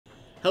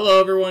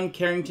Hello everyone,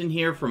 Carrington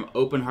here from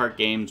Open Heart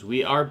Games.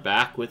 We are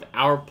back with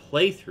our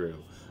playthrough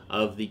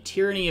of the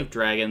Tyranny of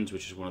Dragons,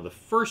 which is one of the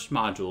first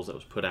modules that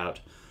was put out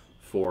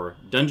for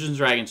Dungeons &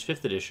 Dragons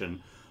 5th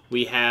edition.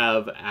 We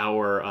have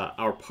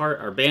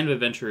our band of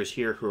adventurers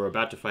here who are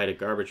about to fight a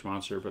garbage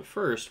monster, but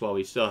first, while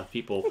we still have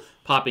people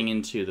popping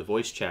into the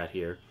voice chat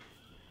here,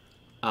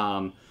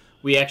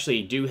 we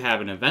actually do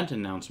have an event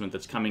announcement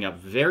that's coming up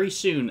very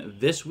soon,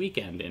 this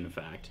weekend in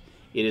fact.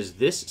 It is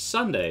this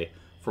Sunday,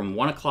 from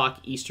 1 o'clock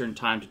Eastern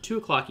Time to 2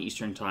 o'clock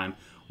Eastern Time,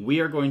 we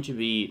are going to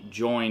be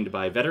joined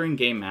by veteran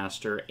game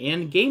master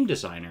and game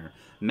designer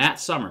Matt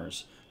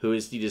Summers, who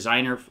is the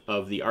designer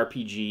of the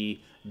RPG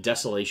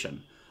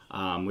Desolation.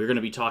 We're going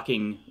to be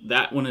talking,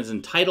 that one is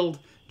entitled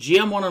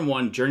GM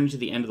One-on-One Journey to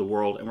the End of the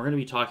World, and we're going to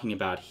be talking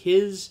about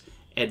his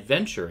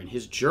adventure and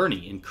his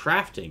journey in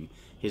crafting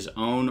his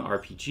own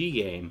RPG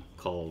game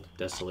called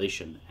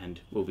Desolation, and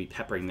we'll be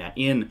peppering that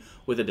in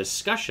with a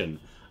discussion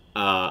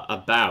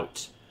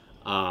about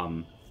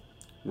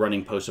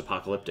running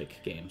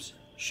post-apocalyptic games.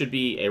 Should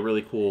be a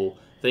really cool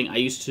thing. I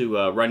used to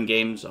run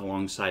games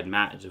alongside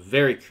Matt. He's a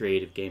very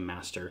creative game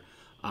master,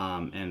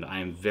 and I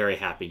am very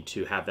happy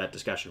to have that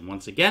discussion.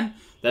 Once again,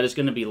 that is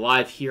going to be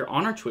live here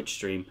on our Twitch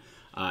stream,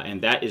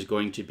 and that is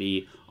going to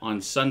be on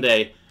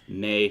Sunday,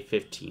 May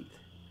 15th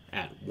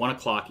at 1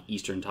 o'clock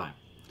Eastern Time.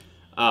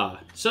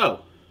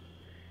 So,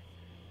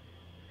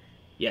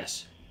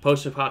 yes,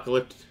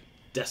 post-apocalyptic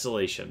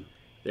Desolation.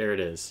 There it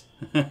is.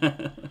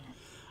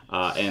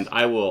 And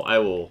I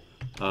will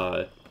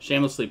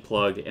shamelessly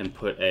plug and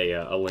put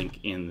a link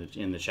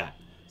in the chat.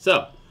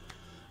 So,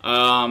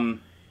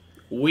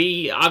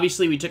 we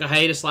took a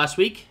hiatus last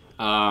week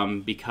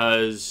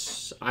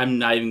because I'm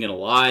not even gonna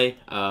lie.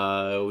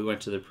 We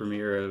went to the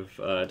premiere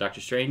of Doctor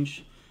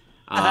Strange.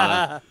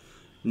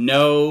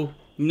 No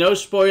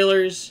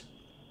spoilers.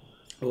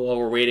 While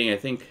we're waiting, I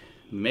think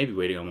maybe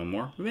waiting on one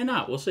more. We may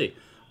not. We'll see.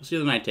 We'll see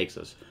where the night takes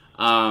us.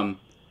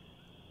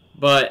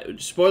 But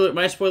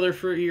my spoiler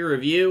for your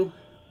review,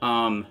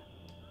 I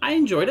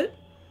enjoyed it.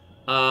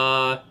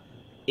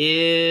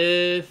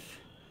 If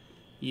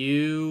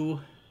you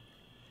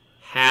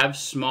have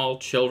small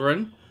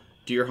children,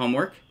 do your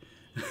homework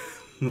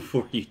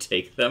before you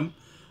take them,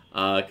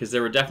 because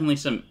there were definitely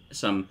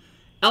some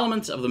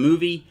elements of the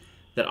movie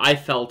that I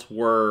felt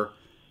were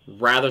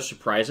rather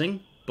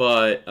surprising.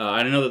 But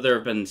I know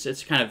that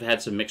it's kind of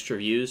had some mixed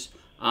reviews,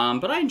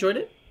 but I enjoyed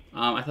it.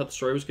 I thought the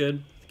story was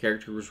good.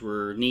 Characters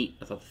were neat.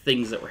 I thought the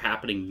things that were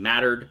happening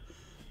mattered,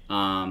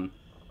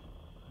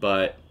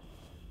 but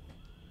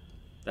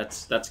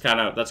that's kind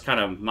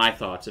of my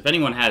thoughts. If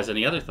anyone has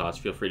any other thoughts,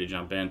 feel free to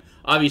jump in.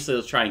 Obviously,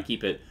 let's try and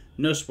keep it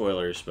no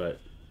spoilers, but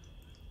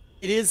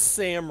it is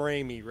Sam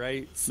Raimi,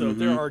 right? So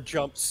there are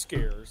jump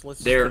scares.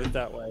 Let's just put it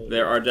that way.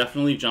 There are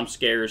definitely jump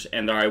scares,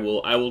 and I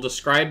will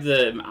describe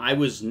them. I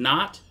was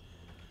not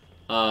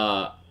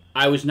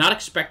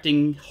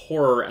expecting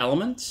horror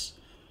elements.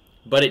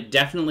 But it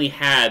definitely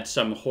had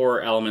some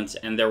horror elements,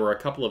 and there were a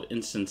couple of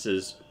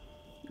instances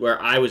where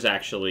I was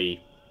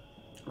actually,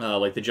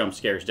 like the jump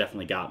scares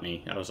definitely got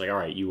me. I was like, all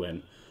right, you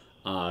win.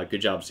 Good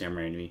job, Sam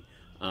Raimi.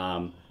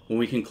 When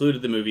we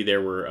concluded the movie,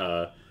 there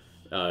were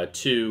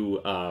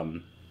two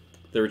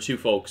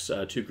folks,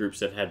 two groups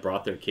that had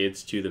brought their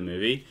kids to the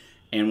movie,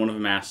 and one of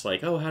them asked,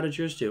 like, oh, how did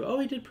yours do? Oh,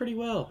 he did pretty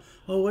well.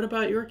 Oh, what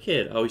about your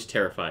kid? Oh, he's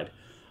terrified.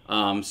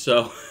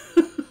 So,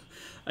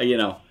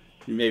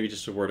 maybe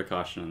just a word of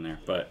caution in there,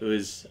 but it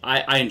was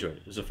I enjoyed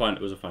it. It was a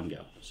fun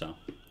go. So,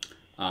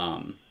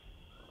 I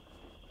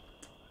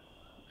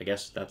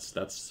guess that's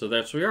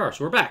where we are.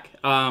 So we're back,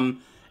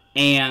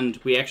 and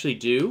we actually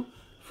do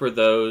for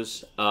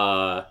those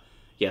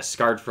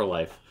Scarred for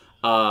Life.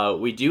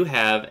 We do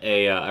have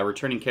a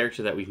returning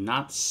character that we've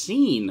not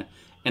seen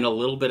in a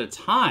little bit of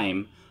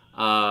time.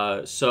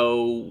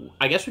 So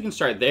I guess we can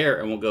start there,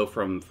 and we'll go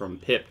from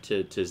Pip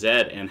to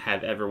Zed and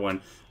have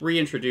everyone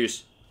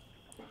reintroduce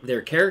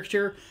their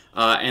character,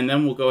 and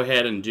then we'll go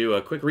ahead and do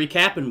a quick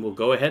recap, and we'll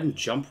go ahead and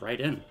jump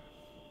right in.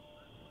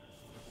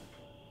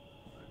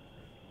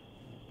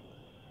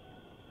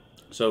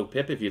 So,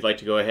 Pip, if you'd like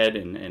to go ahead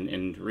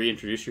and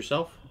reintroduce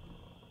yourself,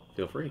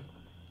 feel free.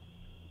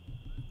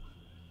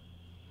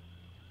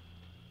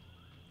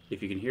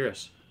 If you can hear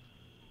us.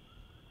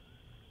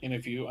 And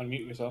if you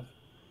unmute yourself.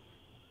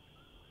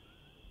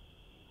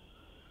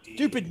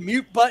 Stupid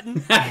mute button.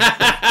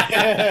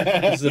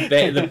 This is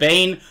the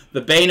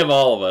bane of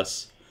all of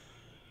us.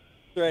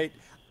 Right.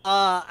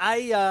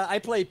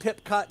 I play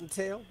Pip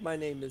Cottontail. My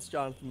name is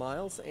Jonathan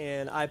Miles,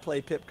 and I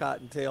play Pip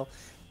Cottontail.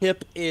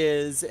 Pip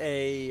is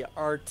a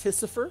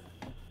artificer.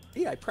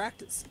 Yeah, I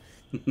practice.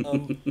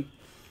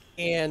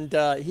 And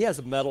he has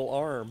a metal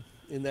arm.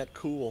 Isn't that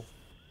cool?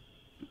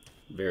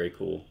 Very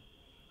cool.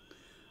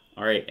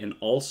 All right, and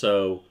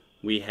also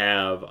we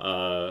have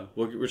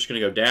we're just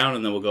gonna go down,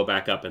 and then we'll go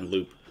back up and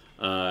loop.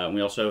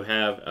 We also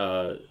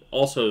have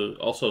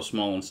also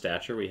small in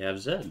stature. We have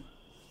Zed.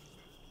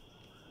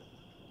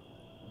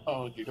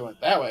 Oh, you're doing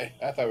it that way.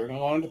 I thought we were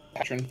going on to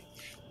Patron.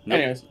 Nope.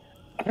 Anyways.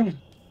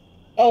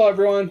 Hello,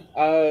 everyone.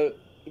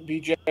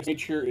 BJ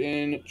here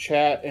in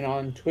chat and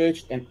on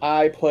Twitch, and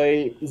I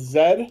play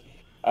Zed,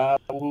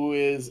 who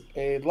is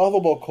a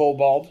lovable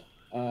kobold,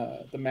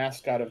 the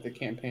mascot of the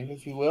campaign,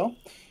 if you will,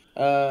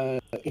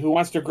 who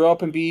wants to grow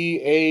up and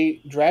be a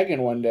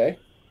dragon one day.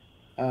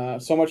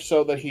 So much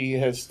so that he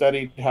has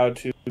studied how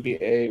to be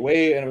a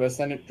way and an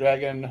ascendant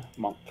dragon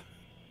monk.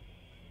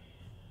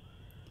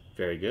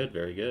 Very good,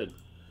 very good.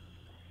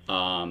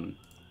 And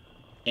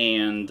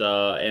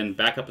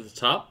back up at the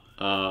top,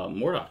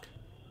 Mordok.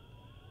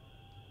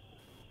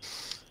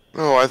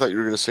 Oh, I thought you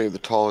were going to save the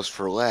tallest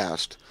for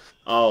last.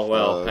 Oh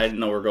well, I didn't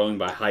know we're going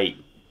by height.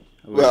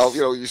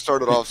 Well, you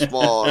started off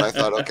small, and I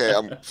thought, okay,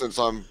 since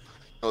I'm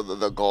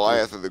the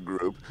Goliath of the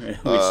group.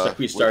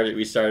 we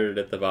started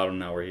at the bottom.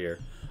 Now we're here.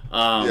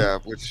 Yeah,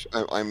 which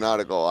I'm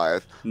not a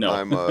Goliath. No,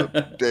 I'm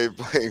Dave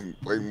playing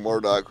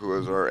Mordok, who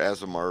is our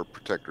Azamar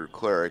protector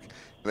cleric,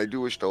 and I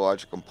do wish to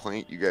lodge a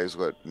complaint. You guys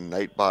let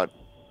Nightbot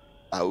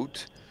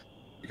out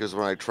because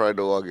when I tried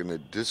to log into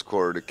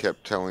Discord, it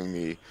kept telling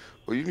me,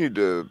 well, you need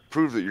to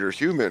prove that you're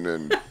human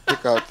and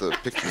pick out the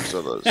pictures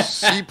of a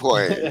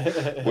seaplane,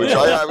 which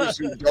I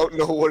obviously don't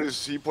know what a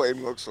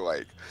seaplane looks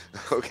like.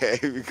 Okay,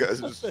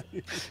 because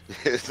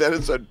then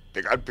it said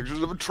pick out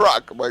pictures of a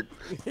truck. I'm like,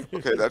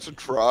 okay, that's a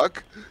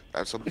truck,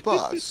 that's a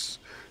bus.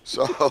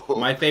 So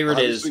my favorite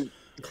is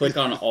click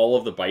on all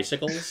of the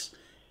bicycles,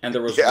 and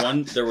there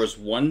was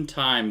one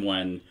time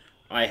when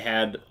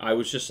I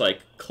was just like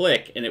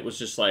click, and it was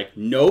just like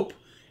nope.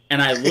 And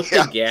I looked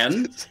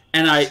again,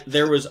 and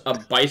there was a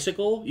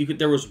bicycle.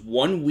 There was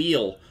one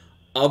wheel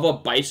of a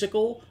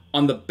bicycle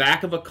on the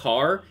back of a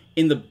car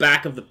in the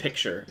back of the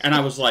picture, and I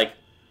was like,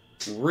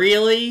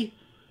 "Really?"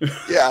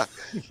 Yeah,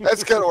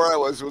 that's kind of where I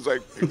was. It was like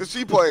pick the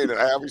seaplane, and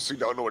I obviously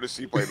don't know what a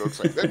seaplane looks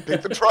like. Then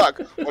pick the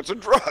truck. What's a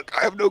truck?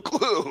 I have no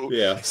clue.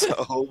 Yeah.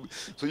 So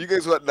you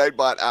guys let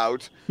Nightbot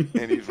out,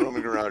 and he's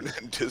roaming around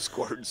in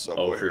Discord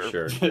somewhere. Oh,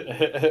 for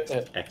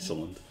sure.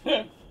 Excellent.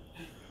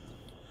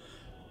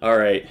 All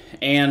right,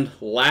 and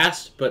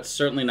last but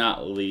certainly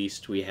not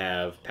least, we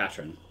have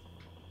Patron.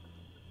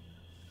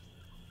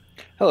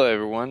 Hello,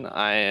 everyone.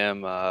 I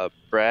am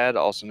Brad,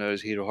 also known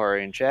as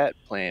Hitohari in chat,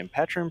 playing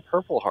Patron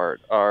Purpleheart,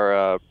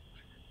 our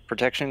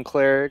protection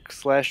cleric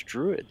 /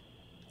 druid.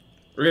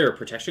 You're a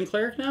protection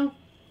cleric now?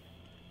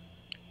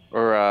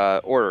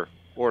 Or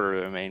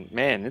order. I mean,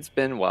 man, it's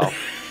been a while.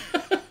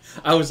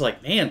 I was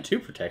like, man, 2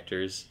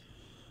 protectors.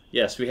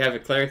 Yes, we have a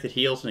cleric that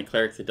heals and a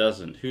cleric that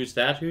doesn't. Who's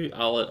that?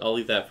 I'll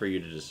leave that for you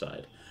to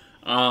decide.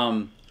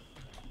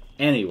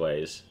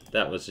 Anyways,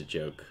 that was a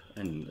joke,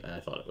 and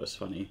I thought it was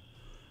funny.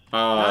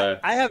 I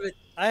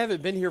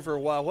haven't been here for a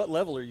while. What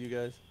level are you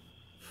guys?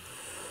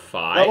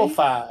 5. Level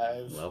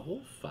 5.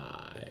 Level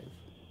 5.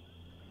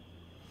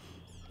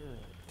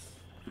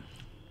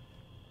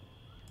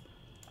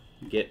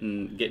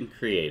 Getting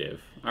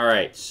creative. All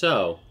right,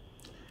 so,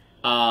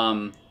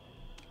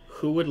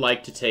 who would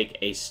like to take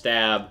a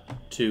stab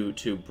to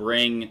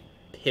bring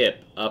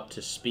Pip up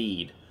to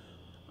speed?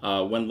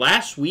 When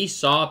last we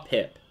saw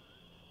Pip,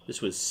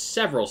 this was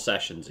several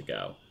sessions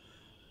ago.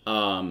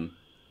 You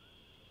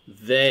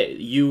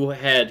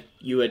had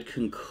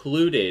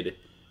concluded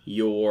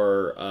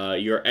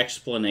your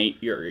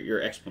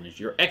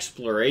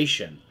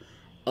exploration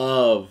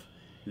of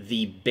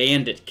the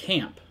bandit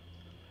camp,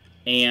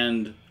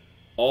 and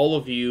all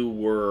of you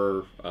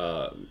were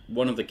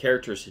one of the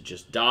characters had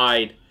just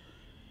died.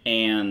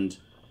 And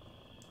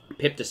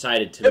Pip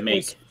decided to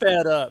make... was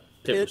fed up.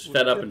 Pip was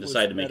fed up and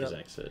decided to make his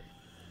exit.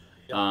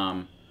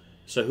 Yep.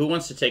 So who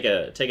wants to take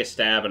a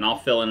stab, and I'll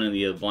fill in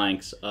the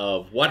blanks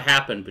of what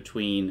happened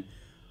between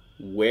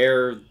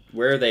where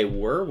they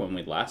were when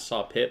we last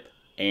saw Pip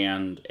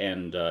and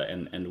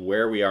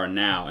where we are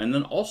now. And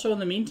then also in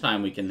the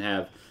meantime, we can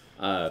have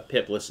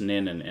Pip listen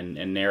in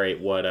and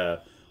narrate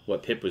what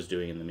Pip was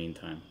doing in the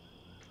meantime.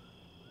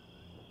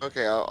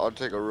 Okay, I'll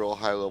take a real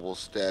high-level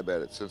stab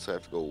at it since I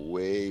have to go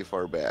way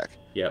far back.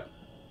 Yep.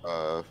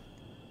 Let's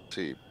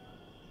see.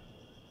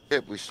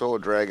 Pip, we stole a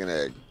dragon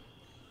egg.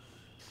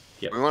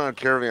 Yep. We went on a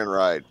caravan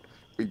ride.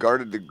 We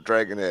guarded the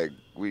dragon egg.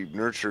 We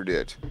nurtured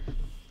it.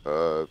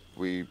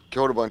 We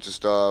killed a bunch of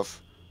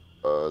stuff.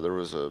 There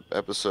was an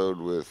episode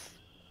with...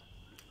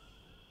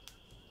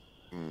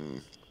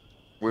 We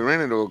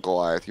ran into a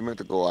Goliath. You met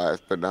the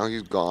Goliath, but now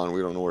he's gone. We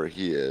don't know where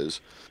he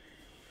is.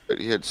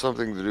 He had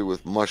something to do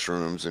with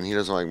mushrooms, and he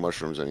doesn't like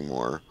mushrooms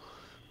anymore.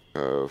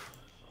 Let's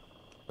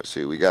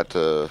see, we got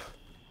to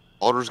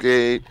Baldur's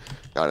Gate,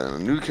 got in a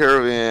new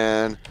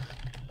caravan,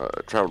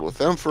 traveled with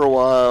them for a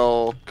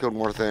while, killed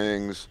more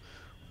things,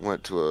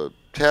 went to a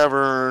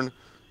tavern,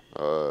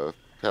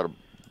 had a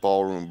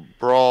ballroom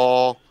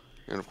brawl,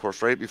 and of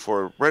course right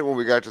when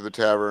we got to the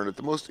tavern, at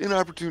the most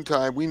inopportune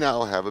time, we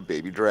now have a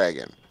baby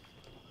dragon.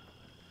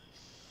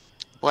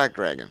 Black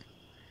dragon.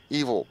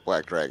 Evil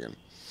black dragon.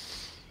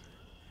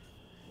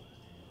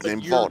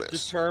 Named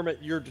Valdis.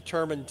 You're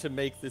determined to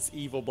make this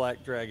evil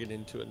black dragon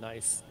into a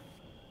nice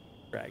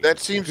dragon. That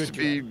seems to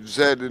be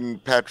Zed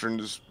and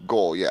Patron's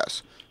goal,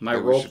 yes. My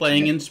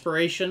role-playing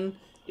inspiration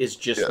is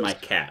just my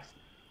cat.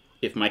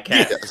 If my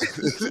cat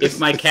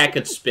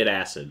could spit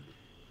acid.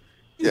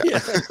 Yeah.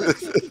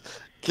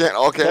 Can't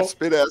all cats Well-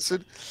 spit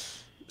acid?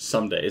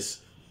 Some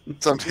days.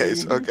 Some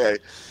days. Okay.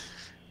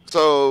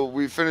 So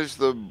we finished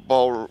the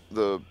bar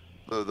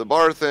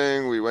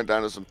thing. We went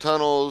down to some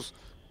tunnels.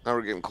 Now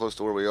we're getting close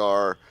to where we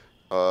are.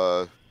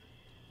 Uh,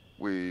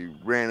 we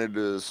ran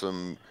into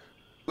some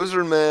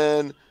lizard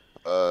men.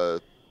 Uh,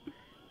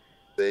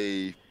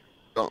 they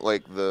don't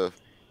like what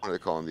do they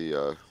call them? The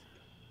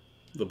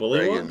Dragon.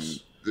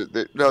 bullywogs?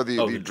 No,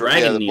 The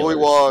dragon the kneelers.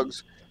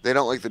 bullywogs. They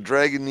don't like the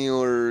dragon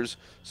kneelers.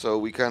 So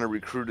we kind of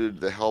recruited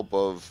the help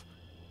of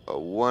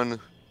one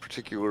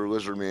particular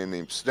lizard man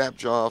named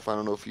Snapjaw. I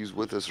don't know if he's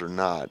with us or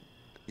not.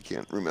 I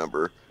can't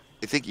remember.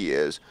 I think he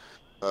is.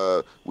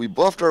 We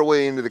bluffed our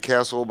way into the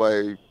castle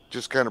by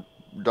just kind of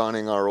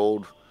donning our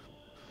old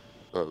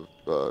uh,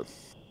 uh,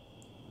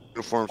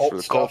 uniforms Cult for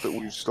the cult stuff. that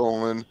we've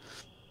stolen.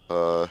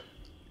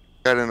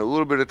 Got in a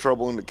little bit of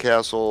trouble in the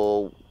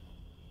castle.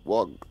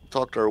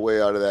 Talked our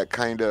way out of that,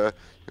 kinda,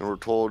 and we're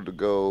told to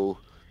go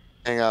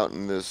hang out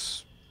in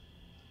this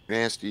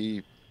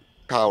nasty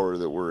tower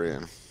that we're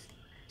in.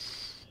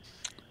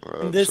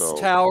 This So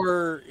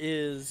tower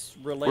is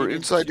related we're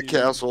inside to... the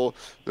castle.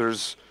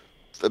 There's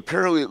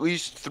apparently at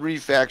least 3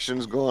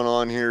 factions going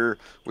on here.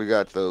 We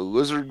got the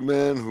lizard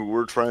men who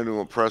we're trying to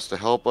impress to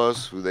help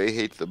us, who they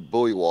hate the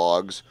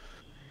bullywogs,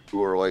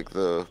 who are like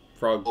the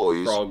Frog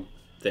bullies.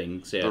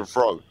 things, yeah. They're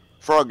frog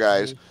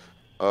guys.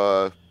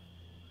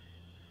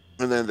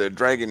 And then the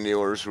dragon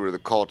kneelers, who are the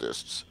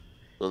cultists.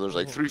 So there's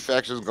like 3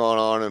 factions going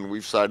on, and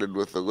we've sided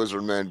with the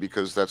lizard men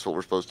because that's what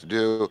we're supposed to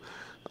do.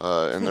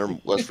 And they're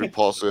less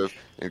repulsive.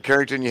 And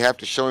Carrington, you have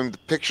to show him the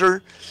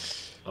picture.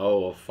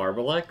 Oh, of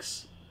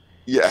Farbalex?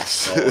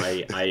 Yes.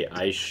 Oh,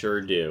 I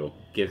sure do.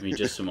 Give me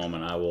just a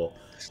moment. I will.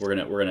 We're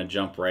gonna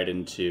jump right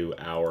into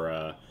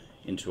our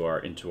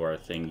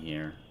thing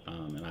here,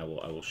 and I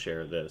will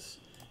share this.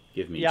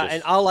 Give me Yeah, just,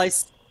 and all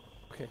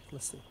Okay,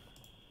 let's see.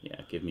 yeah.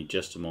 Give me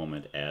just a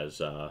moment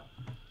as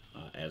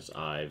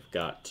I've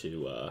got to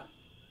do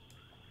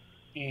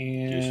some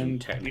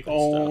And the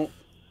technical stuff.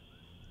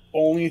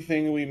 only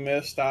thing we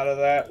missed out of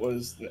that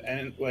was the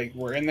end. Like,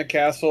 we're in the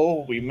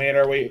castle. We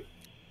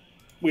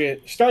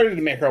started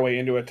to make our way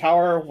into a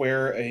tower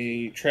where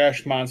a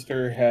trash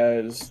monster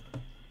has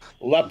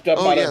leapt up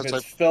out of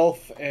its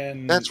filth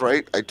and... That's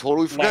right. I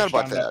totally forgot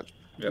about that.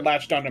 Yep.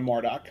 Latched onto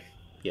Mordock.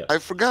 Yep. I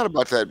forgot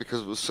about that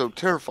because it was so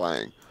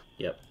terrifying.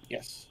 Yep.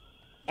 Yes.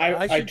 I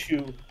I should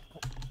too...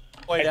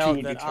 Point I too out would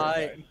be that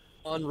terrified.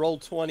 on roll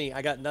 20,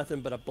 I got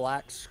nothing but a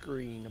black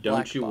screen.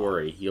 Don't you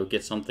worry. You'll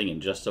get something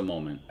in just a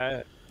moment.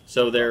 Uh,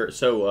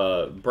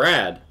 So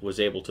Brad was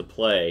able to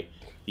play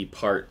the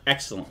part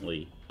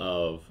excellently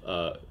of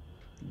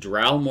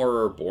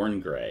Drowmorer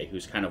Borngray,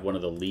 who's kind of one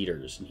of the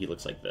leaders, and he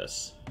looks like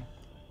this.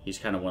 He's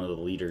kind of one of the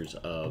leaders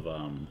of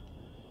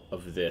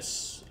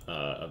this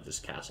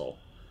castle.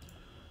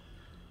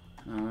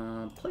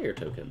 Player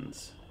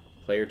tokens.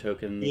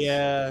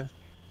 Yeah,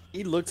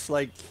 he looks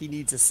like he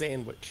needs a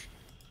sandwich.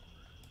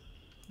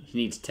 He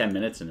needs 10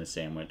 minutes in his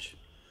sandwich.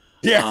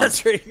 Yeah,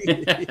 that's right.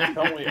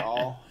 Don't we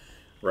all?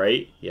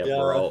 Right? Yep,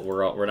 Yeah.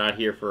 we're not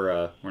here for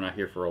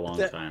a long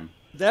time.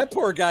 That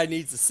poor guy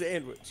needs a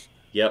sandwich.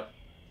 Yep.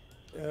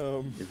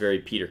 Very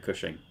Peter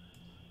Cushing.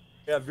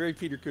 Yeah, very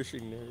Peter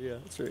Cushing there. Yeah,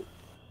 that's right.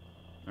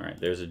 All right,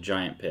 there's a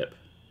giant Pip.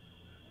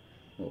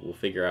 We'll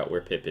figure out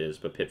where Pip is,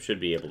 but Pip should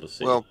be able to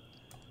see. Well,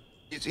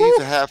 he's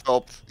a half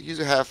elf. He's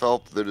a half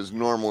elf that is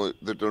normal.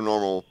 That they're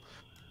normal.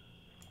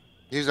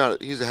 He's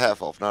not. He's a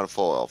half elf, not a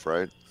full elf,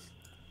 right?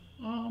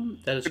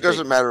 That is. It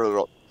doesn't matter at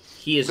all.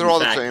 He is. They're in all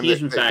fact, the same. He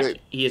is in fact.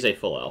 He is a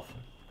full elf.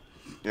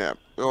 Yeah.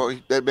 Well,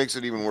 that makes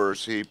it even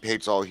worse. He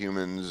hates all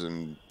humans,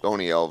 and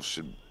only elves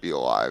should be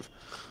alive.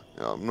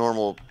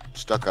 Normal,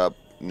 stuck-up,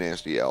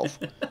 nasty elf.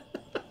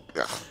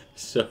 Yeah.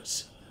 So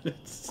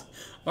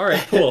all right,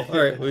 cool.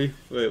 All right,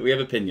 we have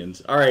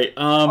opinions. All right.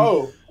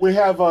 We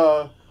have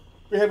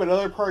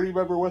another party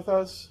member with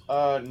us,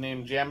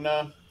 named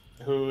Jamna,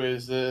 who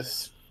is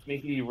this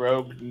sneaky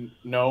rogue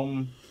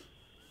gnome.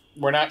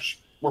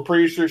 We're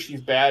pretty sure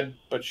she's bad,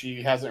 but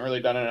she hasn't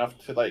really done enough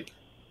to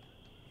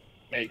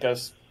make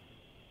us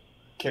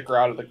kick her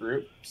out of the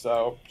group.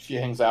 So she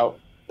hangs out,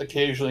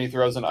 occasionally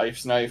throws an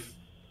ice knife,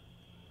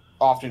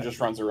 often just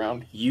runs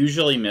around.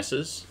 Usually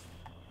misses.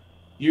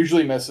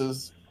 Usually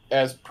misses,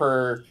 as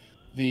per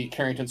the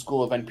Carrington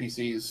School of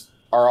NPCs,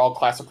 are all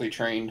classically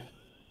trained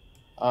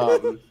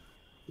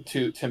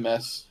to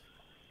miss.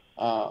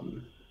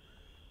 And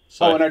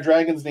our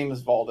dragon's name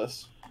is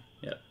Valdis.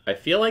 Yeah, I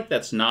feel like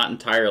that's not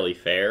entirely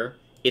fair.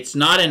 It's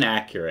not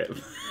inaccurate,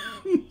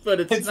 but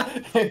it's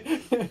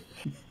not.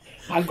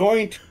 I'm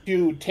going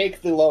to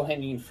take the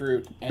low-hanging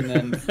fruit and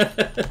then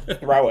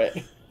throw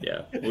it.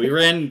 Yeah, we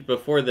ran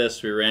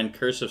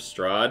Curse of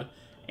Strahd,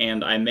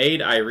 and I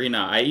made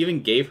Irina. I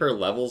even gave her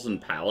levels in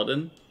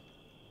Paladin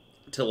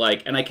to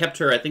and I kept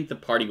her. I think the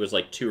party was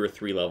 2 or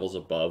 3 levels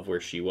above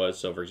where she was.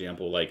 So, for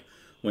example,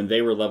 when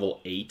they were level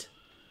 8,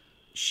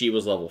 she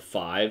was level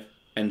 5,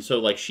 and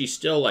so she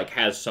still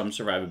has some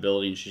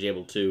survivability, and she's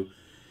able to.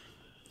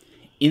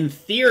 In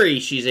theory,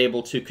 she's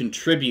able to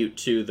contribute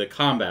to the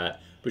combat,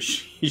 but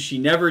she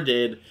never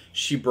did.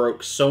 She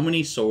broke so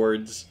many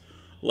swords,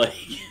 like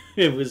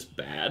it was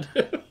bad.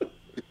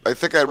 I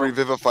think I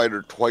revivified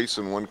her twice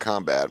in one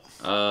combat.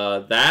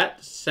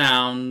 That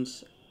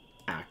sounds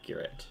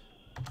accurate.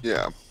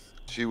 Yeah,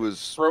 she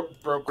was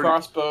broke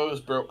crossbows,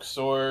 broke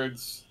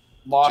swords,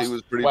 lost She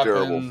was pretty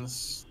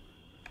weapons.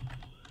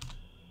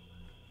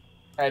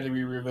 Had to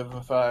be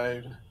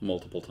revivified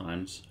Multiple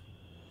times.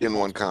 in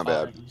one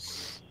combat.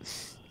 times.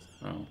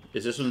 Oh,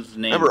 is this one's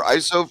name? Remember,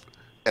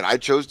 I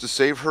chose to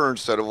save her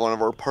instead of one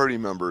of our party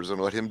members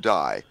and let him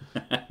die.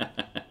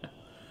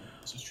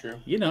 This is true.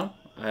 You know.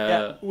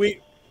 Yeah,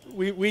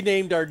 we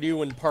named our new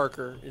one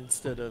Parker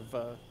instead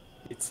of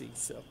Itzy.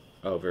 So.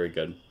 Oh, very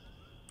good.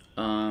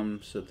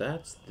 So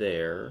that's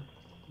there.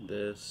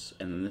 This,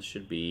 and then this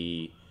should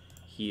be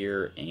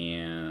here,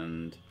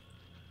 and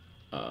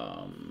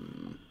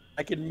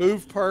I can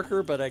move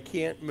Parker, but I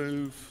can't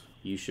move.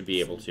 you should be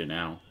able to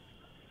now.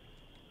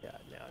 Yeah,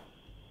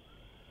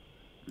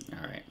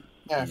 All right.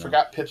 Yeah, I No.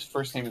 forgot Pip's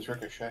first name is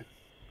Ricochet.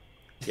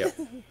 Yep,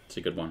 it's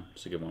a good one.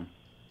 It's a good one.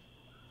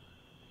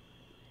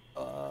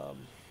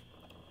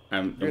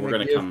 And We're we're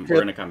gonna gonna give we're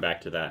gonna come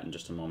back to that in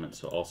just a moment.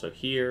 So also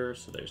here,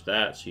 so there's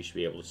that. So you should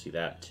be able to see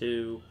that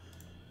too.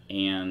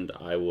 And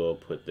I will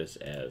put this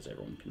as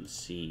everyone can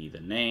see the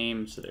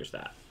name. So there's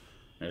that.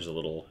 There's a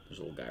little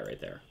guy right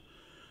there.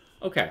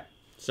 Okay.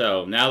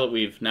 So now that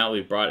we've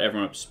brought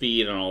everyone up to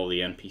speed on all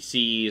the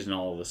NPCs and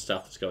all of the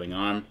stuff that's going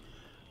on,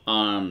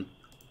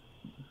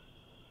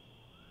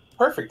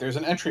 Perfect. There's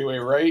an entryway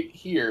right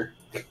here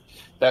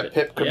that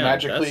Pip could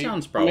magically that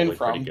sounds come in probably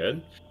from. pretty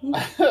good.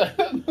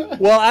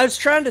 Well, I was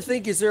trying to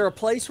think: is there a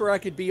place where I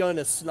could be on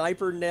a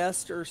sniper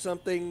nest or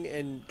something?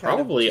 And kind of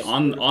Probably just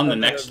on sort of the come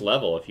next in?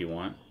 level if you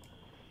want.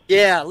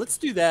 Yeah, let's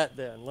do that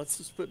then. Let's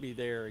just put me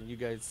there, and you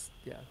guys,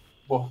 yeah,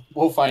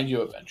 We'll find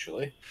you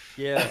eventually.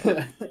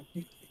 yeah.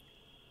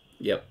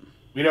 Yep.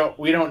 We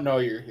don't know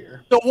you're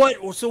here.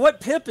 So what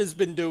Pip has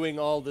been doing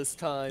all this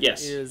time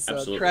Yes, is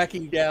absolutely.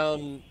 tracking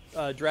down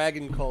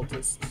dragon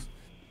cultists,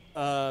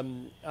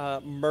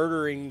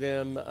 murdering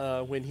them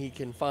when he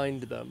can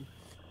find them,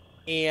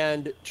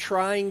 and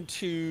trying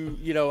to,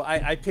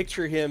 I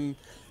picture him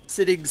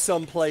sitting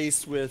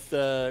someplace with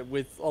a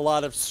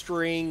lot of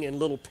string and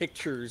little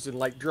pictures and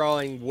like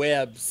drawing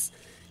webs,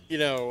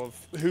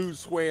 of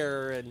who's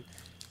where and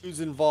who's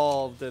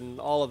involved and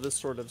all of this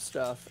sort of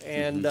stuff.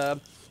 And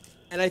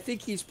I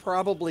think he's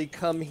probably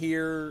come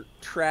here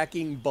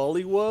tracking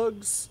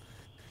bullywugs,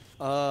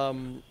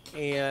 and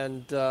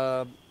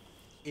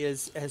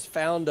has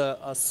found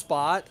a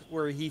spot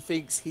where he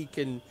thinks he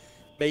can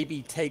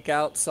maybe take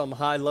out some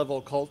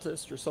high-level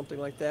cultist or something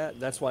like that.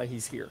 That's why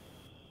he's here.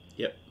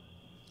 Yep.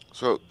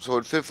 So at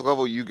 5th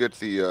level, you get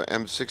the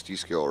M60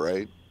 skill,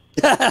 right?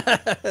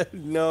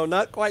 No,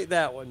 not quite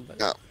that one. But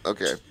No.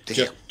 Okay.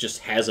 Damn. Just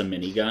has a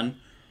minigun.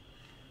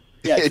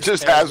 yeah, it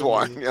just has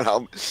one,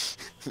 one. Just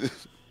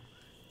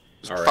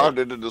All right.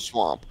 pounded into the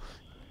swamp.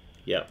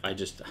 Yep. I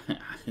just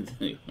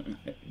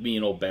me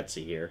and old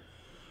Betsy here.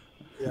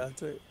 Yeah,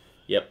 that's right.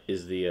 Yep.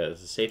 Is the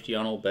safety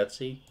on old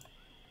Betsy?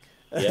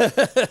 Yep.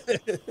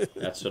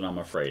 That's what I'm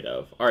afraid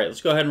of. All right.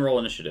 Let's go ahead and roll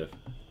initiative.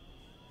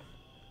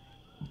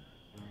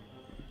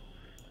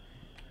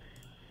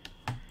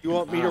 You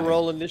want me to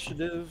roll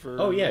initiative? Or,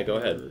 Oh, yeah, go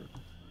ahead.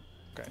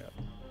 Okay.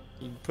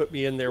 You can put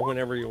me in there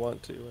whenever you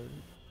want to.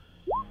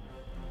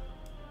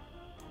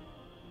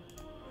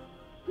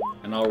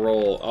 And I'll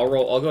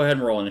go ahead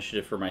and roll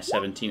initiative for my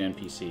 17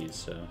 NPCs,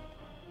 so.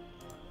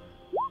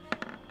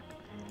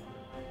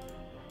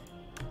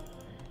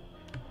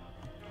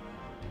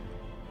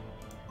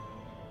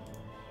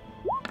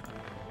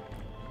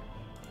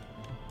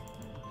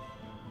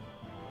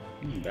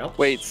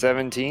 Wait,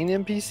 17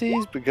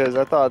 NPCs? Because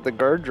I thought the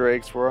guard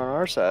drakes were on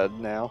our side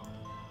now.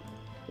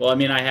 Well, I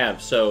mean, I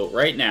have. So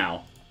right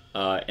now,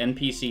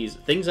 NPCs,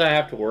 things I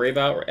have to worry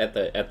about at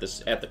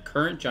the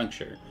current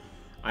juncture,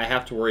 I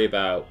have to worry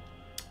about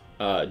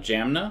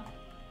Jamna,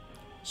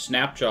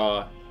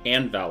 Snapjaw,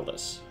 and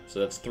Valdus. So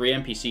that's 3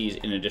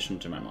 NPCs in addition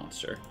to my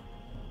monster.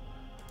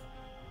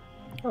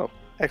 Oh,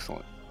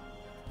 excellent.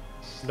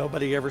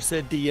 Nobody ever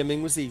said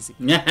DMing was easy.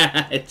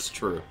 It's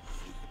true.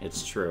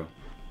 It's true.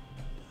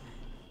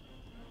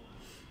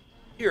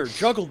 Here,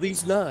 juggle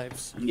these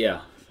knives.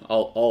 Yeah,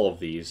 all of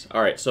these.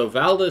 All right, so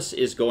Valdus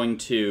is going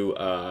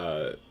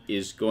to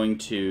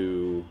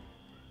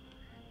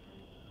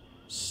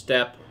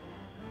step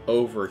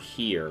over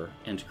here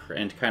and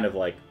kind of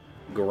like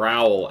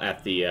growl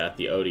at the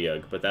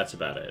Odiug, but that's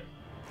about it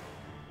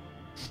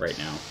right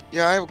now.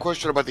 Yeah, I have a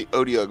question about the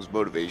Odiug's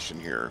motivation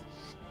here.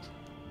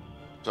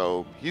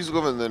 So he's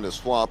living in a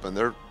swamp, and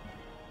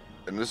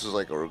this is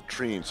like a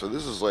latrine, so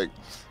this is like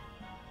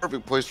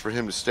perfect place for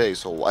him to stay.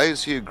 So why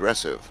is he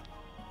aggressive?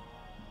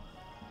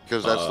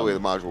 Because that's the way the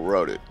module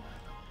wrote it.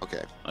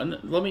 Okay.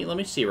 Let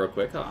me see real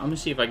quick. Let me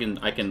see if I can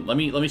let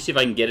me see if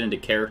I can get into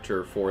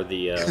character for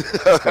the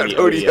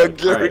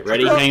Odiug. All right,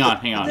 ready? Hang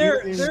on.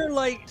 They're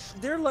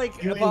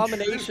like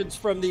abominations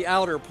from the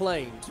outer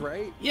planes,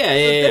 right?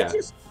 Yeah.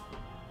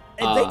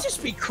 They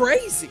just be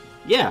crazy.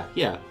 Yeah.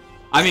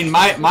 I mean,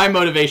 my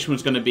motivation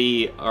was going to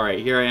be, all right,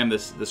 here I am,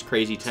 this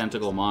crazy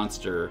tentacle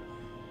monster,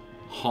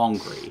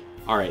 hungry.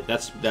 All right,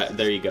 that.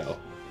 There you go.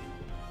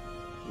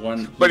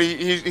 But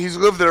he's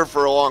lived there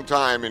for a long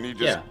time, and he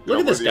just Look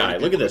at this guy.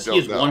 Look at this. He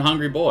is one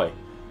hungry boy.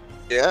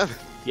 Yeah.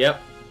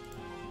 Yep.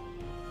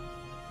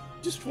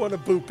 Just want to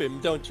boop him,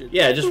 don't you?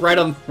 Yeah, just right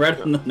on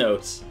the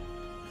nose.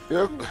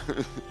 Yep.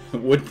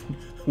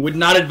 Would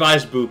not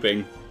advise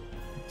booping.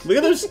 Look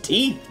at those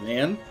teeth,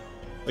 man.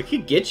 Like,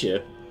 he'd get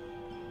you.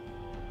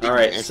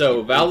 Alright,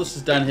 so Valdis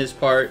has done his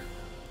part.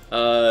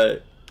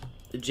 Jamna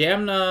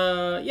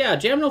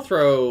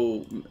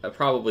will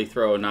probably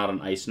throw not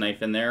an ice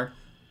knife in there.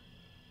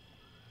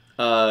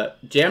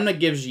 Jamna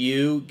gives,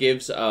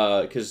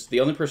 because the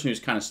only person who's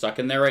kind of stuck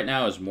in there right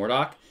now is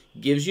Mordok,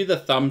 gives you the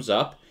thumbs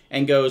up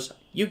and goes,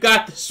 "You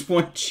got this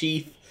one,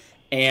 Chief,"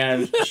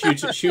 and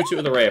shoots it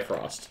with a ray of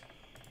frost.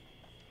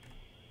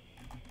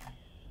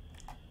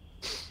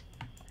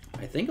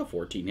 I think a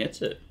 14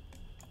 hits it.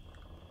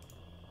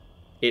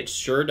 It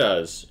sure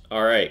does.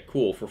 Alright,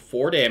 cool. For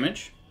 4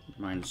 damage.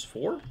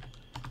 -4.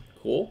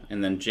 Cool.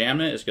 And then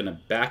Jamna is going to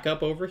back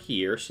up over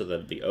here so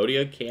that the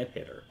Odiog can't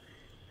hit her.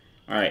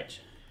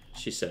 Alright.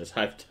 She says,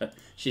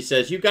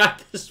 "You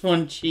got this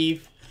one,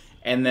 Chief."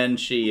 And then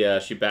she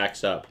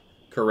backs up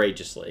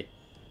courageously.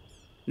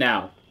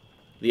 Now,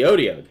 the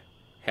Odiog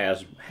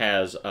has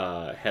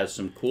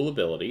some cool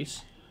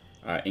abilities,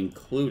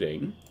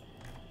 including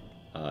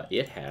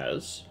it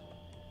has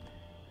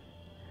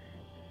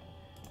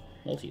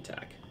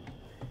multi-attack.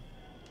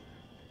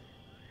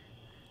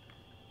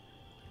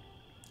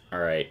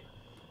 Alright.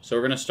 So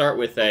we're going to start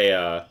with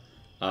a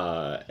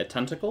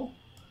tentacle.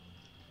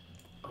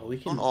 Oh, we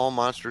can... Don't all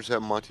monsters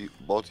have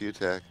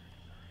multi-attack?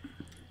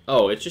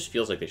 Oh, it just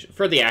feels like they should.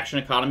 For the action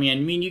economy, I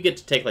mean, you get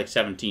to take like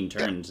 17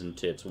 turns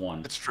into its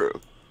one. It's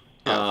true.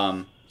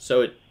 Yeah.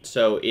 So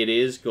it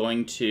is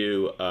going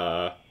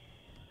to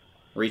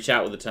reach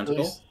out with a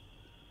tentacle.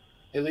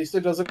 At least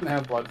it doesn't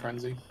have Blood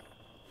Frenzy.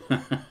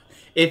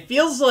 It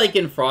feels like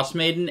in Frost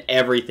Maiden,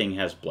 everything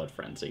has Blood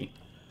Frenzy.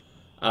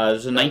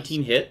 There's a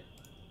 19 hit.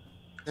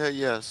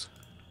 Yes.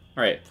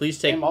 All right, please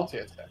take...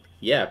 multi-attack.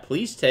 Yeah,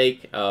 please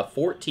take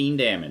 14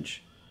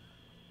 damage.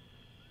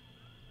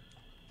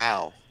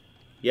 Ow.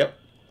 Yep.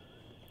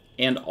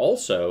 And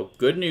also,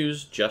 good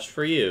news just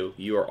for you,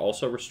 you are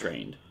also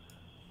restrained.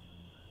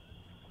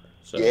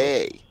 So,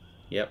 yay.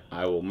 Yep,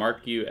 I will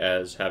mark you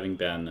as having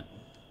been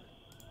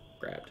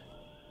grabbed.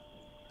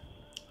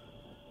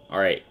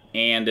 Alright,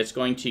 and it's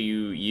going to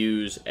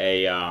use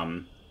a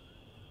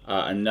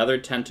another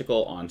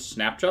tentacle on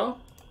Snapjaw.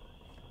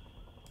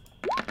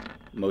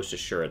 Most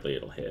assuredly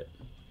it'll hit.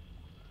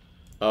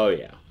 Oh,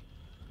 yeah.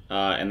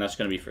 And that's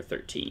going to be for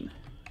 13.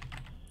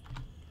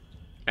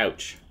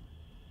 Ouch.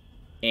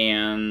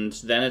 And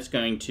then it's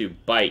going to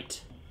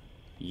bite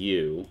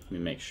you. Let me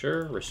make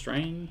sure.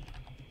 Restrain.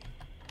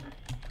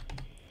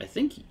 I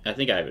think I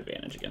have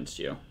advantage against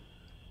you.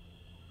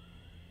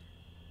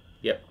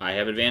 Yep, I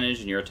have advantage,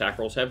 and your attack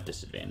rolls have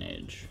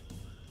disadvantage.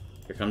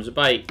 Here comes a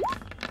bite.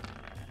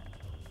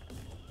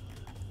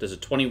 Does a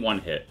 21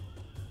 hit?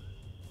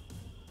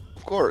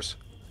 Of course.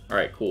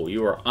 Alright, cool.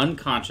 You are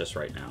unconscious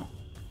right now.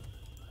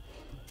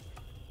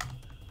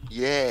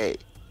 Yay.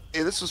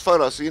 Hey, this was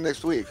fun. I'll see you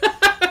next week.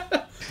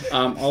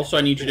 Also,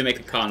 I need you to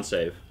make a con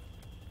save.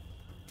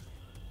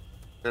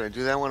 Can I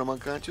do that when I'm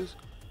unconscious?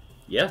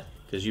 Yeah,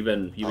 because you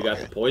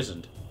got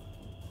poisoned.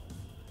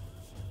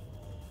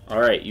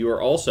 Alright, you are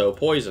also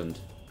poisoned.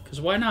 Because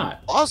why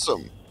not?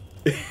 Awesome.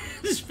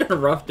 It's been a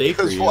rough day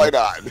for you. Because why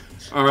not?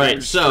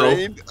 Alright, so...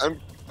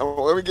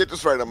 let me get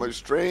this right. I'm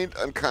restrained,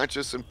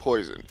 unconscious, and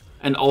poisoned.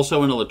 And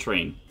also in a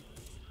latrine.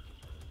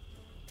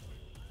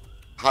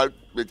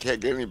 It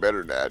can't get any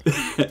better than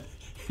that.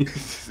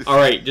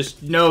 Alright,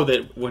 just know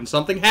that when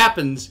something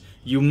happens,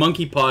 you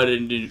monkey pod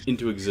it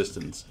into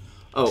existence.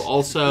 Oh,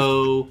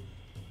 also...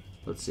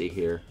 Let's see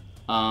here.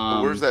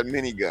 Where's that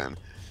minigun?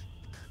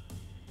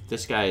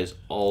 This guy is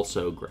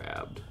also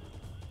grabbed.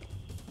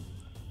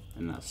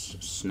 And that's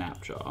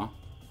Snapjaw.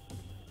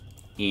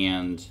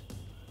 And...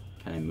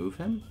 Can I move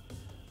him?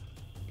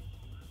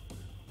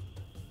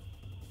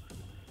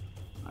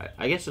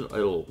 I guess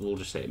we'll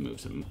just say it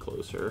moves him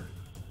closer.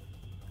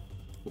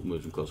 We'll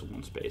move him closer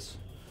one space.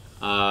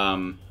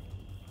 And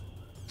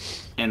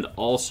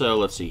also,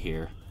 let's see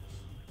here.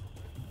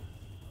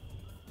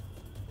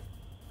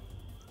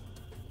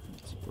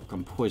 Let's work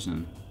on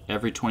poison.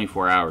 Every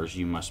 24 hours,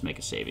 you must make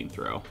a saving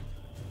throw.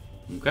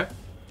 Okay?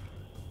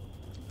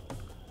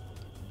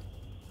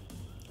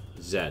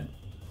 Zed.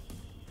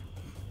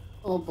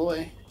 Oh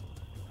boy.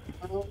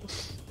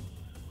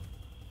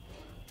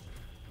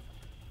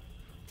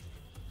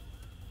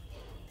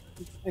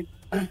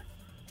 I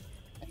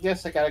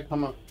guess I gotta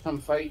come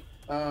fight.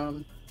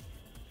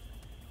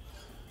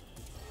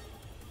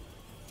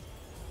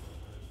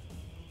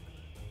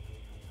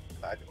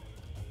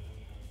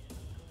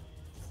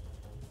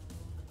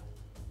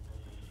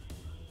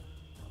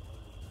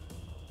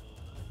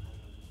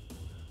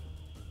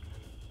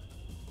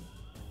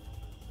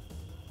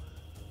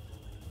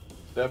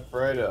 Step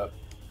right up.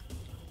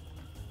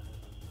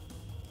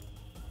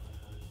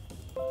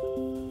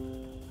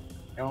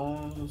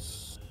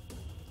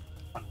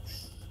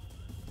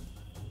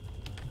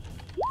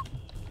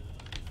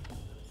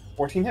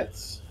 14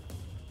 hits.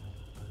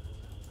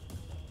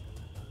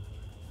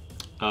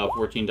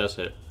 14 does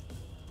hit.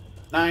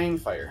 9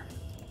 fire.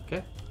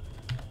 Okay.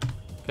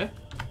 Okay.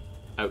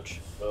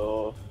 Ouch.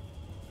 So,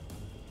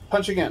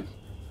 punch again.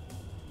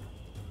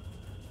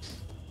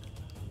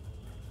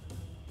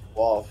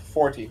 Well,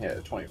 14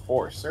 hit,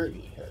 24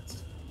 certainly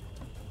hits.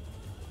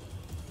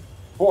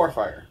 4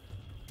 fire.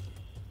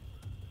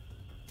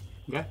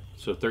 Okay.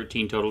 So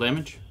 13 total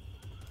damage.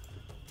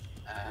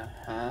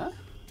 Uh-huh.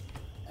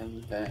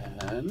 And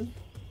then...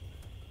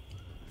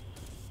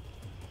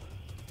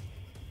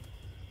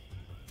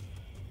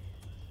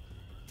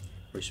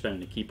 We're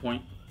spending a key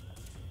point.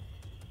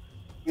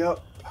 Yep.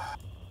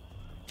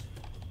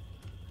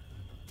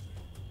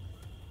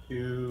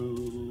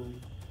 To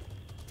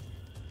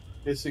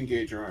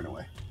disengage or run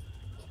away.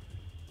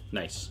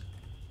 Nice.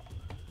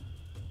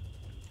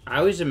 I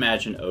always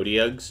imagine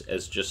Odiugs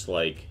as just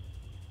like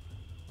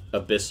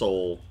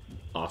abyssal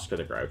Oscar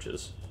the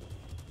Grouches.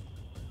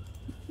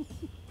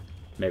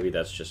 Maybe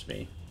that's just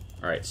me.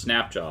 Alright,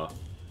 Snapjaw.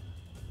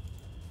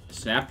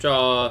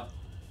 Snapjaw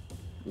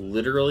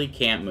literally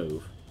can't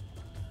move.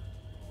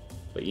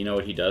 But you know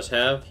what he does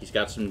have? He's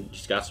got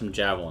some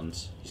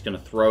javelins. He's gonna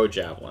throw a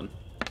javelin.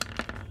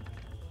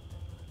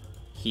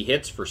 He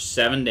hits for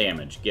 7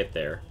 damage. Get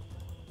there.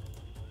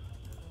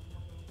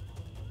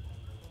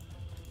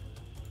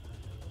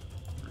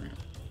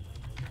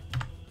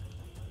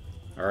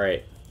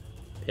 Alright.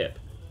 Pip.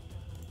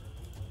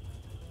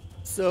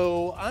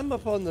 So I'm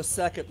up on the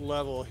 2nd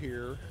level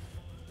here.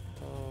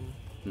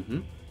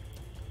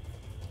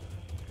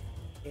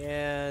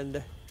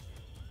 And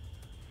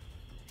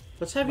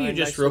Let's have you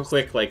just real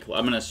quick, like,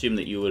 I'm going to assume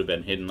that you would have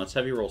been hidden. Let's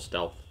have you roll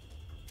stealth.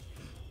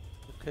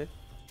 Okay.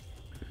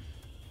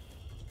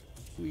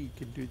 We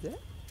can do that.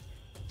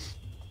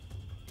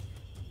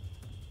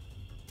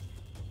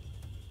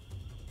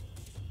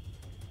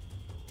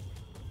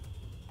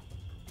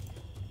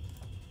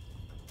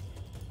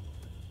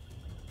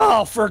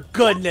 Oh, for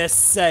goodness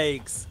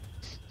sakes.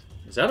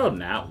 Is that a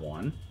nat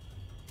 1?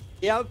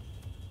 Yep.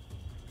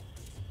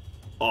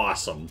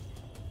 Awesome.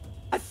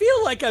 I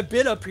feel like I've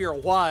been up here a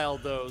while,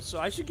 though, so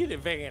I should get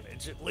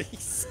advantage at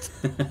least.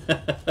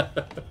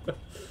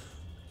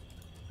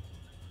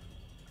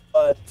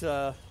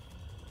 But,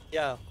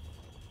 yeah.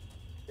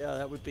 Yeah,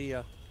 that would be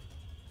a...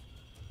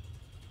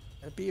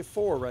 That'd be a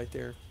 4 right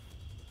there.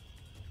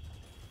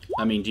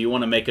 I mean, do you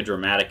want to make a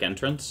dramatic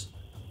entrance?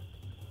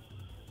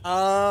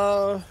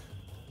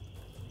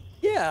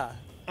 Yeah.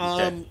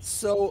 Okay.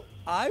 So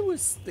I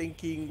was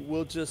thinking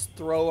we'll just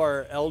throw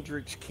our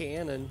Eldritch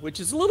Cannon, which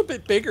is a little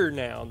bit bigger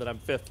now that I'm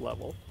 5th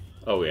level.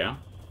 Oh, yeah?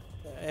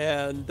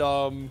 And,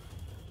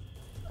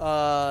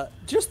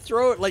 just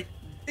throw it, like,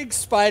 big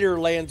spider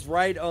lands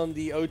right on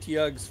the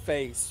Otiug's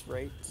face,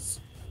 right?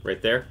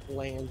 Right there?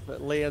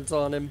 Lands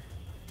on him.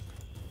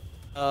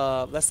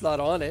 That's not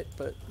on it,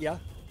 but yeah.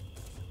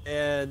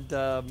 And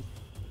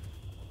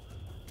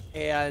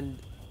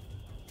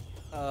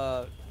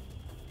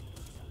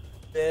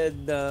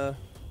then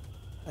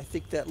I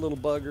think that little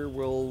bugger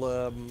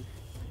will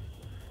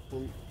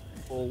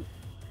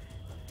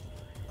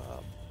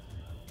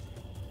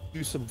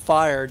do some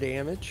fire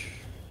damage.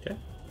 Okay.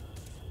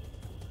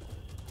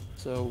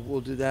 So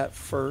we'll do that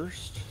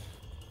first.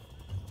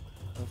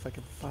 If I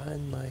can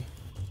find my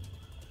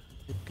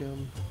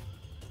gum.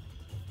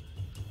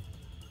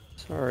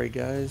 Sorry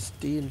guys,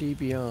 D&D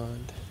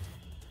Beyond.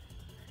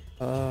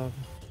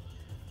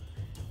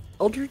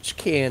 Eldritch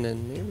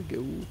Cannon, there we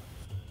go.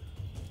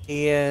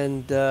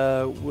 And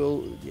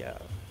yeah,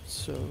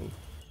 so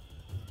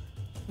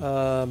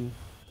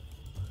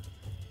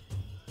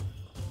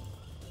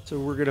so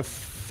we're gonna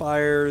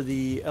fire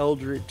the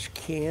Eldritch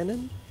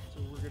Cannon.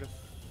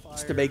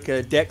 Just to make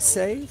a dex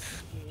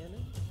save.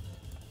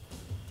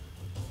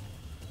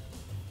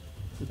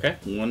 Okay,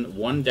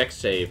 one dex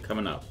save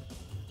coming up.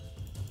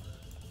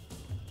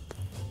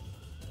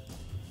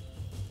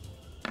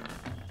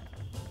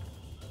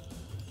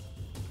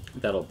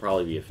 That'll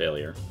probably be a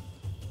failure.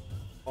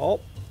 Oh.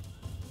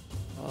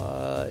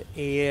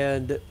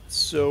 And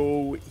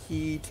so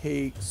he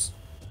takes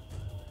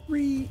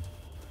 3.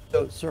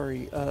 Oh,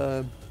 sorry.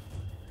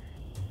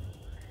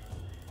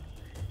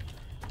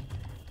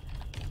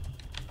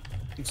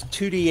 It's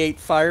 2d8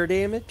 fire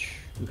damage.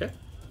 Okay.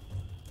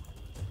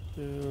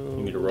 So You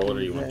want me to roll it,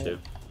 or you want to?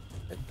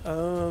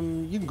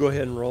 You can go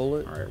ahead and roll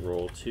it. All right,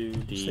 roll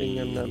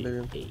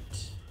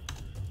 2d8.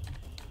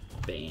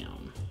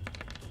 Bam.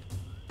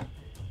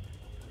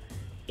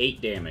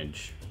 8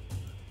 damage.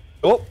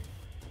 Oh.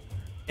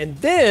 And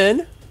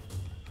then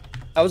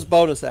that was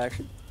bonus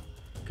action.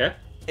 Okay.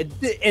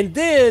 And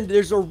then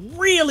there's a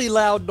really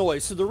loud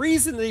noise. So the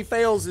reason that he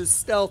fails his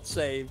stealth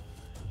save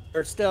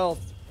or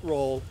stealth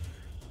roll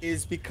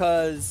is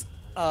because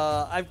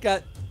I've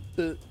got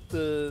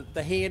the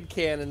hand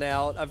cannon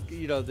out. I've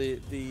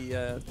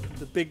the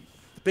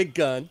big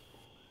gun,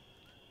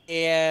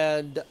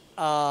 and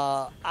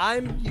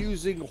I'm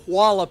using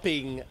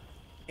walloping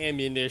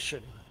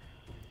ammunition.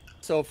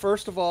 So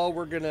first of all,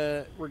 we're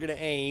gonna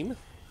aim,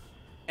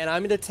 and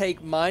I'm gonna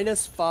take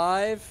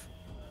 -5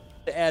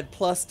 to add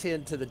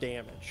 +10 to the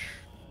damage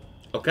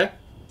Okay.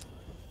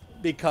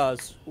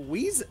 because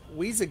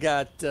Weeza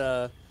got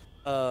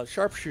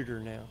sharpshooter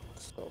now.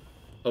 So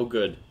Oh,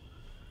 good.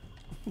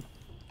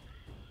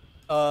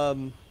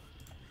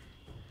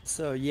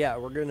 So yeah,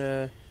 we're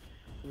gonna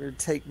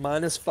take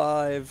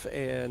 -5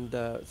 and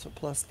so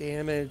plus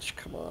damage.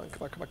 Come on.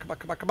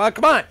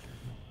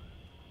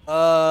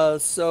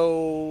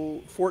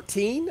 So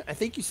 14. I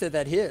think you said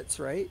that hits,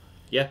 right?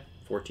 Yeah,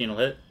 14 will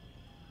hit.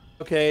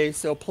 Okay,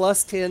 so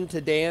 +10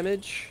 to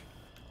damage.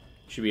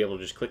 Should be able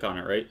to just click on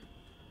it, right?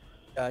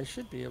 I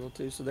should be able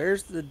to. So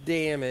there's the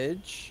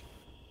damage,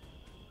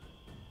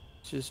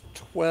 which is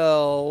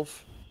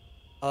 12.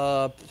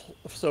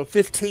 So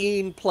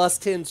 15 plus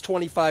 10 is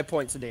 25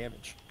 points of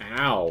damage.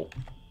 Ow.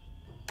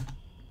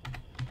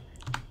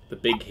 The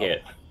big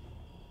hit.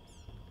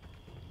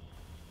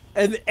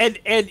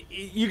 And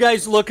you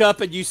guys look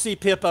up and you see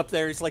Pip up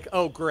there. He's like,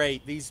 "Oh,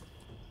 great, these."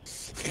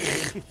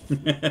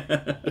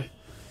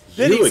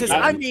 Then he says,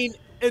 "I mean,"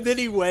 and then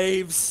he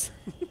waves.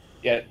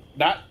 Yeah,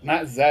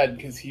 not Zed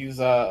because he's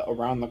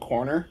around the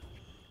corner.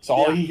 So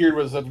all he heard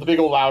was a big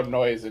old loud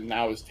noise, and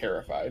now is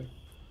terrified.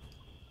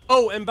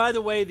 Oh, and by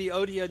the way, the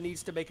Odia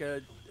needs to make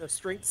a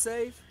strength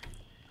save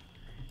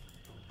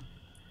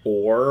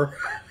Or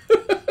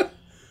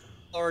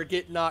or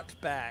get knocked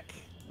back.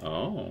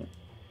 oh,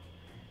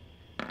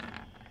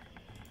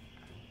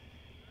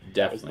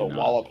 That was definitely the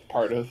not.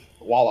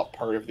 wallop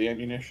part of the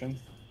ammunition.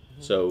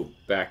 So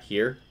back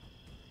here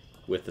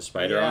with the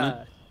spider on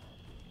it.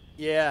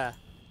 Yeah.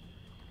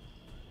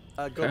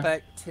 Go Okay.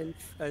 back 10.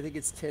 I think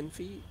it's 10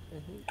 feet. I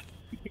think.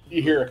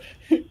 You hear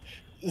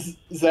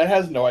Zed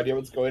has no idea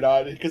what's going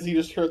on because he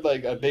just heard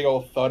like a big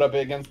old thud up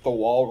against the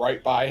wall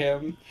right by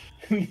him.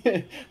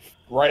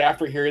 Right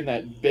after hearing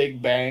that big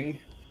bang.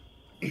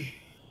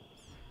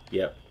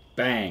 Yep.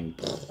 Bang.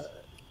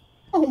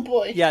 Oh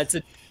boy. Yeah, it's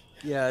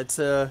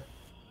a.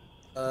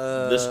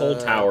 This whole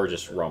tower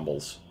just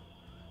rumbles.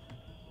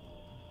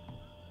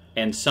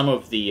 And some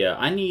of the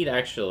I need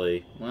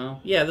actually. Well,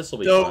 yeah, this will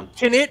be So fun.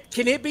 can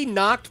it be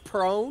knocked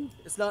prone?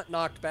 It's not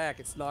knocked back.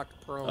 It's knocked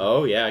prone.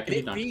 Oh yeah, it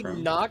Can can it be be knocked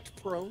prone. knocked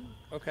prone?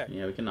 Okay.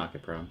 Yeah, we can knock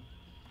it prone.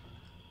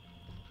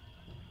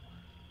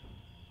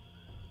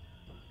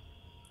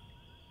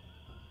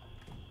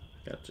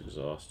 That's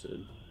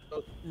exhausted.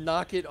 So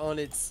knock it on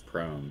its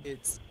Prone.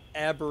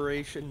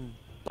 aberration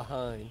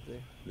behind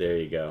there. There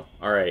you go.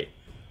 All right.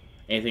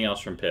 Anything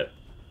else from Pip?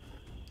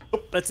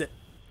 Oh, that's it.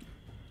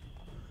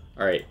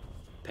 All right,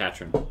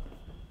 Patron.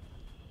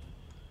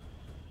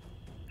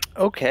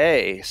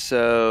 Okay,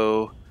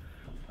 so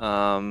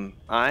I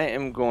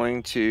am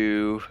going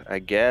to, I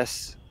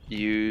guess,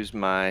 use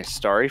my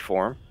starry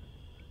form.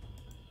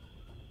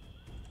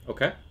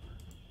 Okay.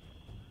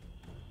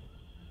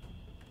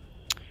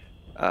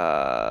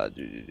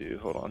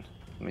 Hold on.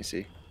 Let me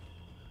see.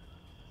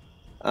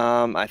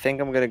 I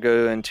think I'm gonna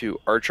go into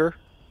Archer.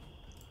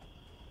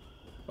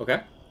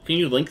 Okay. Can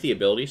you link the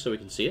ability so we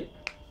can see it?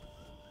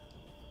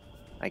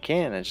 I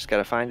can. I just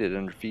gotta find it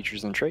under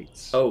features and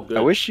traits. Oh, good.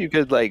 I wish you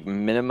could like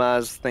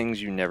minimize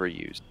things you never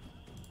used.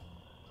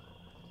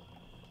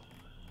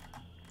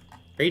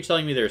 Are you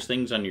telling me there's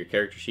things on your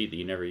character sheet that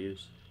you never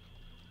use?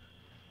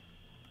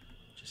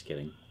 Just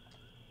kidding.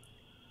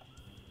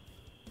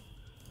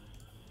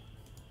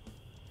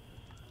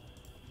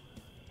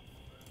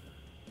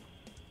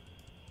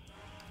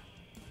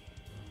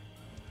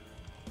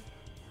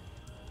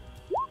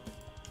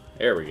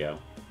 There we go.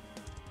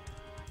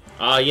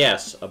 Ah,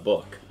 yes, a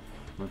book.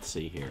 Let's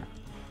see here.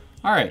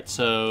 Alright,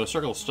 so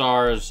Circle of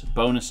Stars,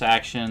 bonus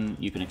action.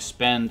 You can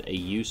expend a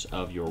use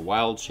of your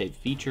wild shape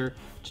feature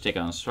to take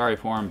on a starry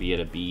form, be it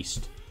a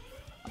beast.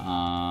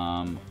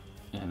 And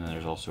then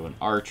there's also an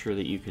archer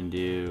that you can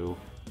do.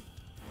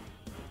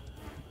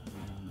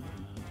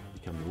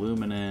 Become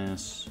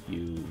luminous.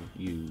 You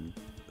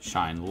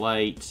shine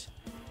light.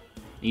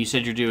 You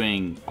said you're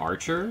doing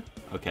archer?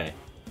 Okay.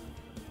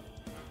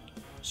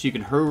 So you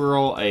can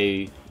hurl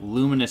a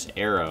luminous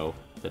arrow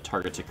that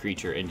targets a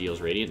creature and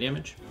deals radiant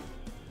damage?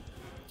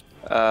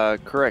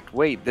 Correct.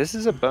 Wait, this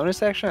is a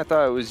bonus action? I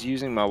thought I was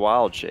using my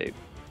wild shape.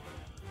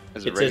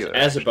 As It says,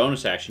 as a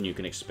bonus action, you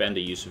can expend a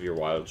use of your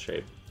wild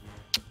shape.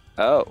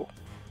 Oh.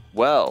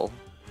 Well,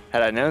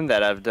 had I known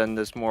that, I've done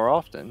this more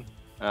often.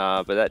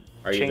 But that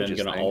Are you then changes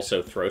going to things.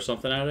 also throw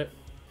something at it?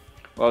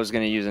 Well, I was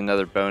going to use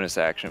another bonus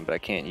action, but I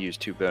can't use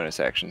 2 bonus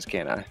actions,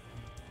 can I?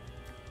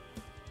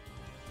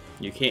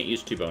 You can't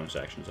use 2 bonus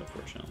actions,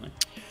 unfortunately.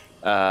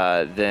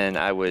 Then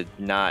I would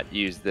not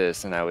use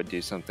this, and I would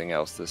do something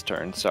else this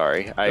turn.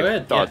 Sorry, Go I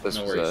ahead. thought Yeah, this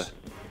no was worries.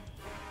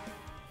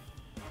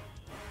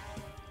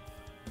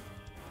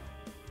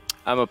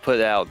 I'm gonna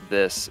put out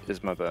this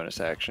as my bonus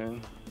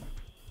action.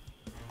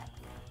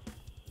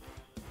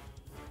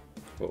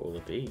 What will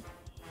it be?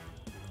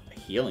 A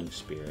healing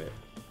spirit.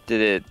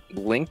 Did it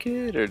link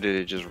it, or did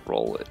it just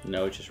roll it?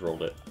 No, it just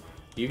rolled it.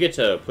 You get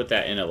to put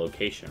that in a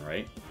location,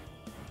 right?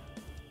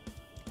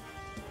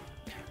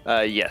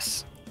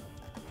 Yes.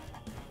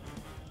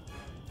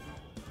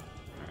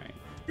 Alright.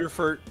 Your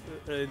first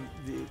the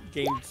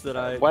games that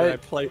I Why-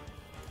 play.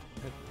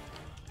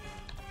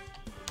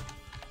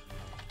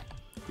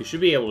 You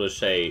should be able to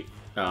say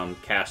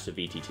cast a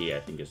VTT, I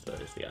think is the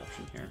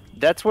option here.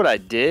 That's what I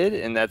did,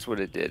 and that's what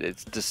it did.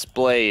 It's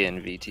display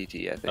in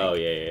VTT, I think. Oh,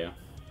 yeah.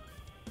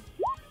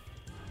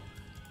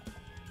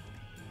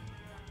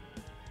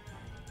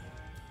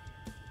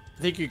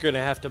 I think you're going to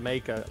have to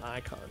make an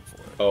icon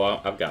for it.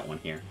 Oh, I've got one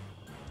here.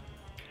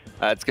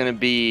 It's going to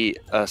be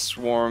a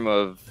swarm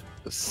of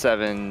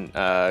 7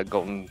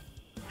 golden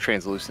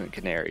translucent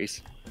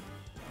canaries.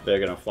 They're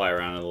going to fly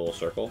around in a little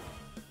circle?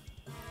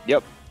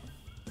 Yep.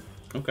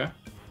 Okay.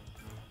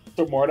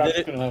 So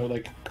Mordok's gonna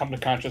like come to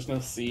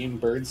consciousness, seeing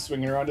birds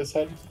swinging around his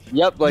head.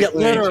 Yep, like Yeah,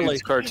 literally.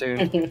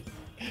 cartoon.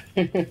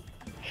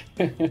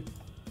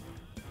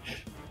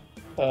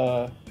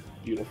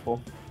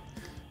 Beautiful.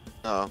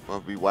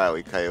 I'll be Wile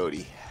E.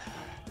 Coyote.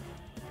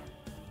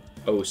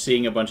 Oh,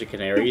 seeing a bunch of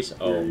canaries?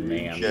 Oh,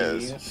 man.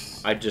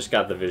 Yes. I just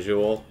got the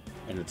visual,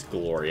 and it's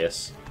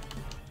glorious.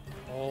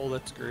 Oh,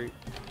 that's great.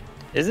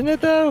 Isn't it,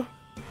 though?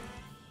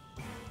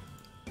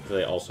 Do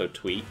they also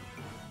tweet?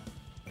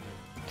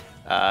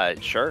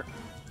 Sure.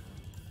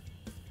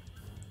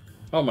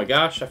 Oh my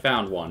gosh, I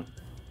found one.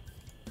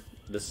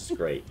 This is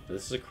great.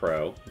 This is a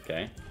crow,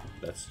 okay.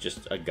 That's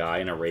just a guy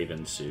in a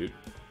raven suit.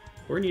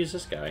 We're gonna use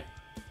this guy.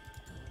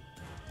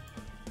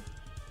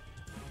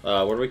 What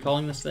are we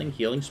calling this thing?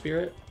 Healing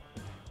Spirit?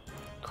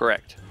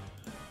 Correct.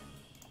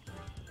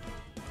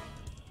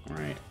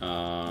 Alright,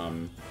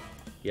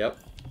 yep.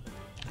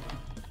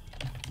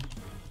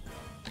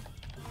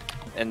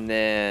 And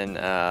then,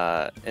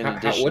 in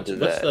addition to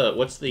that...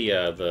 What's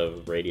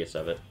the radius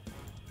of it?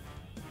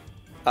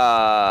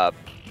 5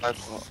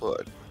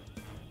 foot.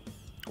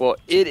 Well,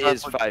 it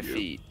is 5 5 cube.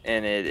 feet,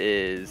 and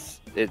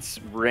its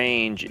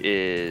range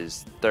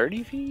is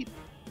 30 feet?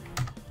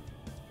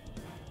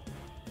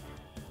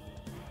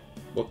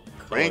 What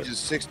color? Range is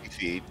 60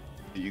 feet.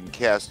 You can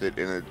cast it,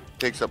 and it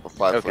takes up a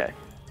 5 Okay. foot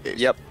space.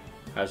 Yep.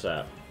 How's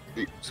that?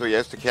 So he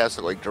has to cast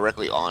it like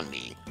directly on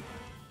me.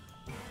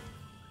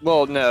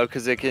 Well, no,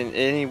 because it can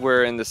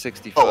anywhere in the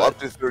 60 foot. Oh, up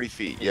to 30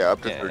 feet. Yeah,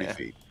 up to 30 Yeah.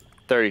 feet.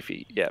 30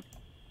 feet, yep.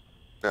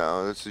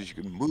 No, this is you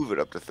can move it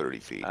up to 30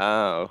 feet.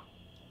 Oh.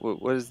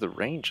 What is the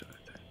range of it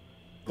then?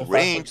 The The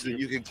range 5 foot that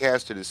you can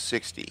cast it is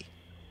 60.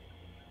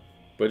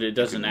 But it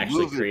doesn't can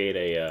actually move it. create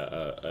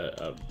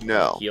a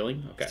No.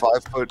 healing? Okay.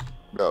 5 foot.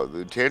 No,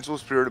 the tangible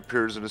spirit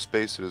appears in a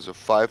space that is a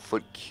 5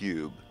 foot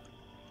cube.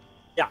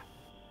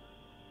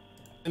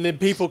 And then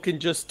people can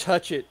just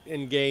touch it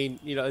and gain,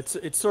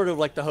 it's sort of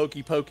like the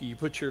hokey pokey. You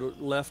put your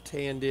left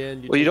hand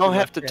in. Well, you take your don't have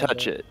left to hand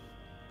touch out. it.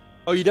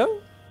 Oh, you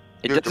don't?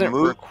 It You have to doesn't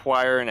move-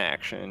 require an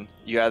action.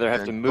 You either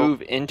have to And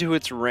move into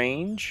its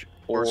range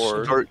Or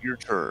start your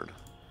turn.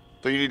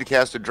 So you need to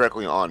cast it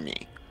directly on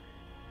me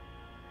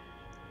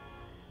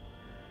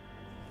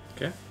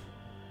Okay.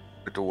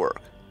 for it to work.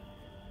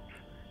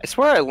 I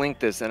swear I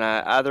linked this, and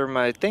either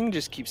my thing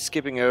just keeps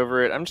skipping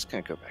over it. I'm just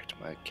gonna go back to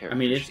my character I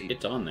mean, sheet.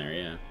 it's on there,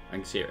 yeah. I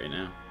can see it right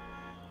now.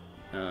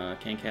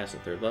 Can cast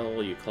at 3rd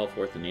level. You call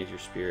forth the nature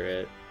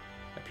spirit.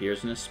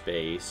 Appears in a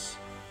space.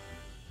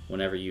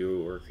 Whenever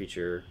you or a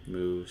creature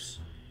moves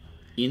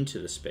into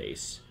the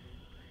space.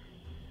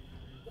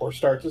 Or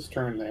starts his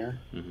turn there.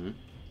 Mm-hmm.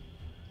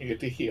 You get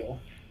to heal.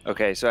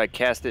 Okay, so I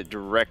cast it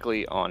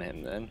directly on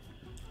him then.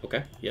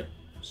 Okay, yep.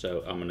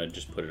 So I'm gonna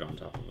just put it on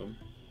top of him.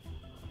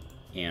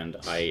 And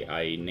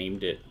I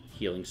named it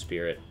Healing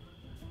Spirit.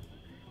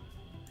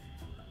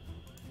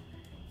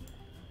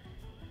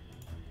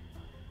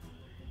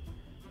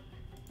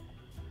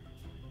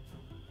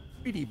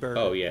 Pretty bird.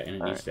 Oh yeah, and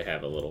it All needs to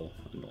have a little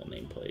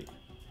nameplate.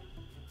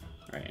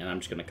 Alright, and I'm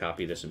just gonna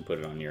copy this and put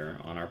it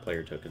on our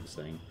player tokens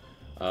thing.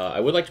 I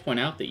would like to point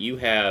out that you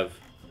have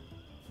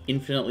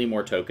infinitely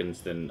more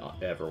tokens than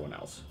everyone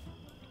else.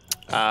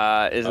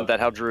 Isn't that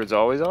how druids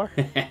always are?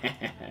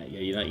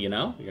 Yeah, you're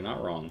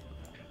not wrong.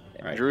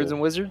 All right, Druids cool.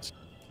 and wizards?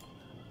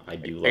 I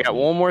do I love got me,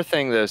 one more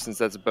thing, though, since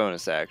that's a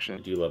bonus I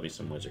action. do love me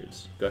some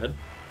wizards. Go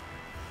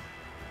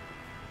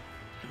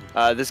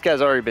ahead. This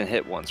guy's already been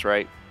hit once,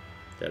 right?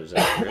 That is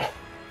accurate.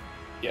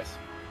 Yes.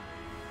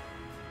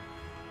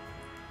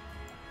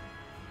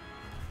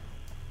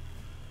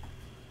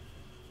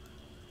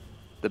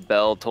 The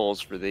bell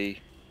tolls for thee,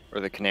 or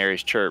the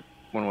canaries chirp,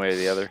 one way or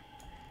the other.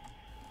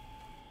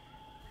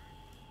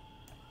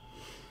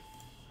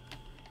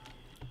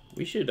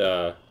 We should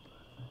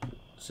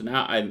so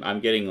now I'm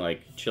getting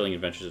like Chilling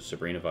Adventures of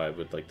Sabrina vibe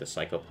with like the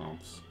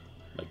psychopomps.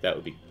 Like that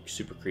would be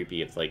super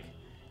creepy if like,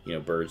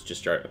 birds just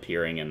start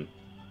appearing and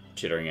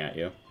chittering at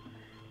you.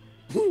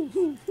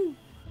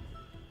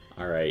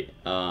 All right.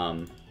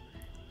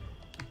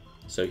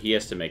 So he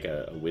has to make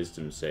a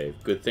wisdom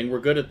save. Good thing we're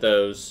good at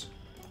those.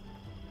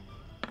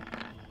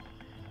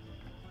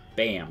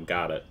 Bam,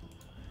 got it.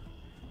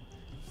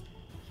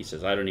 He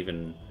says, I don't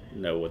even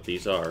know what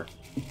these are.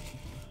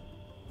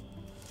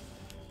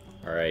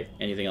 Alright,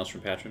 anything else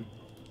from Patron?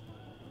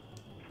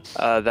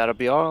 That'll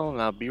be all,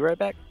 and I'll be right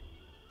back.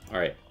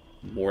 Alright,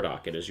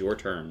 Mordok, it is your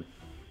turn.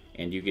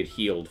 And you get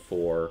healed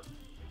for...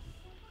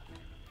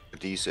 A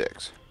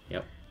D6.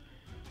 Yep.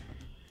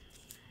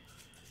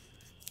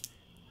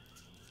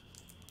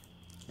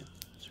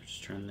 So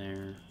just turn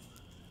there.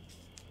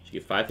 you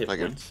get 5 hit Like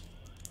points.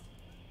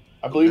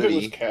 I believe it Goody.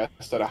 was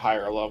cast at a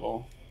higher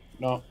level.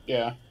 No,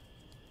 yeah.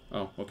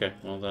 Oh, okay.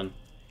 Well then,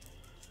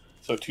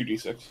 So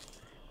 2d6.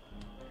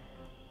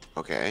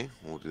 Okay,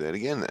 we'll do that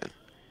again then.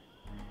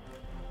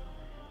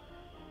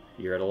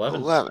 you're at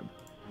 11. 11.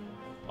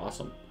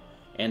 Awesome.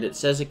 And it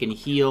says it can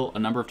heal a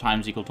number of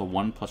times equal to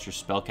 1 plus your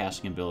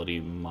spellcasting ability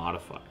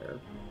modifier.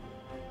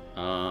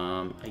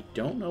 I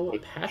don't know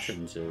what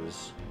patterns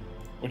is.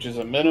 Which is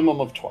a minimum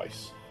of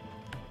twice.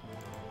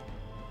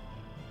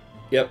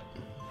 Yep.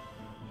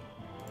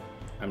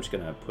 I'm just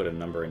gonna put a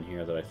number in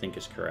here that I think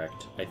is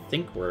correct. I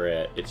think we're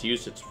at. It's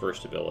used its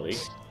first ability.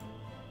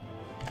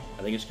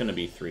 I think it's gonna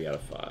be 3 out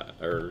of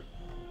 5 or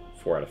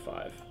 4 out of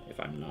 5, if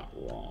I'm not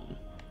wrong.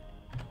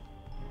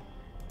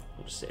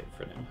 We'll just save it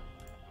for now.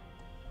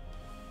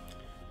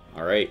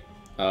 All right,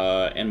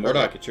 and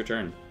Mordok, Okay. it's your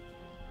turn.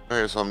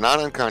 Okay, so I'm not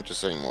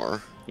unconscious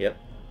anymore, Yep,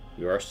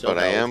 you are still.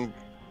 but held.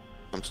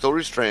 I'm still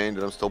restrained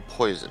and I'm still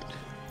poisoned.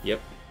 Yep.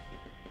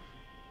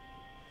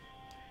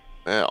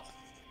 Well,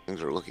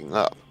 things are looking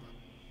up.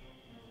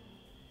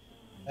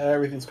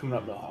 Everything's coming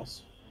up,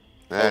 Millhouse.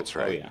 That's Oh,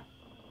 right.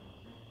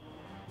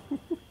 yeah.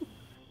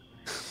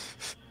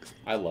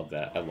 I love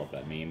that. I love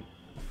that meme.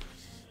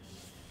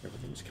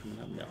 Everything's coming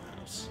up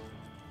Millhouse.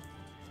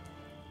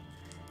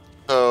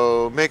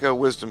 So make a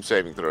wisdom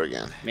saving throw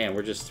again. Man,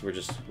 we're just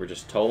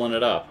tolling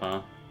it up,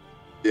 huh?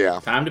 Yeah.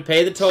 Time to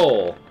pay the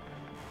toll.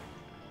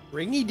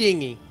 Ringy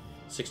dingy.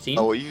 16.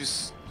 Oh, well, you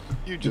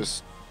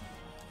just.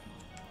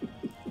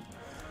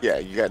 Yeah,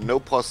 you got no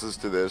pluses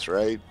to this,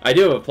 right? I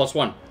do have a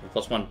 +1.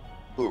 +1.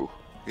 Ooh,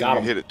 Got you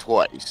 'em. hit it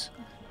twice.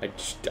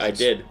 I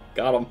did.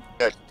 Got him.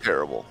 That's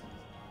terrible.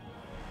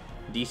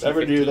 DC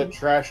Never 15. knew that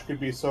trash could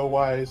be so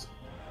wise.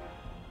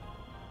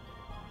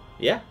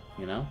 Yeah,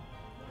 you know.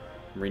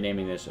 I'm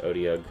renaming this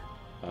Odiug.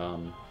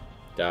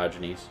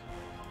 Diogenes.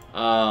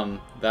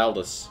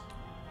 Valdus.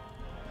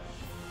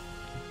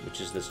 Which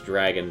is this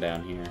dragon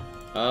down here.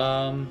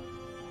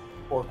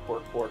 Pork,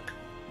 pork, pork.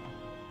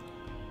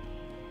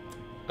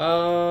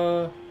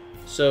 So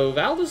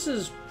Valdus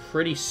is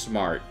pretty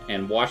smart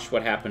and watched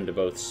what happened to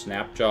both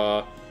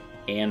Snapjaw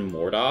and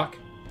Mordok,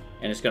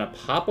 and it's gonna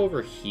pop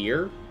over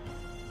here,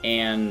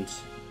 and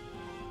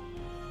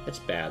it's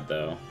bad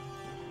though.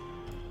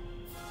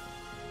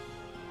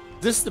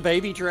 This the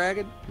baby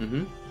dragon?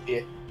 Mm-hmm.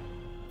 Yeah.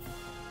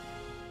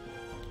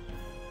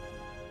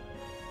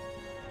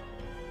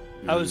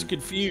 I was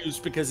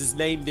confused because his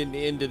name didn't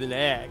end in an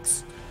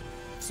X.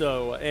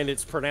 So, and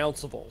it's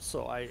pronounceable.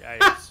 So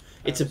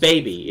It's a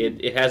baby.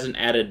 It hasn't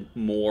added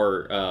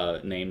more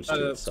names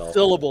to itself.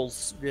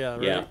 syllables. Yeah.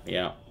 Right?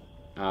 Yeah.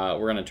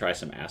 We're gonna try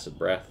some acid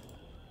breath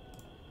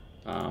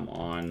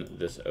on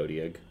this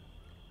Odiug,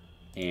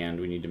 and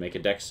we need to make a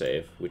dex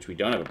save, which we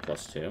don't have a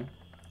 +2.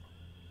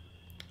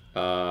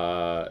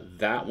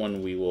 That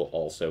one we will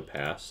also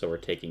pass, so we're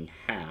taking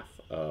half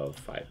of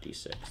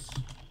 5d6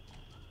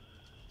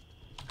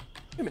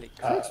 How many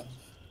crits?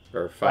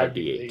 or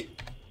 5d8.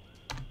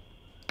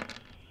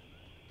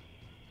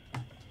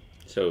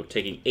 So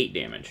taking 8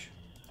 damage.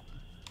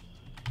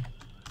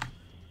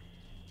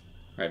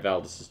 Alright,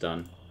 Valdus is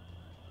done.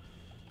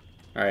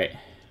 Alright.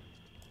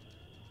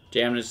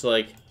 Jam is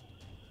like,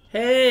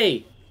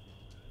 hey!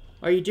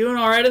 Are you doing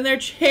alright in there,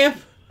 champ?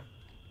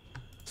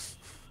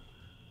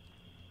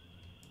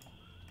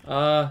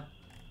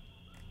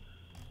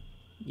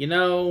 You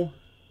know,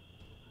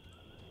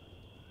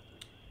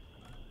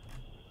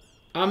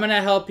 I'm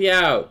gonna help you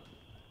out.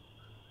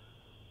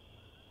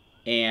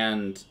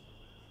 And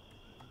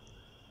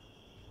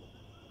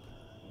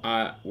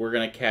we're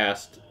gonna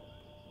cast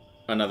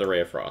another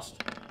Ray of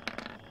Frost.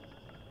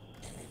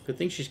 Good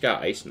thing she's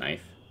got Ice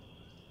Knife.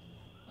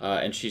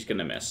 And she's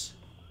gonna miss.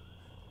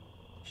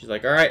 She's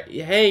like, alright,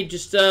 hey,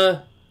 just,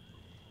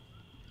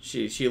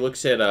 She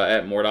looks at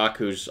Mordok,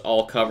 who's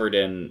all covered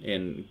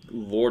in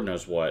Lord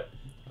knows what,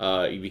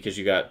 because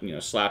you got,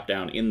 slapped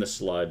down in the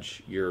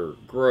sludge. You're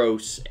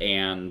gross,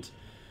 and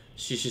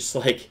she's just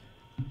like,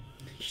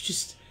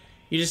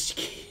 you just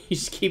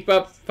keep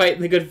up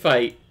fighting the good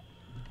fight.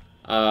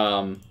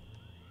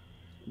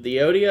 The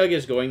Odiug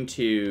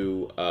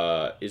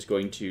is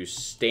going to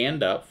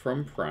stand up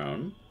from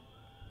prone.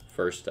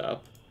 First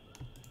up,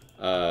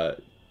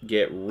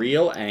 get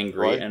real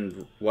angry What?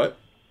 and what?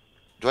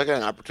 Do I get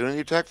an opportunity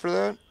attack for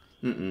that?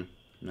 Mm-mm.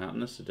 Not in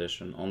this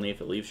edition. Only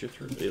if it leaves your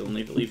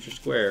only if it leaves your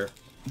square.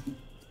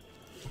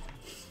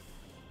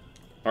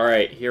 All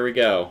right, here we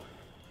go.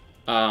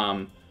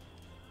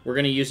 We're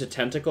gonna use a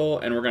tentacle,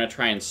 and we're gonna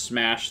try and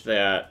smash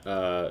that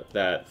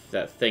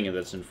that thing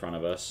that's in front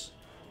of us.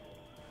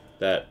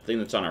 That thing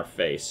that's on our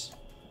face.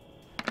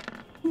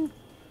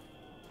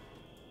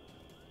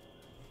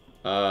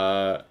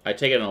 I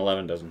take it an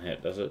 11 doesn't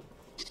hit, does it?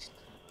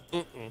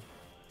 Mm-mm.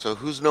 So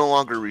who's no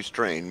longer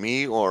restrained,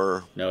 me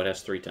or? No, it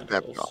has 3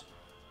 tentacles. Snapjaw.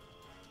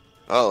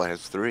 Oh, it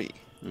has 3.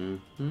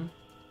 Mm-hmm.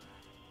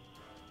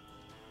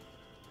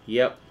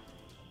 Yep.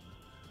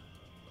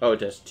 Oh,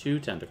 it has 2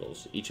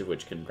 tentacles, each of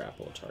which can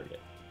grapple a target.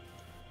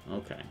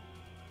 Okay.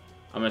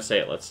 I'm gonna say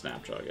it lets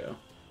Snapjaw go.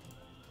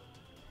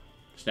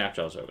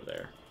 Snapjaw's over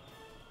there.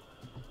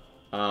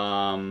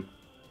 I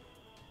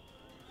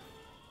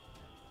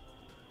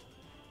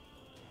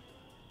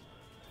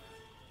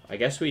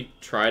guess we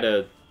try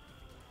to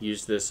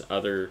use this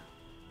other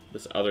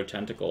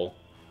tentacle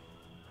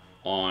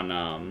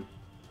on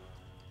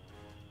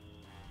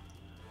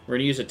we're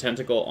gonna use a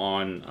tentacle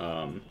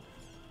on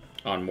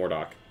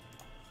Mordok.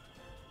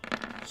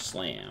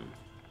 Slam.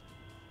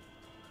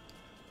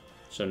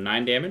 So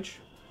 9 damage.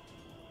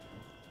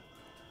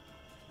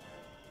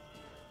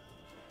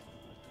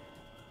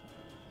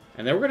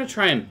 And then we're gonna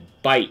try and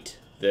bite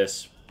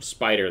this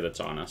spider that's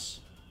on us.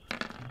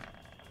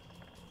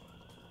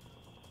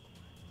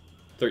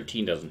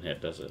 13 doesn't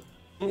hit, does it?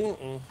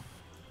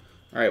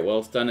 Alright, well,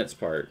 it's done its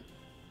part.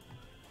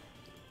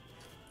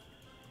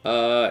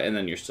 And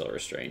then you're still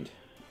restrained.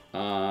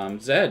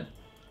 Zed.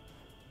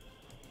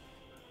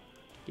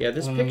 Yeah,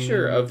 this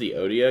picture of the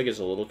Odiug is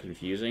a little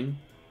confusing.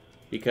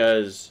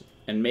 Because,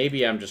 and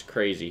maybe I'm just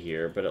crazy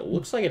here, but it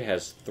looks like it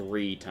has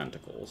 3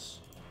 tentacles.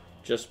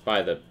 Just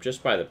by the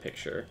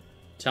picture.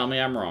 Tell me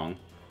I'm wrong.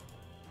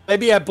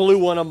 Maybe I blew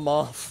one of them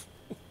off.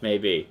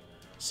 Maybe.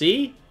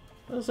 See?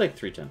 That was like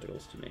 3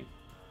 tentacles to me.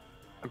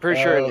 I'm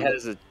pretty sure it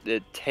has a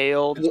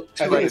tail. I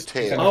think Like a it's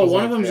tail. Oh,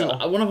 one tail.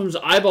 of them's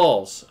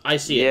eyeballs. I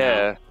see it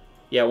Yeah. now.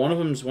 Yeah, one of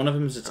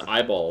them's its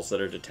eyeballs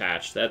that are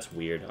detached. That's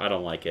weird. I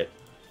don't like it.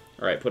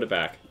 All right, put it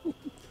back.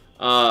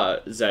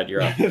 Zed,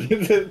 you're up.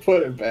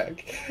 Put it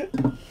back.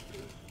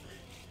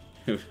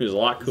 It was a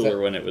lot cooler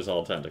when it was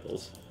all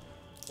tentacles.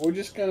 We're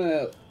just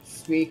gonna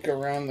sneak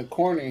around the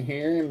corner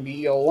here and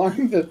be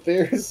alarmed that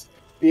there's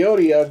the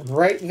Odiug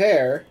right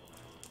there.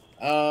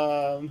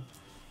 Oh,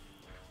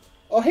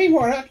 hey,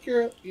 Mordok,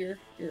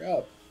 you're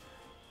up,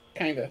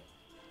 kinda.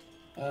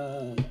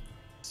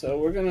 So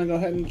we're gonna go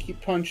ahead and keep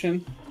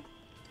punching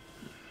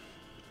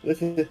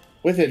with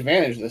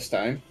advantage this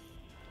time.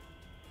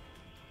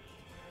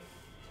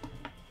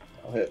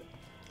 I'll hit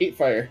 8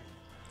 fire.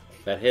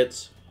 That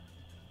hits.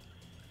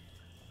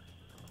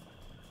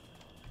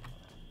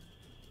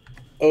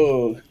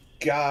 Oh,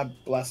 God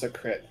bless a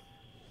crit.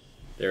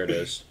 There it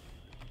is.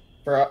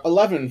 For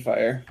 11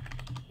 fire,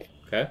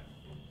 Okay.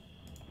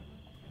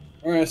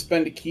 we're going to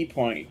spend a key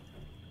point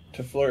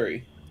to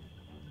flurry.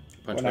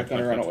 Punch, We're not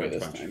going to run away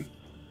this time.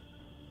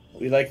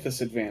 We like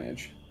this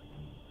advantage.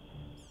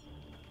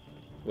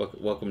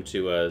 Welcome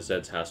to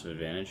Zed's House of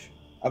Advantage.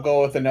 I'll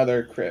go with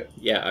another crit.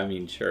 Yeah, I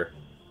mean, sure.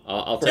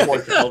 I'll take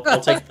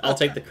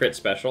the crit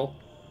special.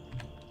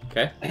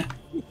 Okay.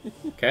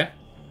 Okay.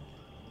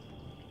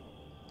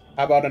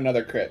 How about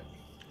another crit?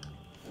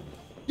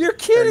 You're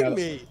kidding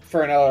me!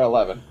 For another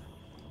 11.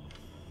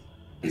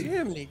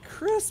 Jiminy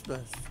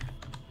Christmas!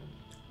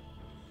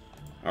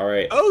 All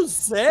right. Oh,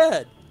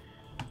 Zed!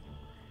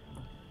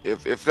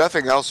 If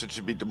nothing else, it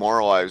should be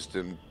demoralized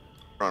and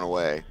run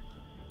away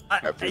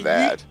after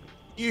that.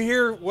 You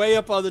hear way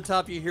up on the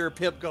top, you hear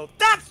Pip go,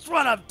 "That's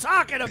what I'm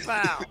talking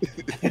about!"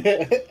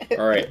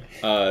 All right.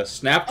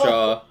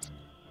 Snapjaw.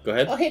 Go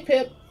ahead. Oh, hey,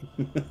 Pip.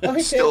 Oh,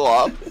 hey, Still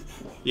Pip. up.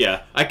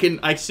 Yeah,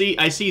 I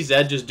see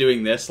Zed just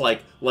doing this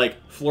like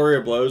flurry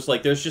of blows.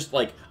 Like there's just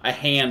like a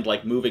hand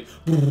like moving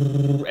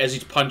as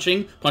he's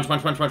punching, punch,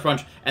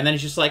 and then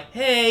he's just like,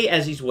 hey,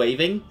 as he's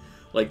waving.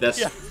 Like that's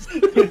Yeah.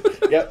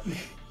 Yep.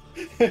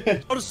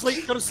 Go to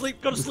sleep, go to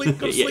sleep, go to sleep,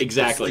 go to yeah, sleep.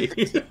 exactly.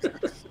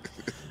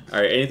 All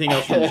right, anything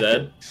else from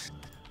Zed?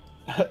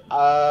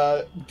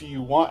 Do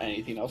you want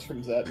anything else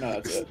from Zed? No,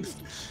 that's it.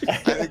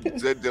 I think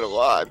Zed did a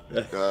lot.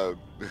 Let's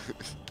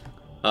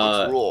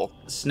roll.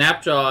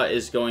 Snapjaw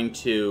is going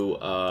to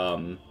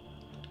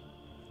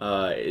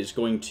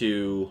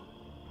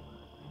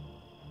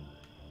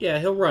yeah,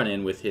 he'll run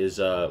in with his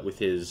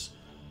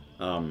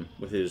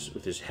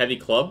heavy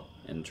club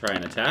and try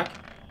and attack.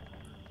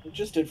 It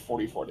just did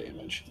 44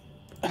 damage.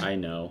 I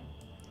know.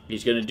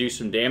 He's going to do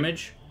some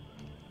damage.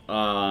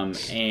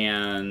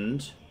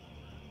 And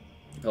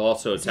he'll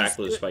also attack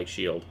with a spike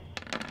shield.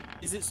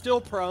 Is it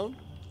still prone?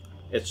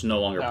 It's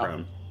no longer No.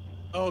 prone,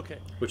 Oh, okay.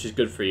 which is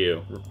good for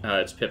you.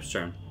 It's Pip's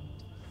turn.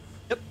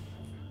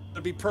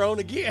 It'll be prone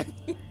again.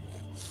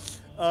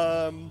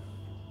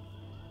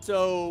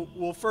 So,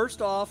 well,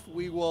 first off,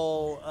 we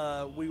will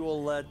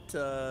let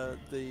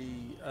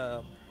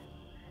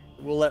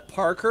we'll let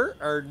Parker,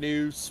 our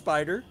new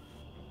spider.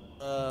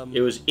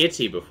 It was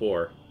Itsy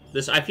before.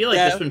 I feel like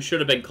Yeah. this one should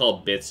have been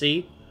called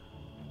Bitsy.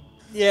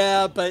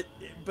 Yeah, but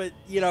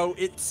you know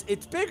it's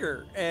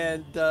bigger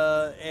and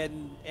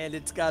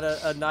it's got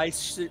a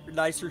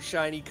nicer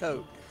shiny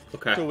coat.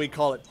 Okay. So we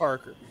call it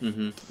Parker.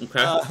 Mm-hmm.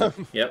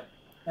 Okay. Yep.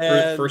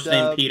 And, First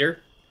name Peter.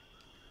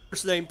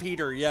 First name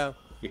Peter, yeah.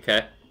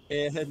 Okay.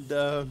 And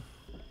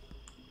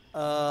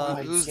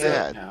Who's Get it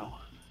that? now.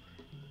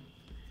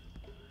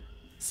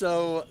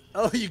 so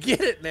you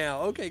get it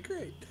now. Okay,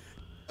 great.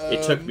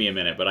 It took me a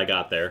minute, but I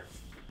got there.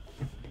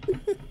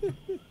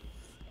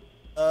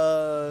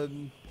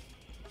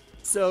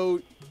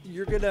 So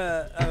we're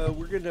gonna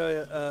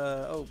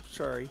oh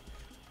sorry.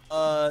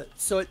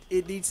 So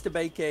it needs to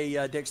make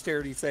a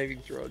dexterity saving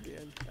throw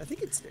again. I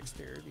think it's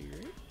dexterity,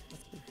 right?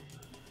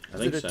 I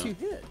think Is it a so.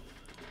 2-hit?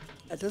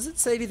 It doesn't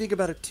say anything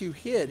about a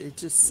 2-hit. It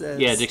just says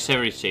Yeah,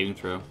 dexterity saving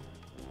throw.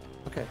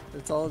 Okay,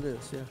 that's all it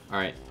is. Yeah. All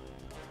right.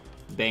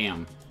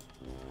 Bam.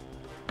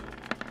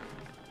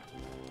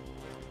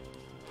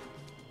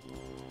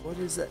 What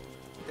is that?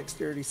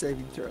 Dexterity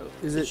saving throw.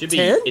 Is It it should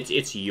 10? be.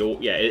 It's your.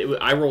 Yeah.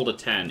 I rolled a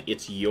 10.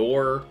 It's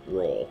your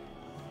roll.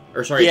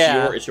 Or sorry,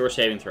 Yeah. it's your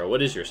saving throw.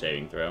 What is your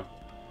saving throw?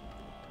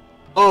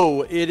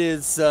 Oh, it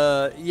is.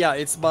 Yeah,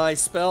 it's my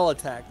spell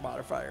attack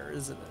modifier,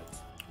 isn't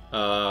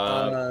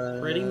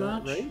it? Pretty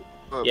much. Right?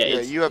 Yeah, Yeah,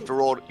 it's- you have to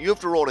roll. You have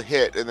to roll to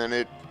hit, and then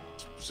it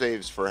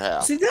saves for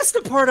half. See, that's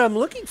the part I'm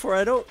looking for.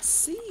 I don't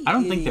see. I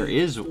don't think there any-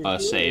 is a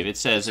save. It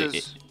says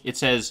it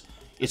says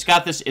it's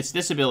got this. It's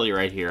this ability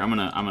right here. I'm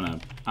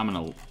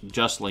gonna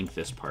just link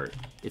this part.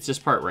 It's this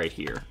part right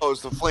here. Oh,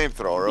 it's the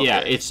flamethrower. Okay. Yeah,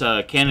 it's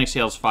cannon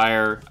exhales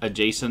fire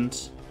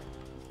adjacent,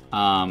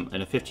 and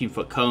a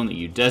 15-foot cone that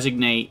you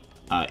designate.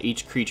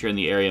 Each creature in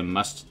the area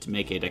must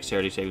make a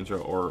dexterity saving throw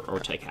or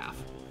take half.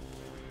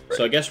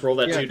 So I guess roll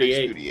that Yeah,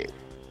 2d8. 2d8.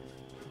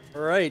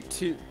 All right,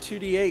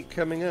 2d8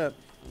 coming up.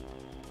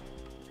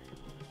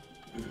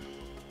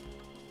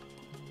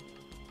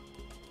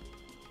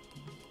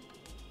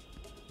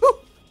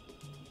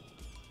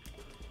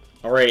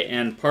 All right,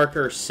 and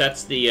Parker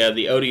sets the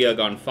Odiug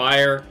on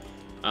fire,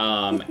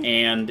 and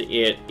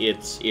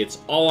it's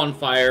all on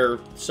fire.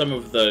 Some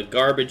of the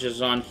garbage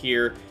is on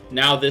here.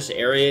 Now this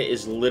area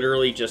is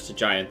literally just a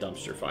giant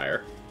dumpster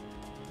fire.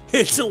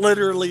 It's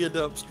literally a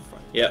dumpster fire.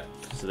 Yep.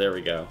 So there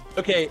we go.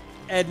 Okay,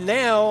 and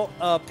now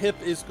Pip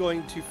is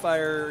going to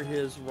fire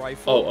his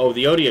rifle. Oh,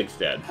 the Odiug's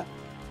dead.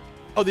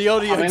 Oh, the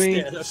Odium's many-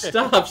 dead.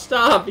 Okay.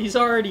 Stop! He's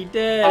already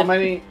dead. How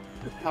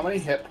many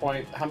hit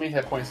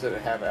points did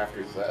it have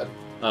after Zed?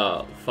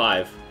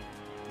 5.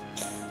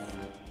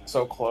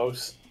 So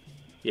close.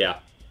 Yeah.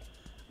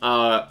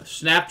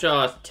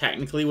 Snapjaw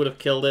technically would have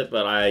killed it,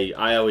 but I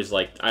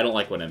don't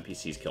like when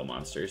NPCs kill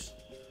monsters.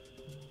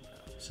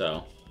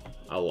 So,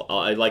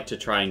 I like to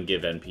try and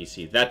give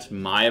NPC. That's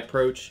my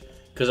approach,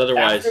 because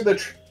otherwise.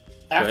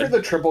 After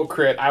the triple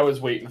crit, I was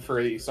waiting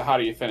for these. So how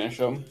do you finish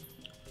them?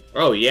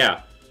 Oh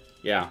yeah.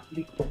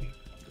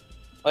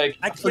 Like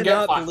I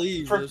cannot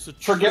believe there's a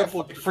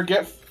triple.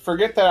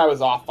 Forget that I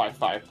was off by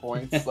 5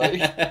 points. Like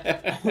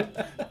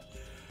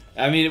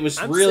I mean, it was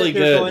I'm really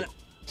sitting there good. going,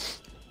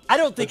 I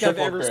don't think I've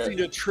triple ever crit. seen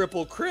a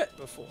triple crit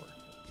before.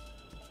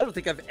 I don't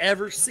think I've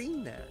ever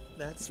seen that.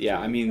 That's Yeah,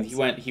 I mean, he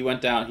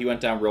went down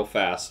real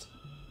fast.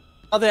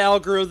 How the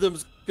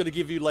algorithm's going to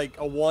give you like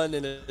a 1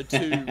 and a 2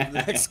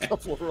 the next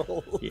couple of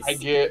rolls.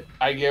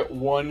 I get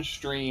one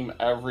stream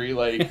every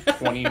like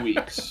 20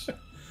 weeks.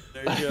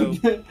 There you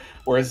go.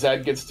 Where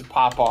Zed gets to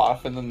pop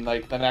off, and then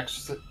like the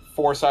next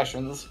 4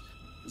 sessions,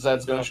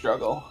 Zed's gonna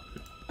struggle.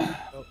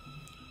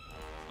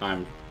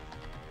 I'm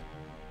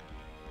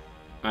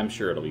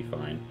sure it'll be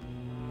fine.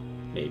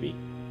 Maybe.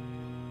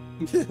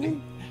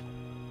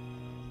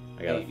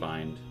 I gotta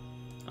find.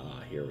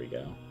 Here we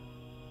go.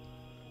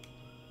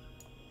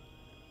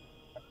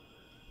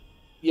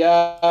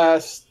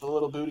 Yes, the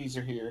little booties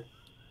are here.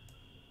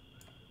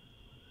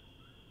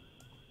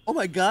 Oh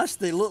my gosh,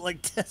 they look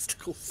like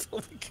testicles. Oh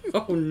my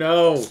God. Oh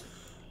no! All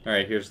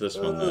right, here's this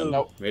one then.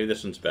 Nope. Maybe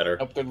this one's better.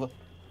 Nope, they're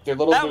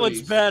little That booties.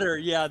 one's better.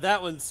 Yeah,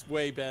 that one's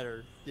way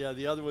better. Yeah,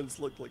 the other ones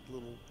look like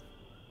little.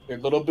 They're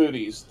little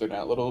booties. They're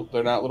not little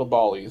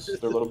ballies.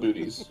 They're little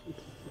booties.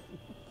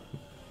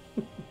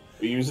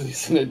 We use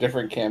these in a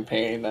different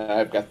campaign.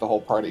 I've got the whole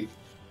party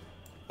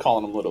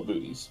calling them little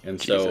booties. And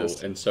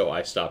Jesus. so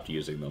I stopped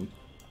using them.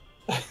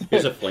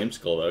 Here's a flame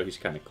skull though. He's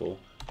kind of cool.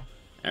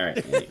 All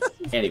right.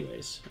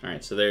 Anyways, all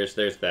right. So there's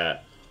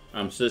that.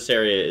 So this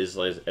area is,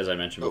 as I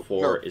mentioned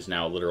before, is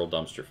now a literal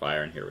dumpster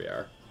fire, and here we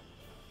are.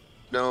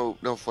 No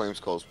flame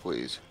skulls,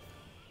 please.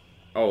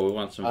 Oh, we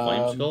want some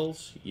flame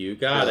skulls? You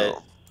got it.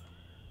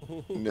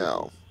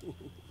 No,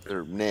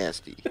 they're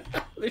nasty.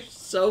 They're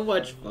so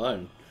much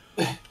fun.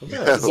 No,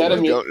 Is that I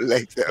a me- don't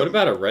like them. What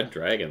about a red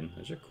dragon?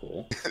 Those are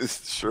cool.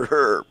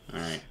 Sure. All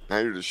right. Now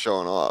you're just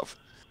showing off.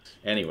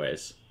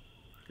 Anyways,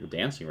 a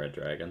dancing red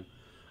dragon.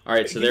 All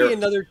right. So Give me there.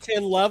 another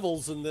 10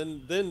 levels, and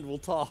then we'll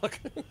talk.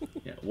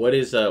 Yeah, what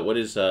is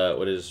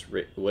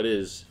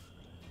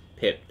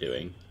Pip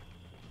doing?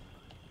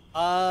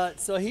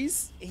 So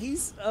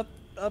he's up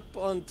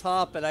on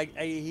top, and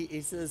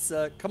he says,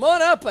 "Come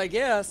on up, I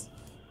guess."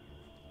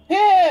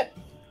 Hit!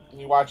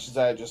 And you watch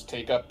Zed just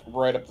take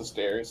right up the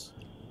stairs.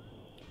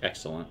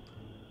 Excellent.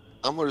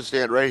 I'm gonna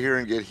stand right here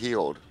and get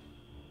healed.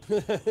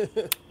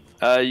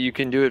 You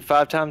can do it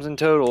 5 times in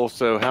total.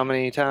 So how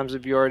many times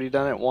have you already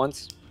done it?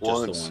 Once. Just the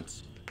Once.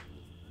 once.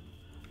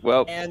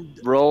 Well, And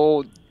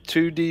roll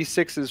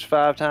 2d6s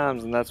 5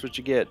 times, and that's what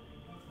you get.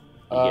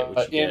 You get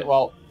what you get.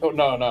 No. Hold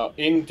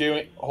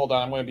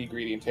on, I'm going to be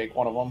greedy and take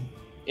one of them.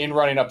 In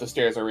running up the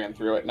stairs, I ran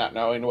through it, not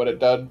knowing what it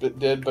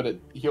did, but it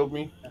healed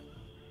me.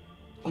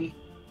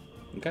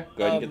 Okay,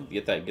 go ahead and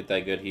get that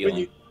good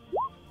healing.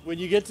 when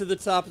you get to the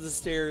top of the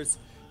stairs,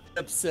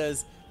 Pip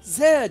says,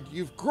 "Zed,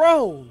 you've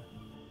grown."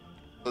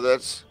 So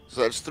that's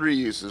 3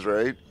 uses,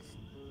 right?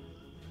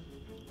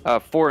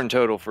 4 in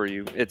total for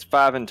you. It's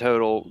 5 in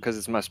total because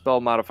it's my spell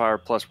modifier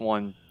plus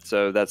 1,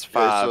 so that's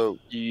 5. so-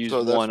 you used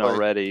so that's 1 fine.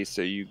 already,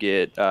 so you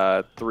get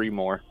 3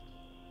 more.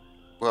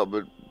 Well,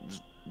 but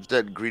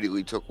Zed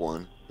greedily took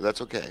one. But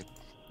that's okay.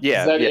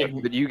 Yeah, Zed yeah,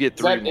 ign- but you get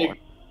 3 more.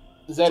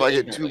 Zed So I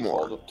get 2 ignorantly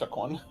more. took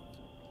one.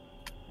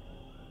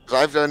 So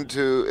I've done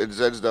 2, and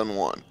Zed's done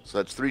 1. So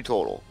that's 3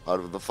 total out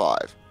of the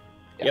 5.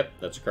 Yeah. Yep,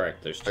 that's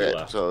correct. There's 2 Okay,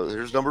 left. so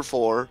here's number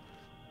 4.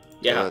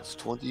 Yeah. So that's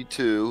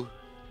 22,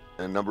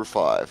 and number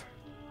 5.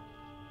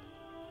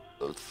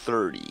 So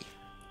 30.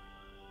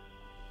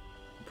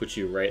 Puts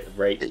you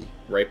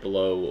right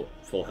below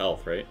full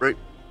health, right? Right.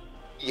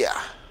 Yeah.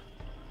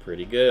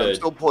 Pretty good. I'm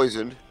still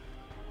poisoned.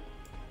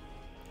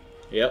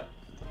 Yep.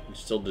 You're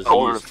still diseased.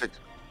 Oh,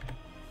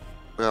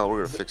 we're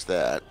gonna fix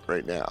that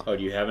right now. Oh,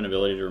 do you have an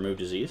ability to remove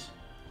disease?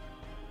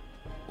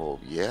 Well,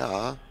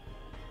 yeah.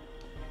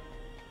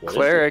 What is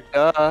Cleric,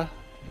 Uh.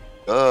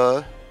 it?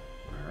 All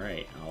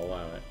right, I'll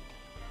allow it.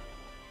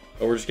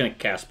 Oh, we're just gonna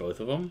cast both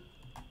of them.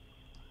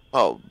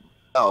 Oh,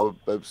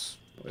 did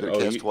I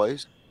cast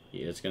twice?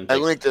 Yeah, it's gonna. I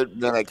Take... linked it,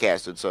 then I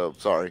cast it. So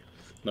sorry.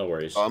 No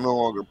worries. I'm no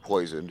longer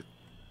poisoned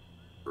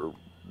or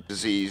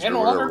diseased And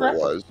or no longer whatever it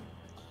grappled. was.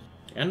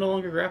 And no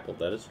longer grappled.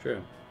 That is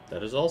true.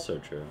 That is also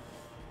true.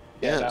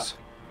 Yes.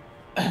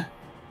 No.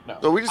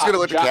 So we just gotta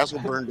let the John- castle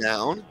burn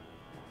down.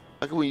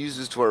 How can we use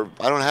this to our?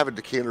 I don't have a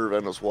decanter of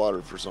endless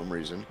water for some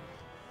reason.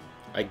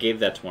 I gave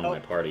that to one of my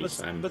Oh,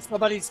 parties. but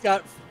somebody's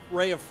got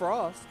Ray of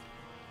Frost.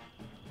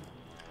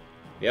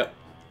 Yep.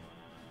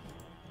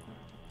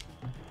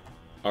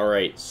 All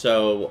right.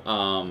 So,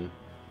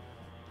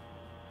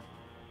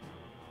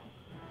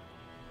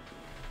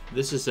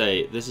 this is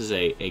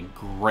a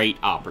great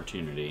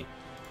opportunity.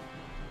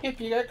 If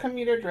you gotta come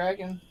meet our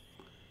dragon.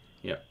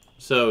 Yep.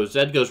 So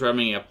Zed goes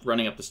running up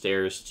the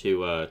stairs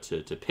to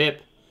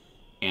Pip,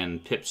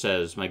 and Pip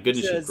says, "My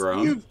goodness, you've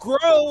grown." You've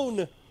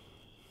grown.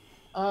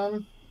 I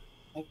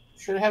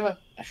sure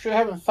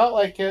haven't felt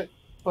like it,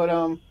 but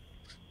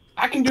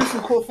I can do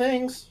some cool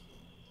things.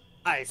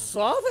 I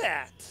saw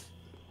that.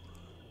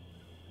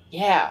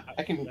 Yeah,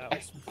 I can That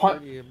was punch.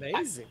 pretty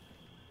amazing.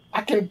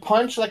 I can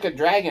punch like a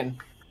dragon.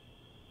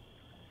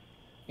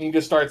 And he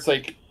just starts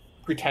like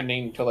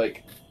pretending to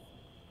like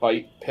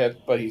fight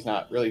Pip, but he's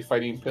not really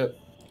fighting Pip.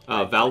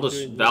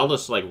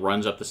 Valdus like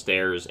runs up the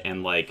stairs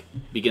and like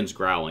begins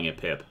growling at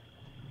Pip.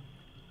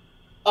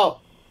 Oh,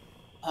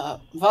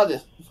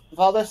 Valdis,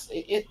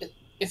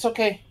 it's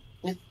okay.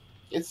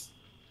 This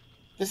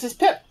is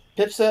Pip.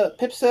 Pip's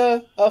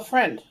a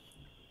friend.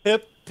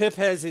 Pip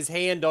has his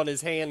hand on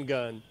his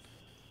handgun,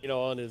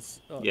 on his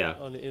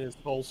in his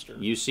holster.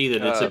 You see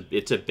that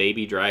it's a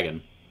baby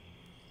dragon.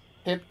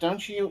 Pip,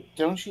 don't you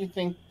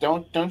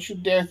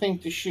dare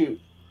think to shoot.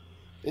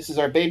 This is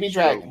our baby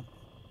dragon.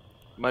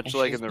 much And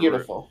like she's in the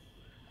beautiful.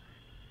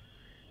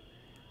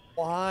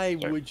 Why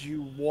Sorry. would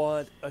you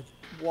want a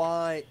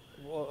why?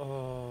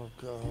 Oh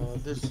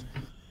God, this.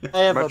 I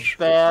have Much- a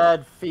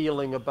bad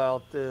feeling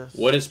about this.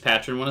 What does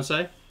Patron want to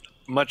say?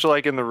 Much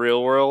like in the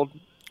real world,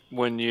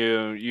 when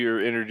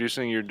you're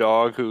introducing your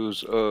dog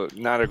who's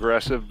not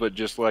aggressive but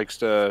just likes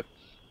to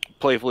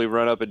playfully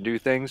run up and do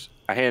things,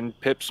 I hand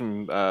Pip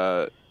some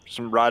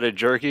rotted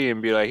jerky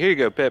and be like, "Here you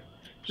go, Pip.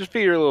 Just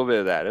feed her a little bit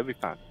of that. It'll be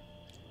fine."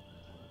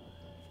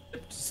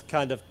 Just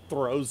kind of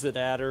throws it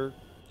at her.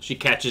 She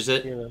catches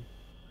it You know.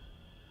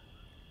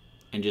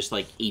 and just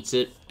like eats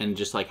it and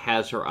just like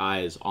has her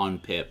eyes on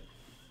Pip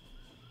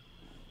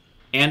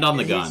and on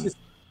the He's gun. just-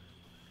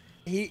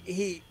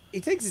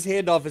 he takes his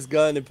hand off his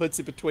gun and puts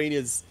it between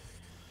his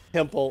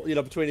temple,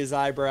 between his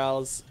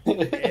eyebrows,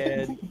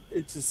 and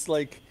it's just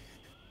like,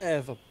 I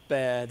have a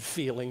bad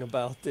feeling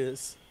about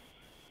this.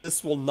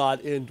 This will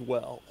not end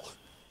well.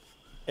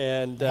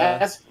 And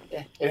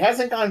It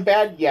hasn't gone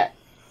bad yet.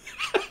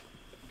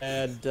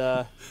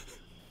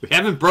 We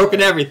haven't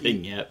broken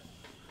everything yet.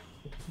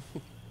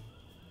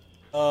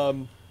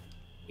 You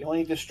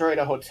only destroyed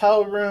a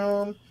hotel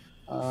room,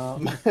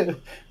 a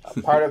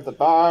part of the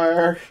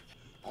bar,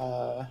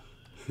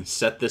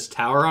 Set this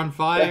tower on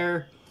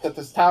fire. set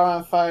this tower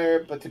on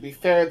fire. But to be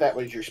fair, that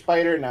was your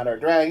spider, not our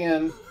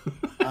dragon.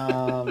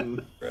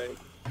 right.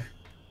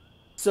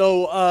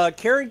 So,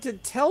 Carrington,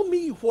 tell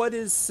me what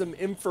is some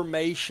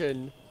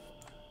information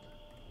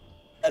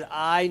that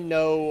I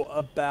know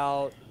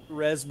about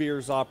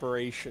Resmir's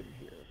operation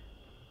here.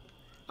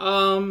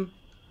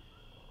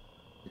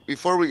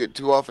 Before we get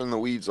too off in the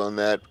weeds on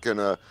that,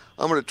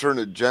 I'm gonna turn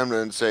to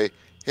Gemna and say,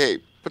 "Hey,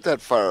 put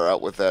that fire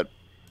out with that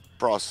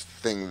frost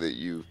thing that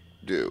you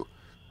do.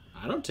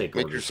 I don't take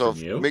Make orders yourself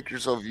from you. make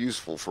yourself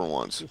useful for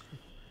once."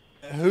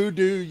 Who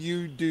do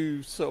you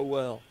do so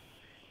well?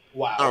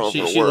 Wow. I don't know if She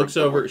it'll work, looks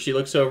but over. She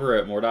looks over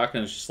at Mordok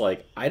and is just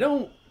like, I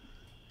don't.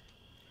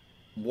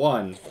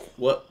 One,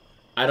 what?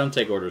 I don't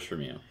take orders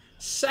from you.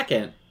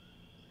 Second,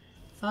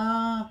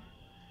 I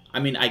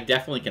mean, I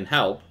definitely can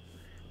help.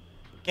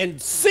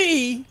 And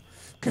C,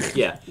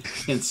 Yeah,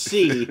 and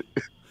C,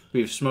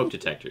 we have smoke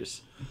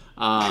detectors.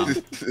 Yeah,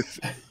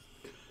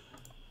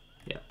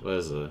 that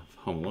was a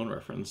Home Alone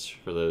reference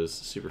for those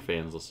super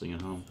fans listening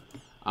at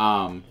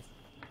home.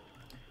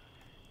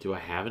 Do I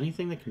have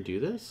anything that can do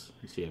this?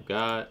 Let's see, I've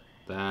got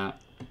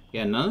that.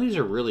 Yeah, none of these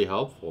are really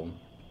helpful.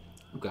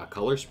 I've got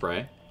color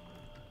spray.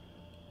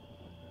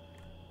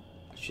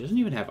 She doesn't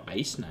even have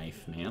Ice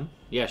Knife, man.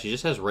 Yeah, she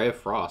just has Ray of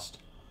Frost.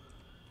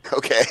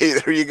 Okay,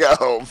 there you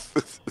go.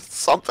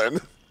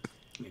 Something.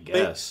 I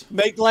guess.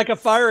 Make like a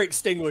fire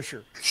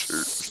extinguisher.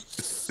 Sure.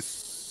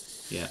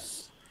 Yeah.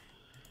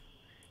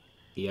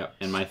 Yep.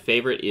 And my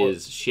favorite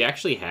is she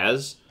actually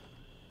has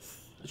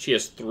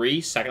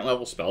 3 second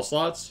level spell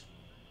slots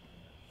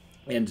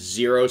and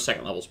 0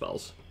 second level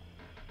spells.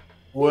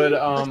 Would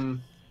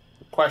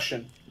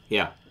question.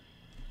 Yeah.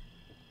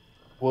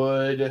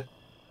 Would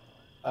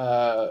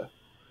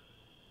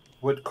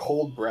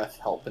cold breath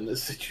help in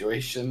this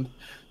situation?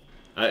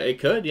 It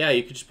could, yeah.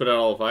 You could just put out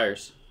all the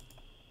fires.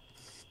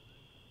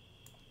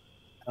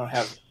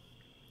 I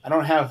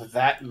don't have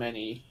that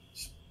many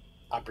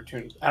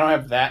opportunities. I don't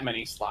have that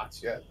many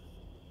slots yet.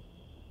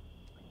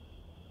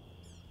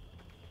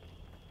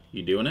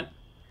 You doing it?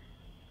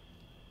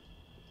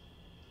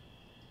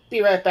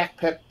 Be right back,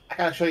 Pip. I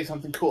gotta show you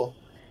something cool.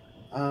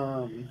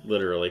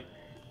 Literally.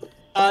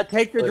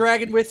 Take the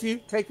dragon with you.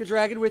 Take the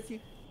dragon with you.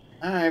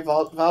 All right,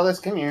 Valdez,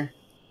 come here.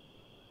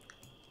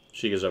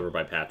 She goes over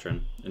by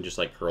Patron and just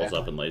like curls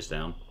up and lays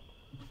down.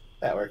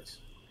 That works.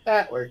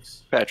 That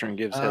works. Patron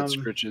gives head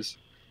scritches.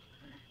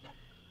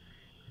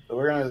 So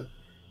we're gonna.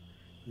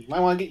 You might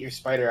want to get your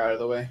spider out of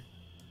the way.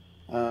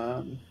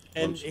 And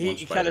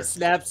he kind of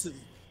snaps.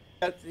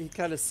 He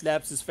kind of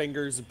snaps his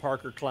fingers, and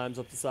Parker climbs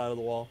up the side of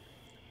the wall.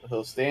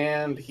 He'll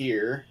stand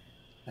here,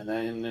 and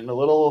then in a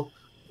little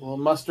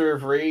muster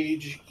of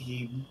rage,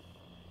 he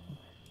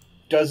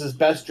does his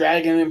best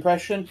dragon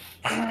impression,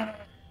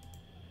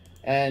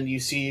 and you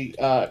see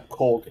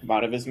coal come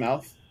out of his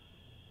mouth,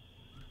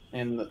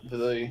 and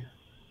the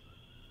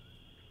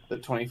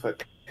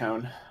 20-foot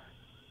cone.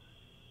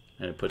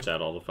 And it puts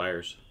out all the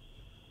fires.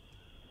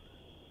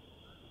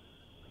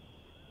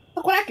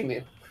 Look what I can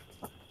do!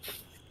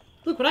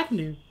 Look what I can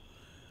do.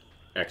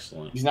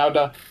 Excellent. He's now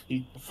done.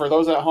 For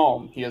those at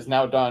home, he has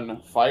now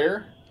done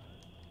fire,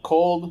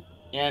 cold,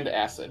 and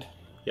acid.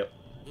 Yep.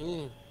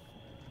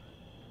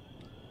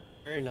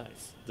 Very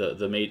nice.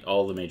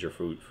 All the major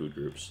food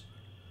groups.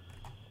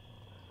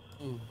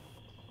 The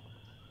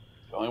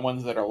only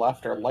ones that are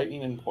left are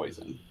lightning and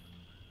poison,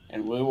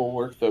 and we will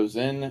work those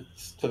in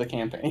to the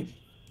campaign.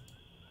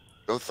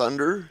 No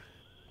thunder?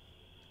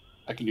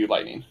 I can do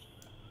lightning.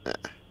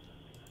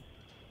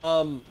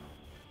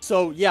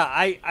 So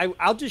yeah,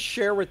 I'll just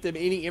share with them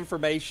any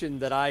information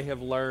that I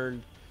have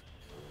learned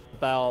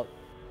about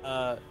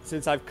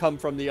since I've come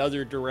from the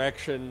other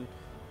direction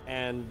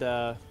and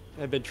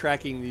have been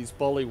tracking these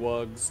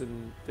bullywugs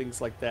and things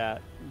like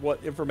that.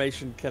 What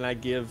information can I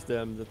give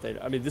them that they?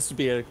 I mean, this would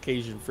be an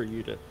occasion for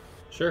you to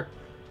Sure.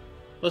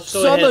 Let's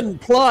go summon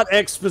ahead. plot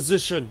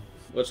exposition.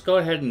 Let's go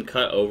ahead and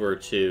cut over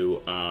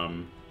to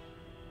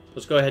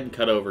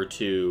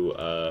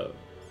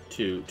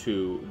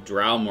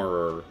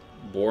Drowmorer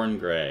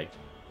Borngray,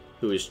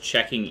 who is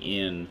checking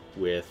in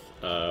with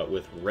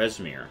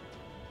Resmir.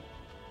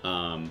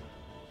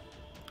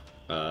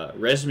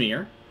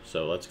 Resmir.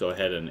 So let's go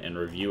ahead and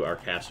review our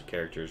cast of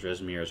characters.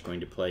 Resmir is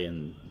going to play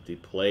in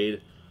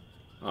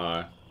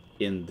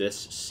this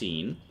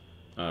scene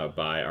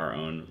by our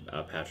own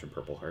Patron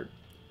Purpleheart.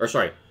 Or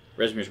sorry,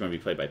 Resmir is going to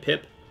be played by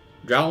Pip.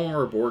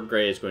 Drowmorer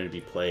Borngray is going to be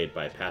played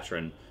by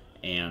Patron,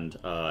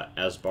 and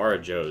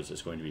Asbara Joes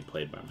is going to be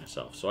played by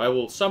myself. So I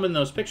will summon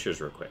those pictures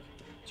real quick.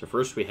 So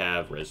first we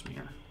have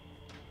Resmir,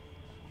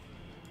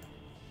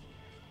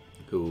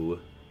 who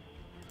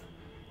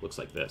looks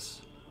like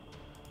this.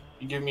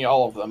 You give me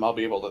all of them, I'll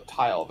be able to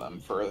tile them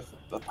for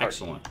the party.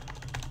 Excellent.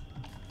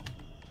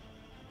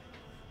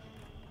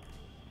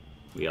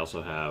 We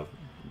also have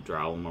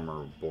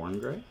Drowmorer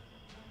Borngray.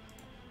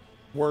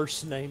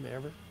 Worst name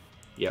ever.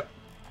 Yep.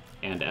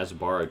 And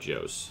Asbara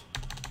Joes.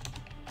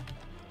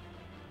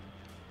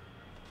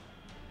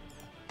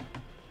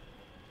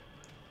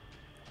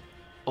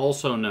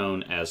 Also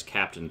known as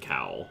Captain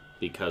Cowl,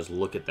 because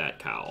look at that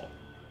cowl.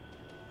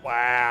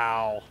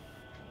 Wow.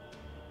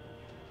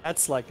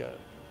 That's like a.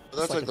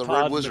 That's like a the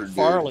Todd Red Wizard dude.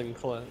 McFarlane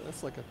cloak.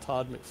 That's like a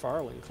Todd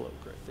McFarlane cloak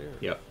right there.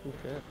 Yep.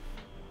 Okay.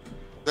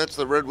 That's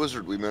the Red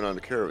Wizard we met on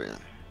the caravan.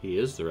 He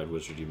is the Red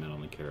Wizard you met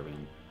on the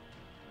caravan.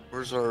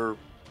 Where's our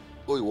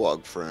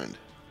bullywog friend?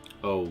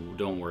 Oh,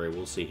 don't worry,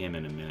 we'll see him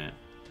in a minute.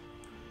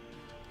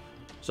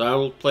 So I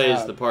will play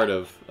as the part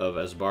of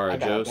Asbara I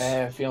got a Joes.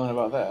 bad feeling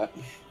about that.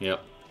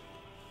 Yep.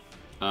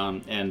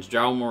 And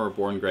Drowmorer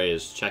Borngray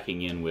is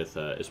checking in with,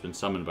 has been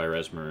summoned by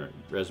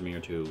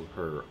Resmir to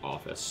her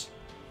office,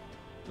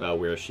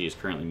 where she is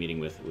currently meeting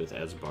with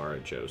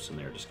Asbara Joes, and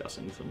they're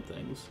discussing some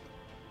things.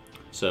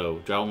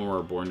 So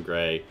Drowmorer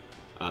Borngray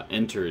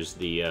enters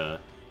the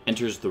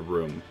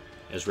room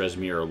as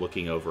Resmir are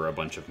looking over a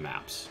bunch of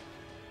maps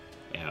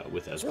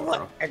with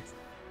Asbara.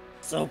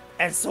 So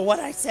what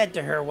I said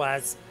to her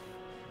was,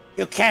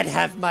 you can't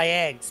have my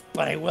eggs,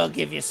 but I will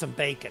give you some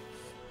bacon.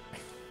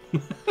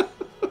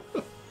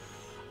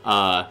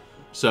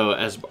 So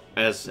as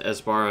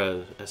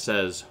Asbara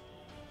says,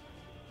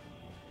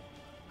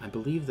 I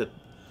believe that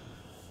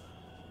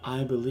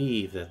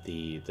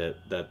the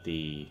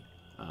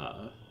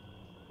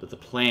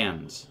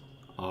plans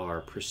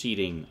are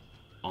proceeding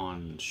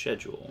on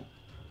schedule.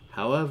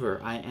 However,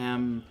 I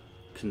am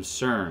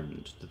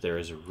concerned that there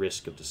is a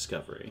risk of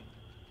discovery.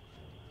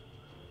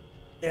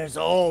 There's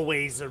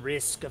always a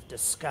risk of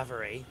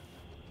discovery.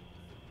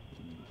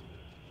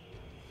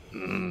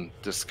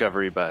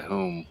 Discovery by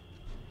whom?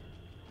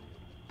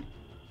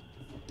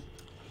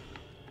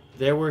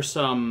 There were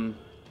some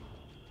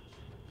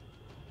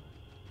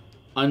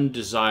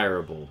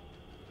undesirable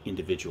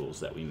individuals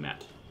that we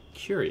met.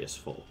 Curious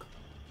folk.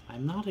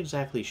 I'm not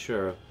exactly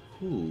sure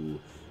who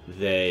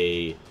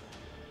they...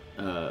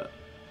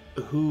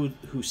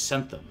 who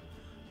sent them,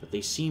 but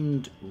they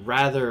seemed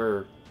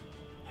rather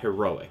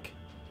heroic,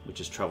 which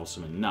is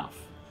troublesome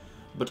enough.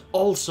 But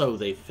also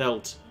they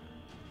felt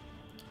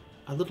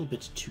a little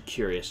bit too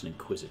curious and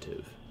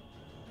inquisitive.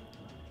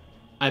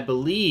 I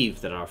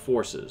believe that our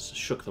forces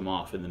shook them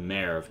off in the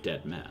Mare of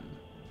Dead Men.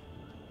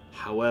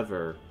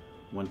 However,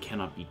 one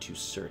cannot be too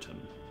certain.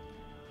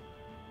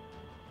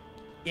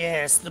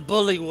 Yes, the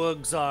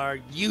bullywugs are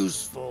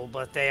useful,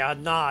 but they are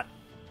not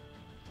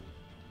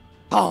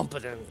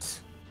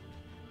competent.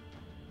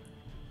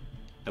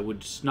 I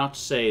would not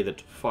say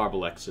that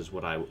Farbalex is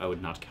what I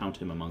would not count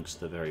him amongst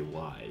the very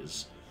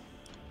wise.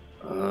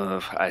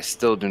 I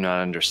still do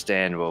not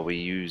understand why we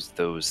use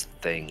those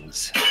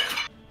things.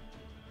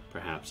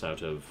 Perhaps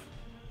out of...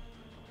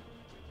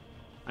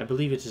 I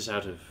believe it is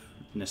out of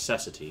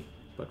necessity,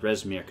 but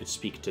Resmir could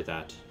speak to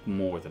that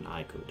more than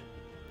I could.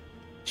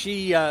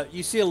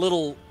 You see a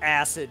little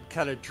acid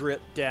kind of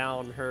drip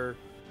down her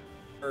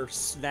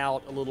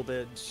snout a little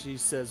bit. She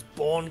says,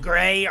 Born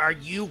Grey, are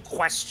you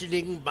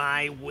questioning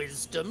my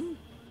wisdom?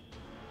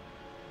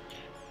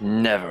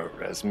 Never,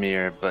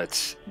 Resmir,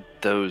 but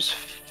those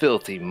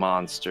filthy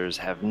monsters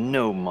have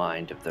no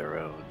mind of their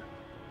own.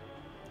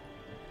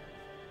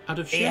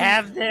 They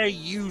have their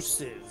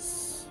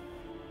uses.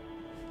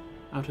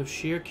 Out of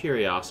sheer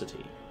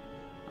curiosity,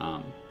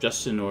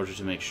 just in order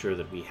to make sure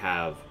that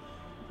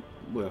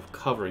we're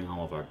covering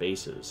all of our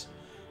bases,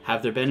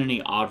 have there been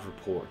any odd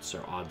reports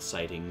or odd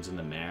sightings in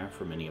the Mare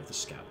from any of the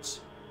scouts?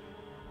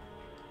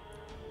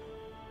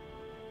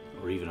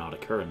 Or even odd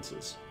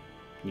occurrences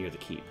near the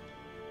keep?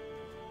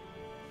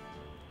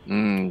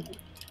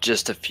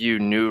 Just a few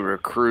new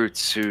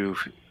recruits who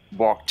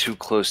walked too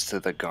close to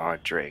the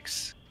guard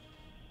drakes.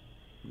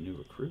 New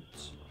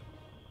recruits?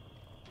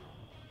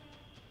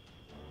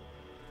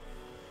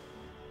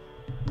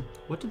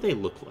 What did they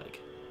look like?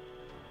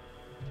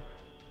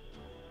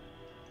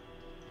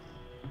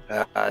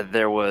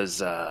 There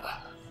was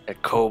a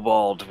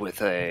kobold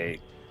with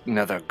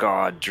another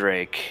guard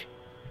drake,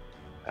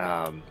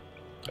 a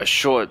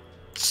short,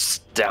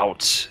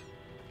 stout,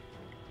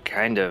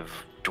 kind of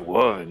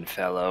dwarven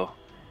fellow,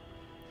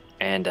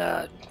 and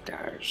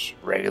there's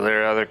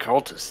regular other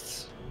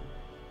cultists.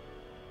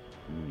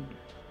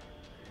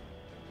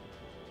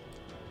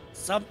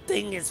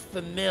 Something is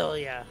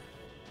familiar.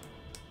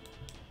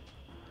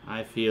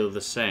 I feel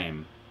the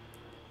same.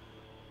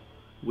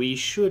 We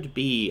should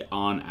be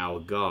on our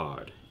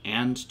guard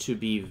and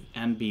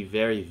be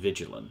very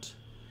vigilant.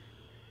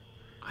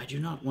 I do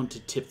not want to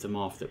tip them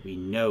off that we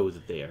know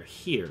that they are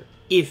here,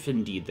 if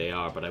indeed they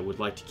are, but I would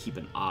like to keep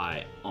an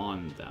eye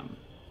on them.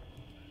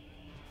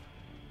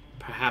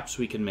 Perhaps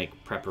we can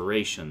make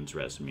preparations,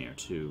 Resmir,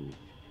 to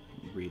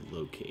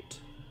relocate.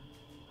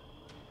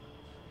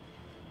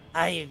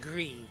 I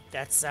agree.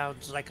 That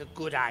sounds like a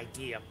good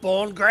idea.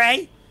 Born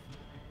Grey?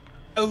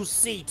 Go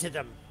see to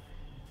them.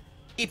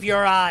 Keep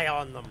your eye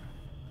on them.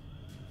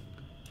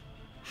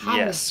 How?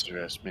 Yes,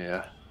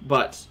 Resmir.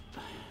 But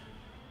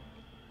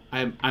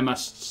I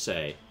must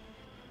say,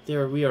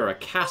 we are a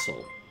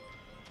castle.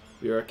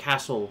 We are a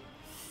castle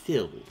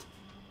filled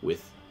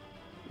with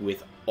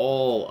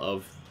all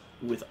of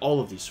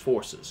these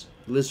forces.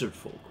 Lizard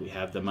folk, we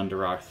have them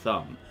under our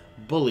thumb.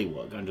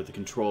 Bullywug under the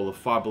control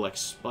of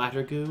Farbalex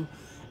Splattergoo,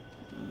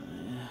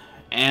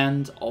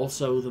 and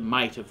also the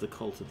might of the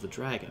Cult of the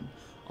Dragon,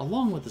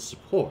 along with the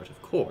support,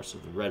 of course,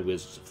 of the Red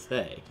Wizards of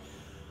Thay.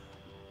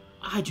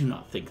 I do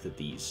not think that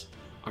these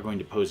are going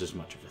to pose as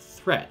much of a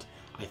threat.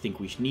 I think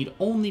we need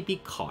only be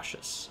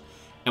cautious.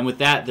 And with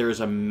that, there is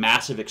a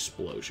massive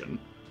explosion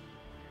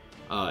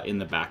in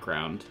the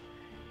background.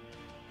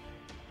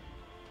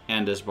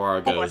 And as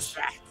Bara goes, What's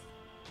that?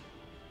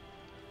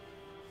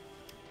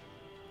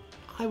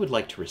 I would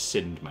like to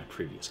rescind my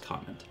previous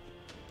comment.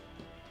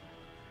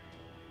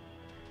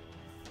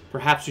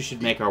 Perhaps we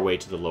should make our way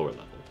to the lower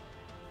level.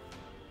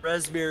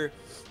 Resmir,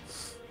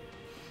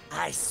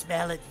 I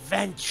smell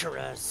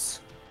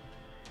adventurers.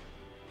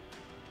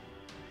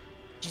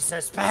 She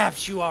says,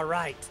 perhaps you are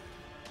right.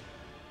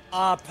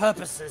 Our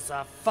purposes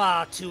are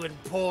far too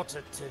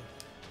important to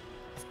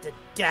have to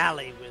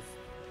dally with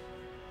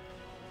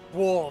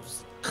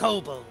dwarves,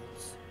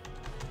 kobolds.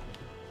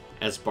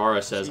 As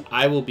Bara says,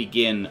 I will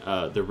begin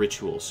the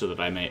ritual so that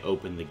I may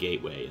open the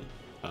gateway,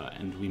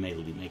 and we may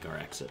make our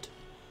exit.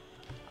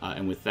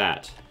 And with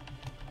that,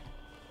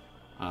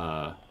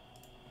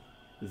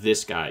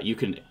 this guy, you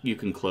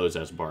can close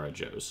as Bara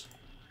Joes.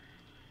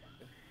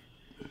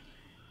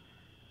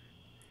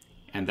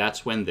 And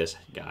that's when this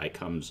guy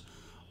comes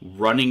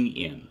running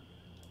in.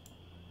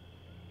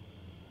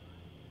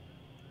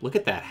 Look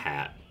at that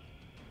hat.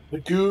 The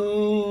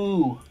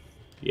goo.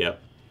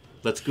 Yep.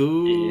 Let's go.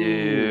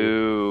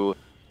 Ew.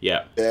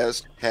 Yep.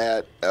 Best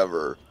hat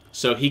ever.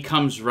 So he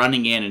comes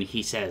running in and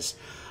he says,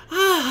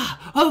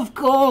 "Ah, of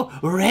course,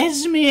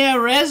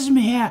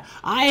 Resmir,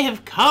 I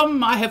have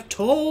come, I have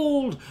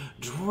told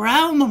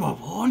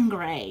Drowntham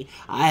Grey.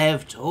 I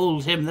have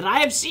told him that I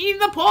have seen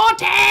the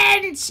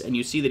portents!" And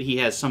you see that he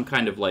has some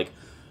kind of, like,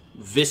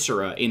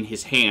 viscera in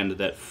his hand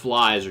that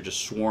flies are just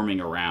swarming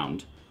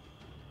around.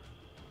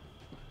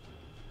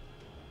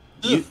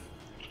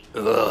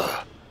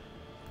 Ugh.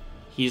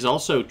 He's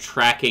also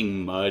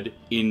tracking mud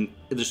in,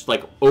 just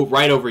like,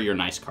 right over your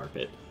nice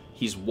carpet.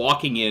 He's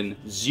walking in,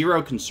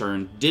 zero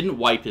concern, didn't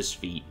wipe his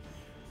feet,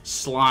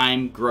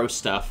 slime, gross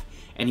stuff,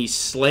 and he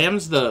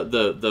slams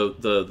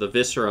the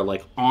viscera,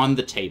 like, on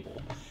the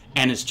table.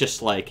 And it's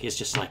just like,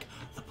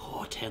 the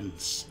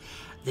portents,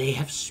 they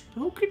have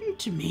spoken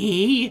to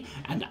me,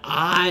 and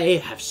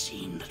I have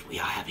seen that we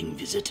are having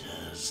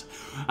visitors.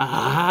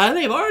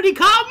 They've already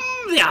come,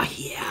 they are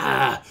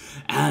here,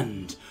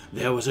 and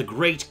there was a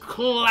great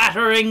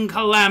clattering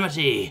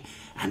calamity,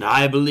 and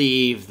I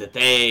believe that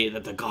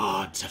the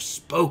gods have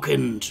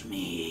spoken to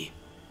me.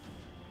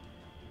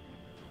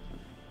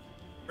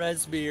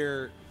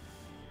 Resmir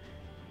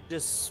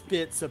just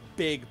spits a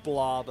big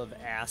blob of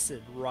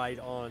acid right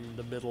on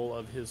the middle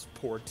of his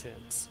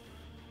portents,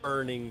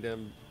 burning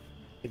them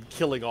and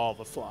killing all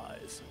the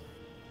flies.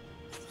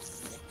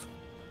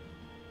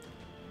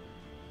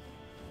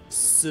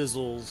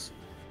 Sizzles,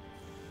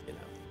 you know.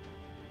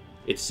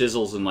 It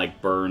sizzles and,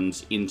 like,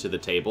 burns into the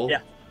table.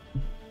 Yeah.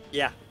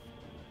 Yeah.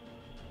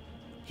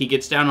 He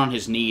gets down on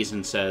his knees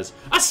and says,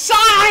 "A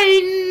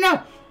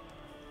sign!"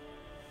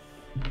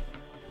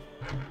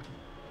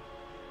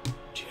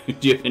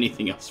 Do you have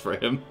anything else for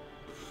him?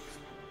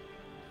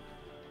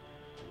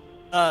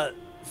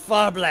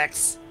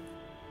 Farblex,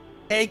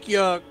 take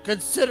your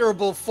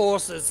considerable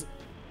forces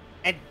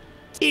and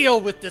deal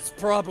with this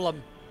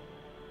problem.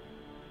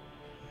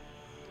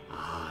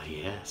 Ah,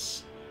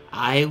 yes.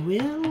 I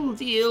will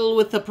deal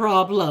with the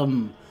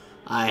problem.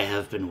 I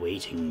have been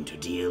waiting to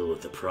deal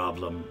with the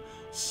problem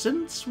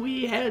since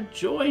we had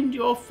joined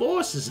your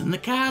forces in the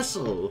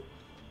castle.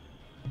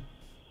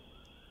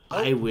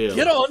 I will.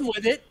 Get on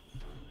with it.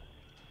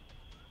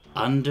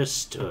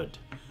 Understood.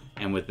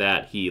 And with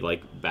that, he,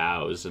 like,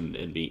 bows and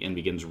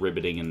begins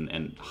ribbiting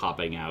and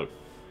hopping out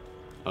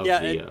of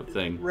the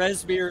thing.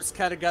 Resmir's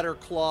kind of got her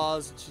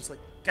claws, and she's like,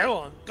 Go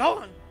on, go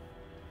on.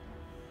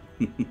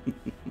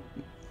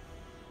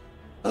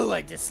 Oh,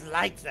 I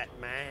dislike that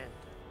man.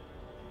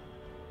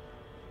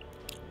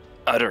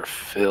 Utter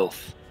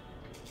filth.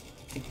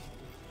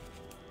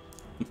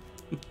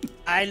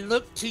 I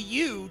look to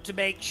you to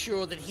make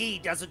sure that he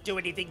doesn't do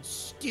anything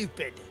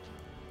stupid.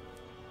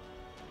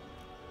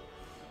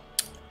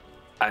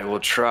 I will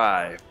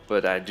try,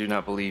 but I do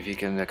not believe he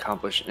can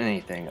accomplish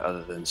anything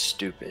other than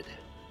stupid.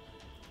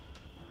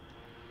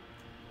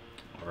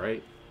 All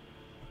right.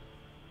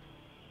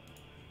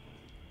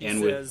 he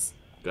And says,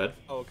 good.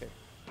 oh, okay.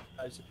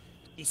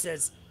 He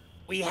says,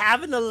 we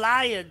have an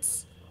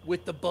alliance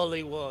with the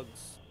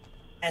Bullywugs,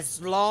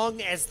 as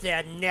long as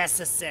they're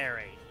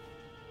necessary.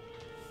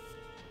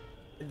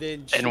 And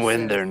then And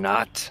when they're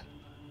not,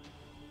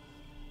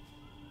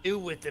 Do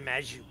with them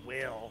as you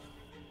will.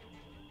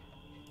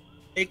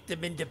 Take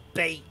them into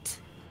bait.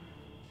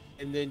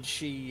 And then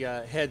she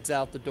heads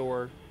out the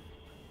door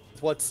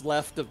with what's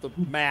left of the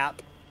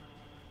map.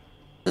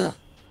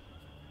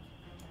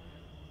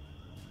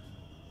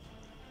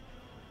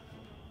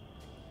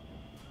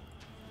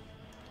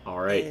 All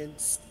right. And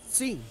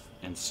scene.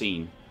 And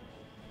scene.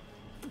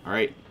 All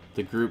right.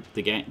 The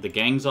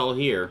gang's all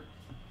here.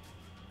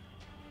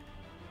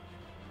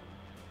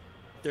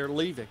 They're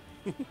leaving.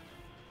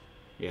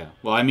 Yeah.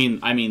 Well, I mean,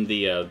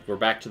 we're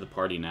back to the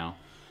party now.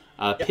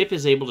 Pip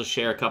is able to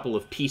share a couple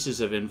of pieces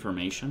of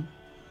information.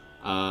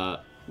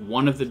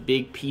 One of the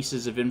big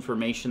pieces of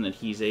information that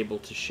he's able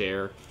to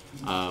share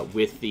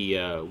with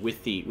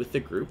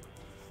the group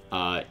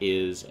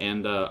is,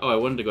 and I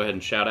wanted to go ahead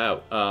and shout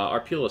out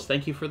Arpulus.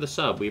 Thank you for the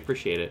sub. We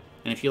appreciate it.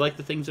 And if you like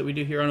the things that we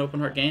do here on Open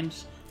Heart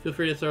Games, feel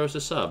free to throw us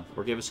a sub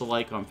or give us a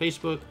like on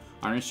Facebook,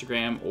 on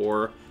Instagram,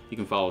 or you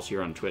can follow us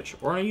here on Twitch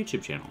or on our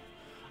YouTube channel.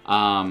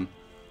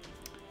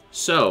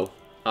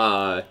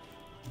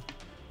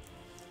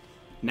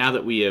 Now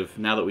that we have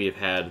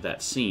had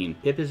that scene,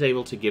 Pip is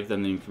able to give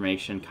them the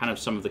information, kind of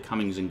some of the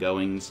comings and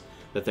goings.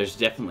 That there's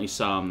definitely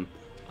some,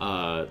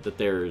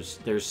 there's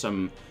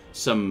some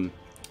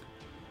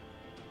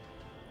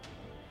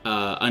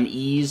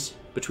unease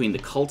between the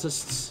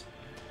cultists,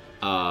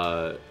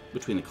 and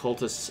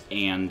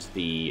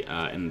the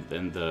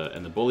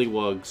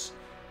Bullywugs,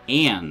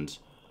 and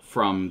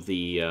from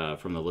the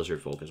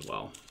lizard folk as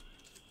well.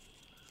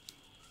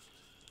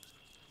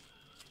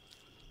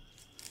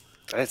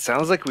 it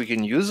sounds like we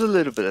can use a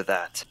little bit of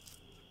that.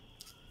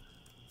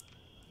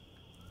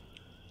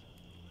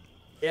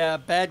 Yeah,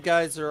 bad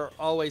guys are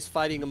always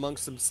fighting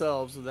amongst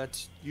themselves, and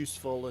that's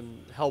useful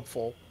and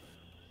helpful.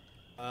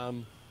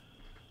 Do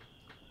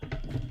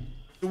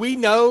we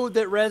know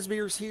that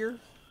Resmir's here?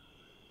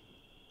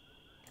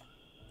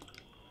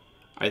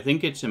 I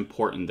think it's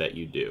important that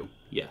you do.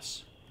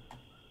 Yes.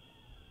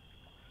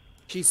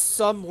 She's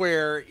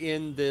somewhere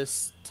in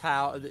this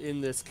in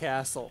this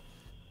castle.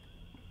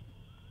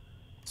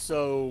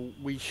 So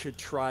we should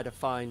try to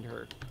find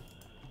her.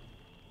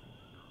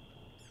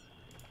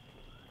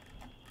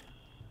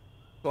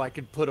 So I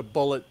could put a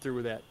bullet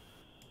through that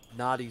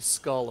naughty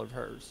skull of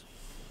hers.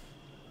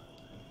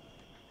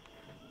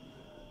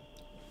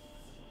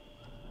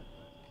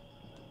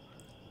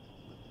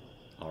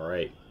 All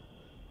right.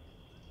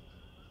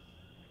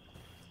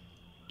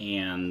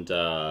 And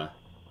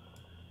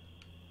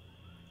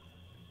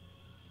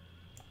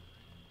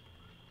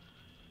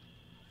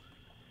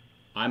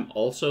I'm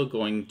also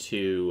going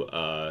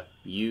to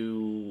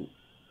you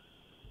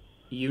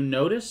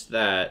notice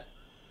that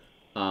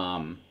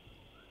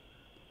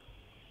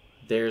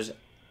there's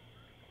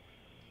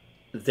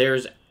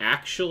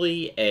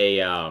actually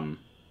a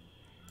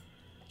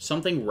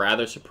something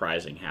rather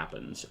surprising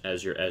happens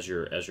as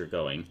you're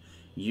going.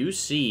 You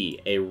see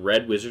a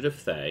red wizard of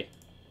Thay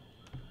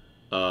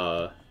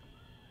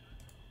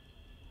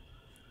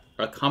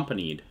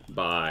accompanied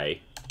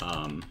by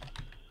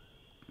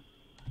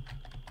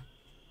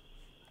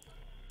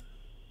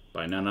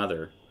none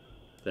other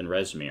than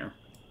Rezmir.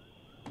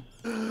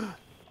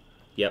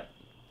 Yep.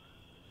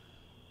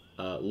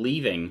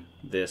 Leaving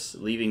this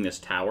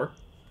tower.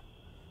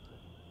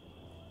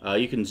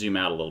 You can zoom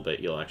out a little bit.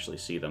 You'll actually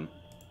see them.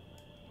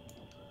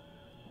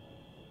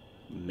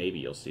 Maybe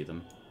you'll see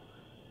them.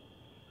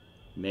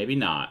 Maybe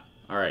not.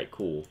 All right,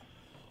 cool.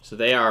 So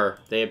they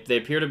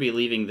appear to be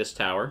leaving this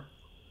tower.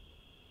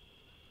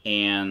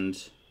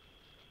 And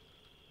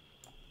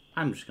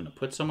I'm just going to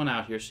put someone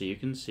out here so you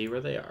can see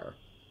where they are.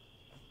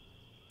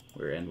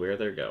 Where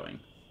they're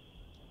going.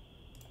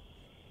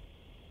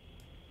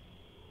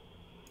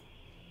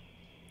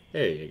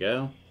 There you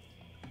go.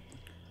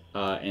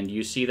 And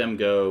you see them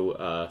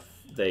go,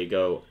 they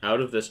go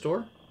out of this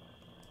door,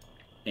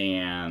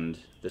 and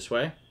this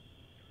way,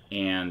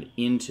 and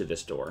into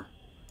this door,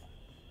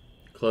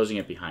 closing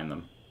it behind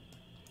them.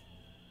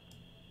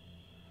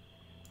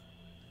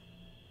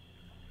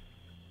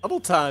 Double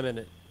timing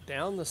it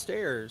down the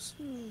stairs.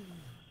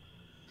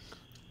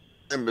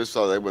 And I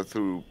saw they went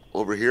through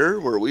over here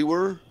where we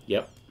were.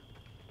 Yep.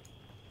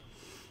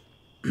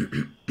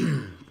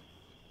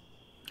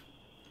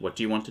 What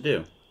do you want to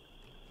do?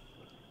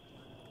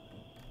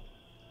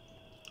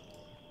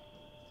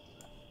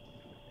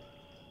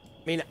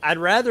 I mean, I'd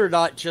rather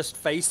not just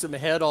face them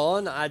head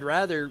on. I'd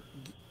rather,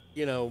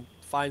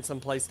 find some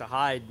place to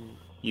hide.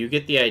 You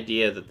get the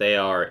idea that they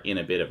are in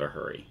a bit of a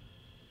hurry.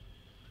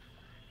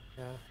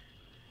 Yeah.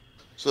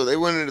 So they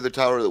went into the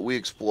tower that we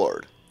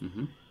explored.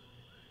 Mm-hmm.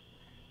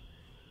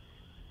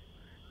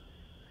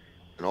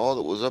 And all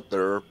that was up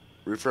there,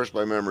 refresh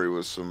my memory,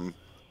 was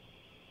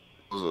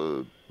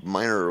a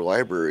minor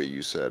library,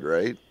 you said,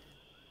 right?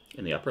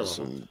 In the upper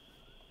level.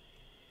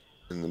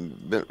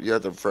 You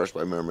have to refresh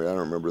my memory. I don't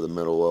remember the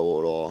middle level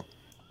at all.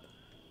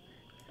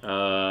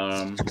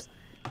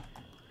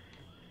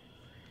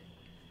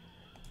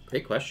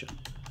 Great question.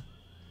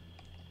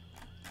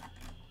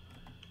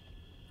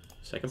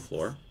 Second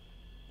floor.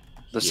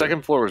 The Here.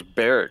 second floor was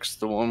barracks,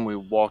 the one we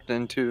walked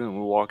into and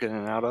we walk in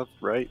and out of,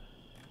 right?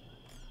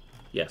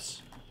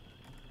 Yes.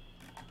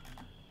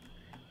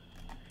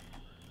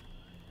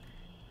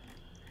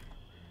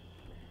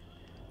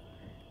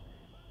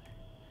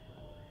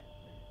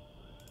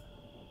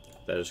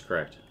 That is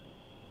correct.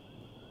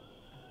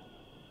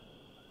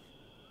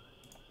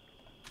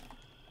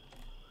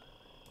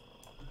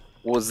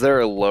 Was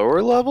there a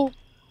lower level?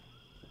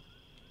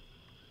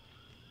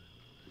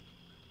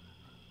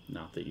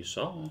 Not that you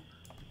saw.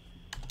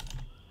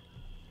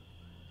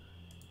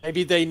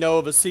 Maybe they know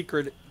of a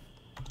secret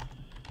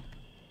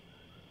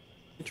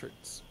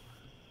entrance.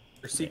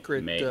 Or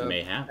secret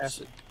mayhaps.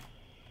 passage.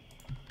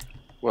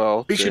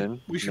 Well, We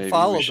then should maybe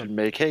follow we should them.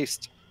 make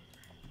haste.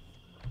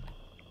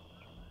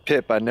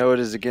 Pip, I know it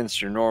is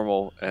against your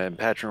normal, and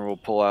Patron will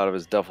pull out of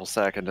his duffel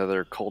sack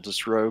another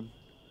cultist robe.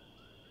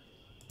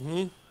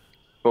 Hmm.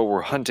 But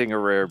we're hunting a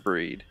rare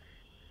breed.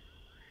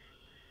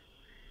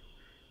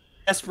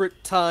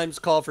 Desperate times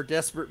call for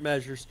desperate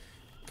measures.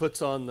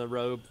 Puts on the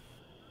robe.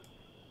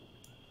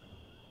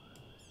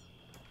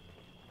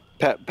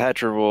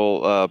 Patron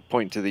will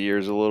point to the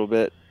ears a little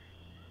bit.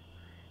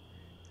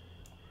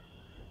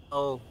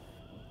 Oh.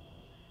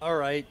 All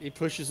right. He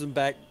pushes them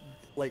back,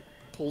 like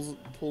pulls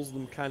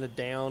them kind of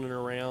down and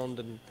around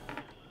and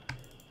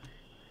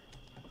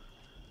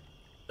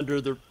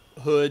under the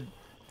hood.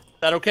 Is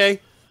that okay?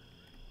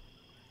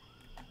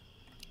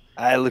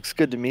 It looks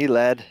good to me,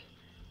 lad.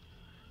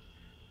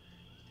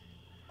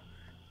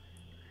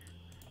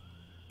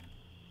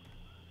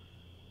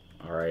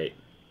 All right.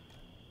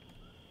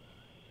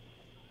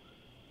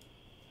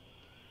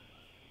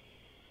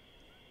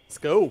 Let's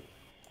go.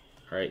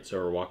 All right, so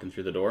we're walking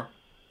through the door.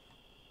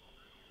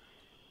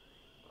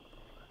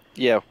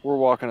 Yeah, we're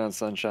walking on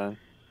sunshine.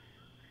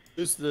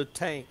 Who's the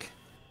tank?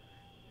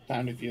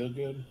 Time to feel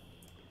good.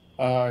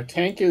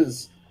 Tank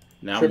is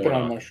Now tripping Mordok.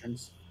 on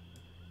mushrooms.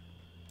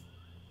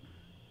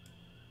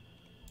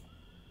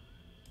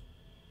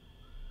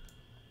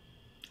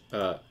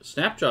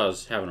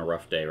 Snapjaw's having a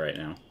rough day right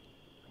now.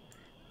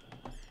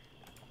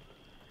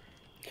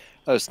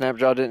 Oh,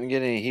 Snapjaw didn't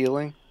get any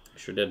healing?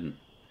 Sure didn't.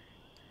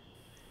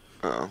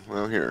 Oh,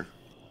 well, here.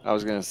 I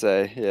was gonna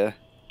say, yeah.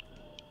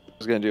 I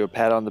was gonna do a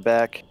pat on the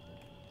back.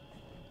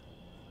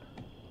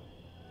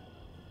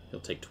 He'll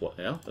take 12.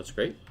 Yeah, that's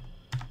great.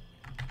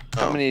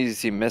 How Oh. many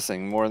is he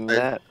missing? More than I-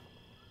 that?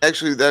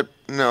 Actually,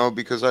 no,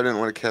 because I didn't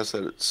want to cast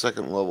that at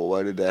second level.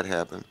 Why did that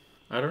happen?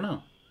 I don't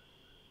know.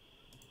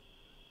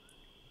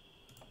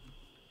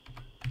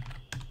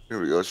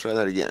 Here we go. Let's try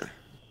that again.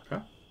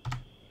 Okay.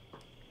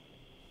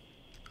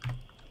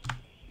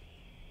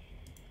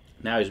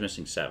 Now he's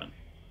missing 7.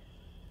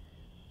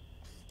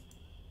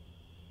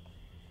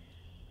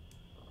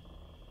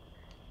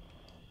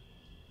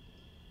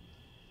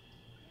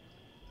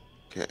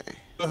 Okay.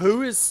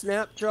 Who is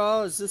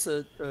Snapjaw? Is this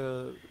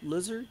a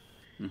lizard?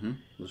 Mm-hmm.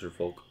 Lizard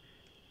folk.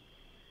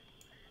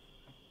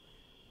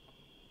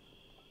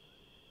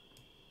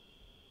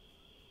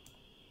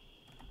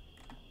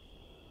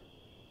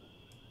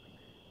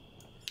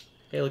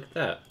 Hey, look at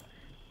that.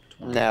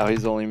 20. Now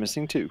he's only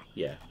missing 2.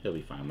 Yeah, he'll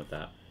be fine with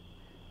that.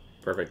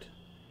 Perfect.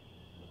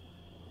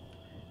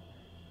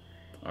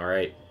 All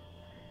right.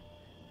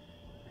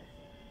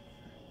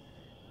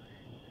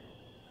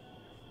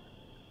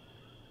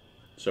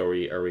 So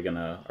are we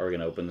gonna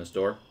open this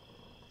door?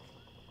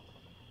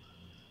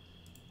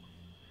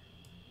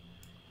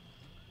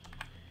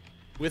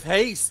 With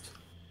haste.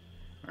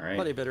 All right.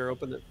 Somebody better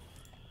open it.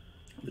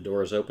 The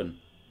door is open.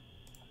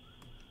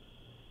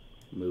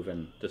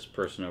 Moving this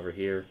person over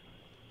here.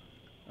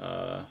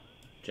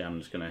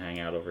 Gem's gonna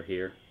hang out over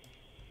here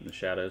in the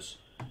shadows.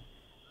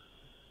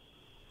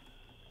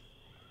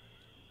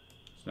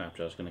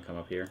 Snapjaw's gonna come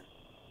up here.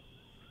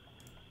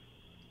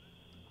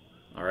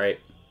 All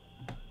right.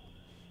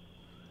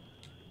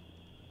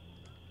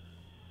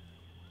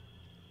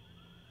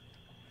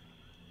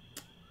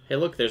 Hey,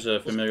 look, there's a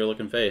familiar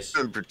looking face.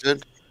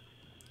 Pretend.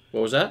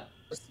 What was that?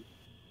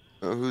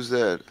 Who's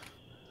that?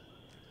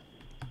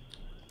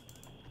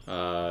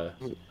 That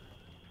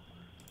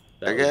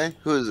That guy?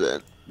 Who is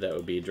that? That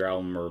would be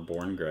Drowmer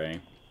Born Grey.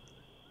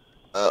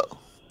 Oh.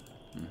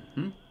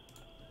 Mm-hmm.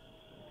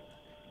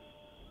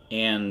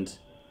 And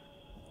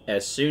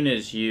as soon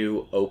as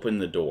you open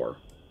the door,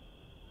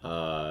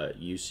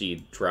 you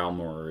see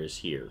Drowmer is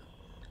here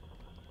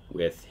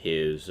with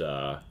his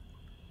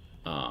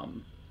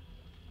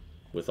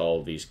with all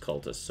of these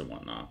cultists and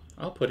whatnot.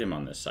 I'll put him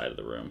on this side of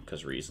the room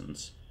because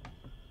reasons.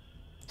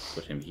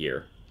 Put him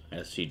here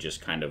as he just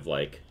kind of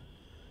like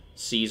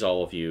sees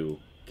all of you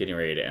getting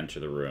ready to enter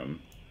the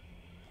room.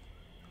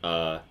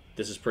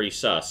 This is pretty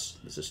sus.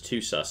 This is 2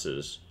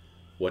 susses.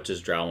 What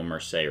does Drowmer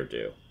say or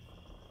do?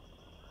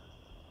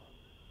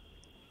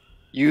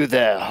 You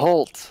there,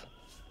 halt!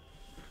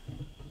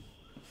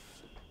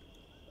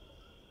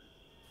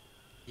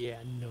 Yeah,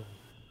 no.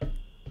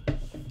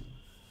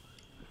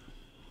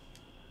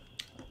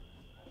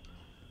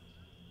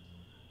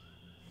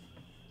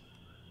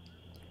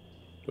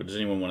 What, does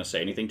anyone want to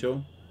say anything to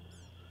him?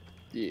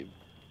 Yeah.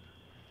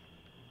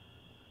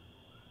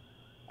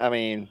 I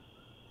mean,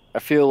 I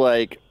feel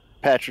like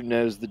Patrick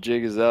knows the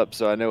jig is up,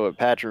 so I know what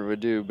Patrick would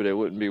do, but it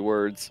wouldn't be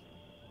words.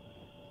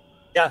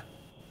 Yeah,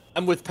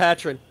 I'm with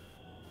Patron.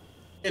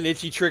 An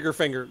itchy trigger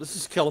finger. Let's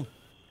just kill him.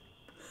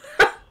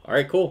 All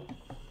right, cool.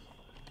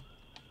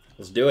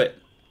 Let's do it.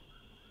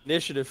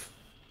 Initiative.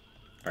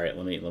 All right,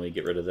 let me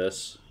get rid of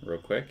this real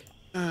quick.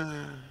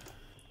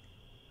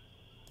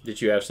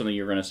 Did you have something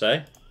you were going to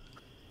say?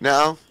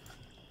 No.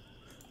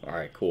 All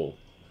right, cool.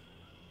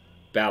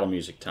 Battle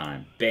music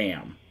time.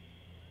 Bam.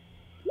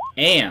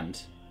 And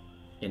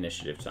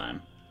initiative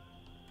time.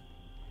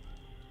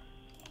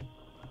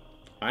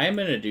 I am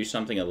going to do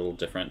something a little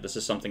different. This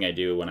is something I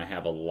do when I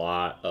have a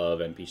lot of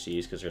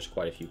NPCs because there's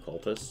quite a few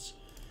cultists.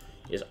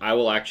 Is I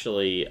will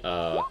actually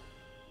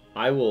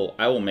I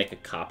will make a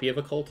copy of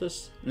a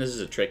cultist. And this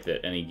is a trick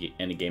that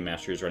any game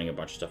master who's running a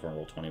bunch of stuff on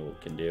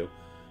Roll20 can do.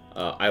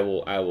 I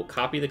will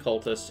copy the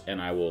cultist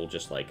and I will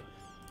just like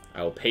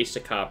I will paste a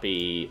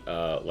copy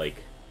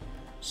like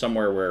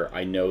somewhere where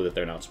I know that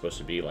they're not supposed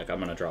to be. Like I'm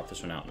gonna drop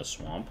this one out in the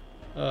swamp.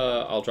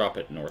 I'll drop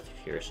it north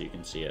of here so you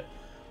can see it.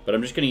 But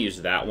I'm just gonna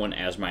use that one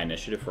as my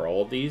initiative for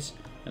all of these.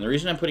 And the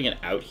reason I'm putting it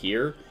out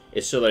here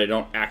is so that I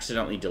don't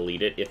accidentally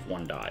delete it if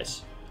one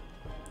dies.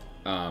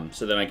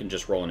 So then I can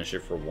just roll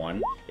initiative for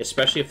 1,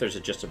 especially if there's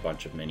just a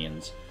bunch of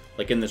minions.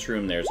 Like in this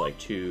room, there's like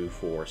 2,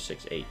 4,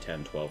 6, 8,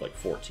 10, 12, like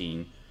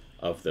 14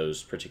 of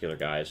those particular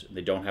guys.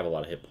 They don't have a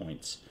lot of hit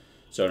points,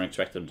 so I don't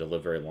expect them to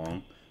live very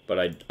long.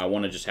 But I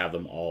want to just have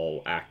them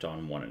all act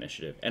on 1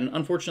 initiative. And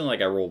unfortunately,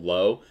 like I rolled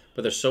low,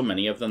 but there's so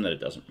many of them that it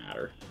doesn't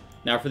matter.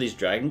 Now for these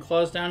dragon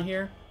claws down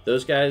here,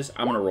 those guys,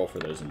 I'm going to roll for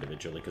those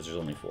individually because there's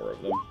only 4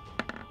 of them.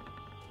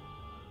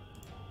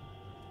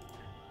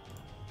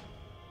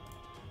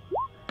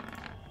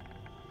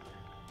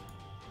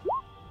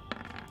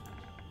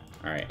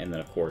 Alright, and then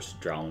of course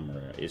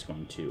Drowmer is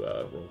going to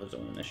roll his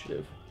own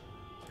initiative.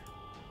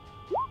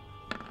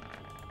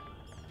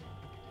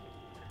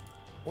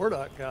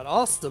 Ordok got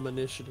awesome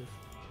initiative.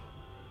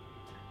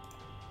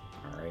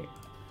 Alright.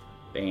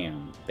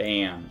 Bam,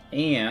 bam,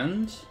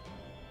 and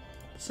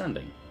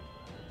descending.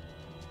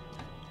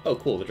 Oh,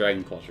 cool. The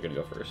Dragon Claws are going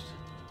to go first.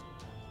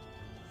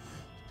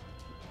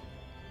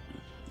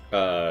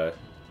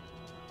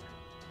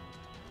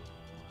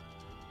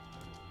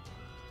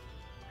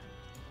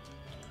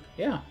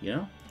 Yeah, you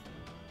know.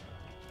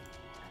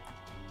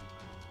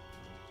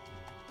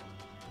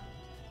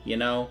 You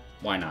know,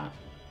 why not?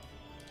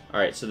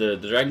 Alright, so the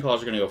Dragon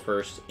Claws are going to go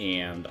first,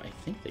 and I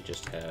think they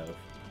just have...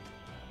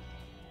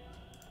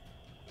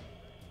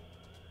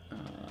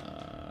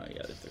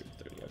 yeah, they're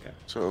 30, okay.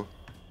 So,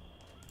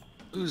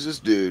 who's this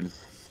dude?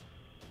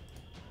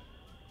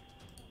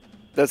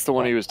 That's the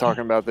one he was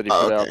talking about that he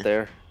put out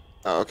there.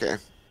 Oh, okay.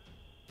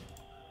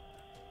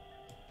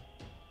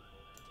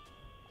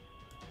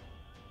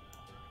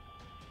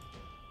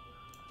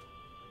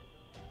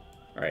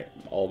 Alright,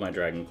 all my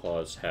Dragon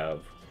Claws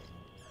have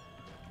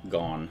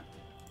gone.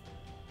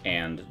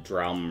 And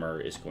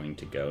Drowmer is going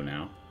to go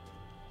now.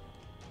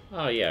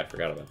 Oh yeah, I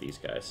forgot about these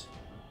guys.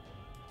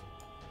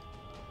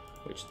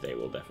 Which they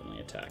will definitely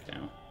attack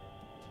now.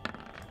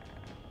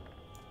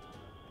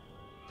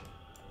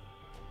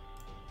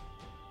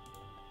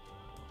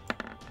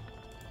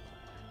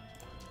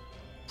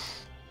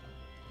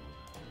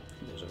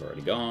 Those have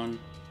already gone.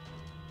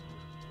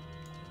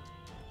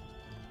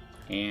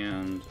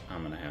 And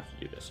I'm gonna have to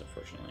do this,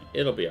 unfortunately.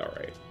 It'll be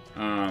alright.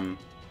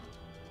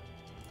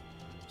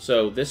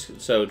 So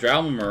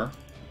Drowmer,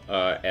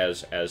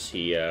 as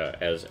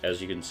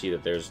you can see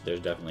that there's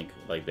definitely,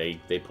 like,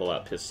 they pull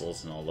out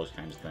pistols and all those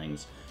kinds of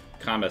things.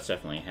 Combat's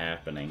definitely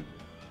happening.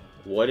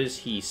 What does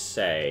he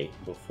say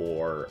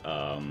before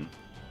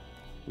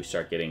we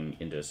start getting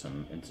into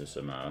some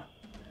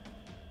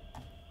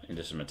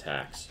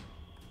attacks?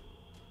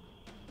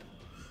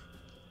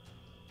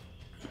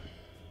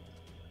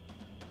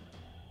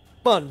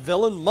 Come on,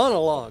 villain,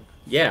 monologue.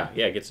 Yeah,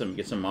 get some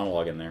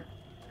monologue in there.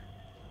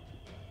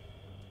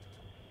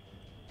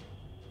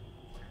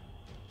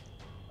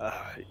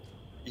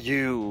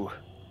 You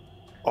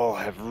all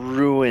have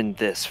ruined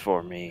this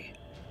for me.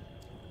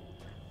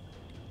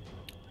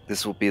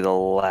 This will be the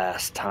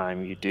last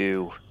time you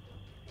do.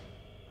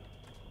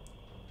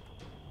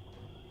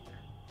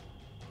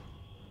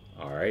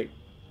 Alright.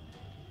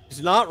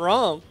 He's not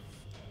wrong.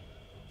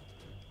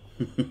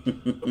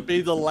 It'll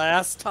be the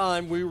last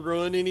time we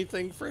ruin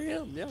anything for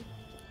him. Yeah.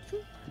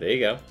 There you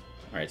go.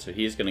 Alright, so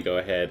he's going to go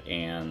ahead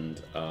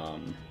and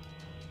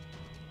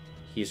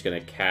he's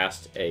going to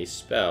cast a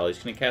spell. He's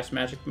going to cast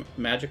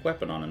magic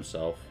weapon on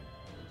himself.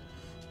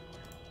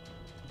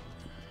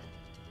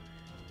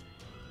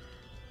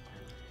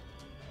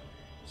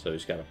 So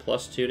he's got a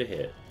 +2 to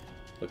hit.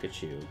 Look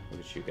at you. Look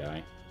at you,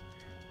 guy.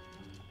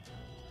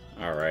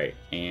 Alright,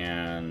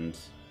 and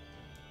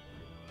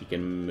he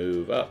can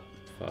move up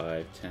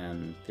 5,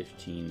 10,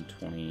 15,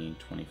 20,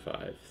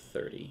 25,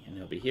 30. And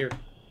he'll be here.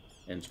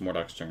 And it's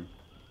Mordok's turn.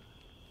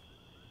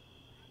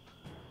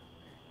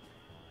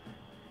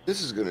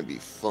 This is going to be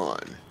fun.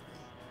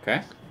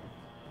 Okay.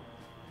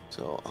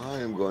 So I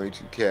am going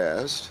to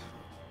cast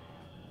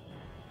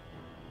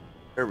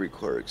every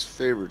cleric's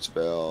favorite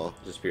spell.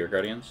 Is it Spirit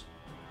Guardians?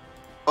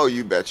 Oh,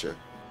 you betcha.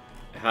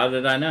 How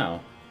did I know?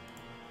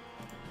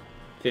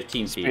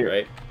 15 feet,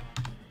 right?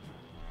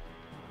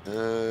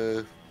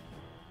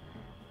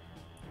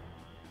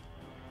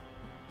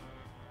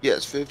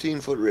 Yes,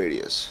 15-foot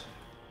radius.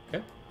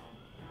 Okay.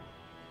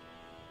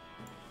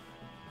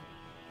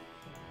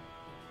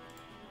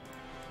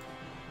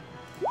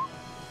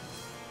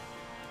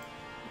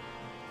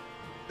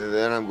 And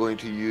then I'm going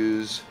to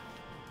use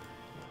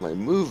my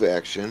move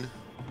action to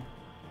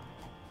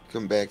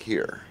come back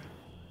here.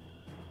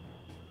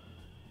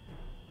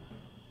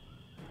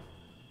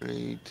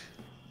 Right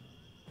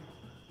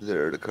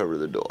there to cover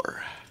the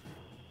door.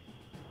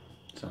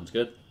 Sounds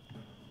good.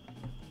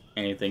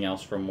 Anything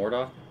else from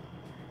Mordok?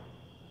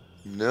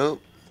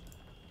 Nope.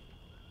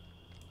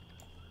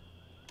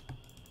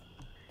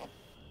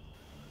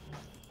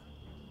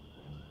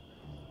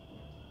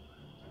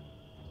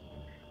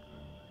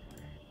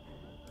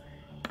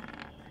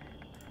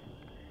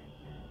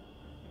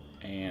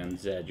 And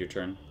Zed, your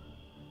turn.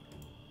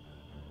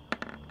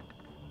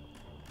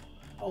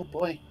 Oh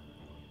boy.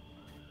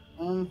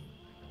 Well,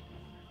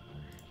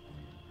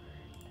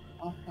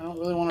 I don't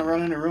really want to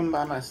run in a room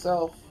by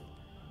myself.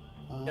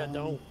 Yeah,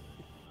 don't.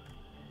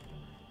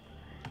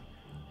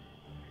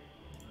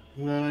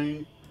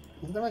 I'm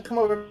gonna come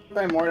over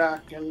by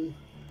Mordok, and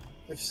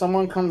if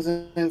someone comes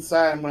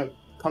inside,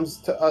 comes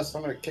to us,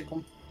 I'm gonna kick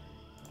them.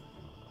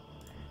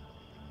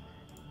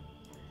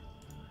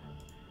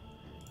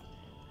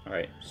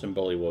 Alright, some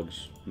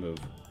bullywugs move.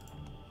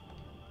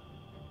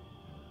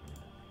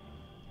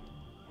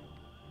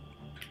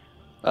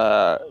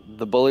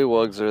 The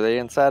bullywugs, are they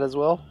inside as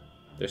well?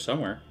 They're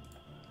somewhere.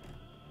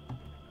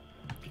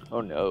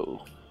 Oh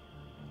no.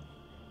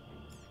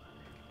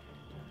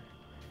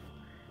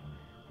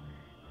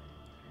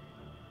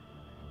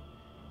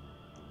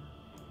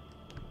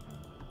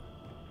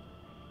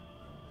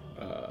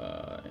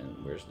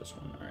 And where's this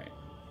one? Alright.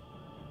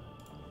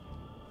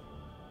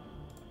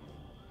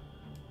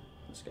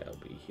 this guy will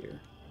be here.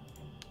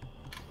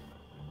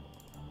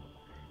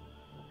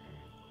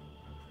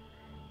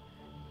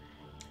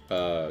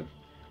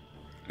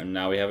 And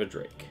now we have a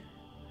Drake.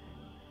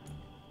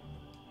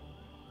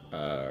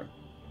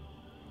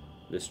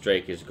 This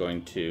Drake is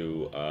going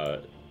to,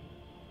 well,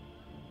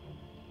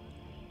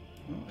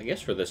 I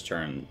guess for this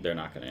turn, they're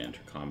not going to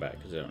enter combat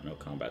because they don't know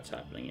combat's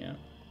happening yet.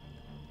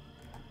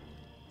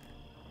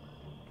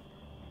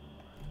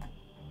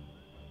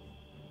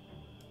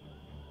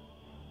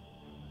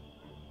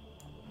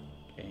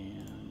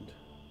 And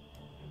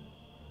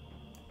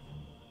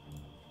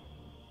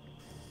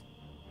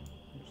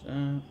there's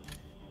that.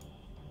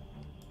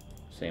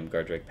 Same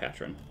Guard Drake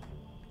Patron.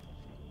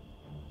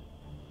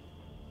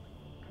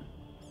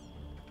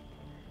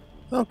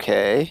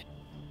 Okay.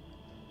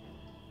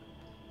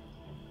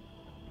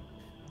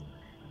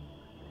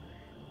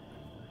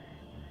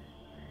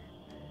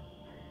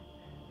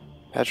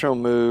 Petro will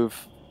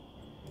move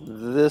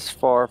this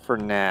far for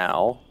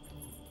now.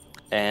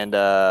 And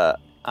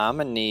I'm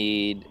going to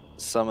need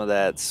some of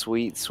that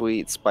sweet,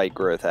 sweet spike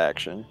growth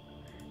action.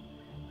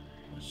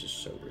 That's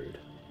just so rude.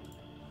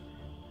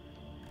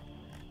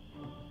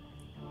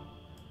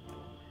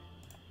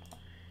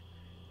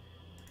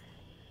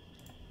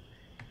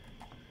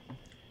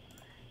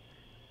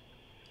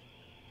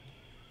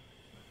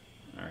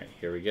 Alright,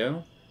 here we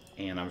go.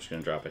 And I'm just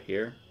going to drop it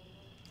here.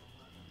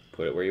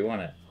 Put it where you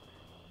want it.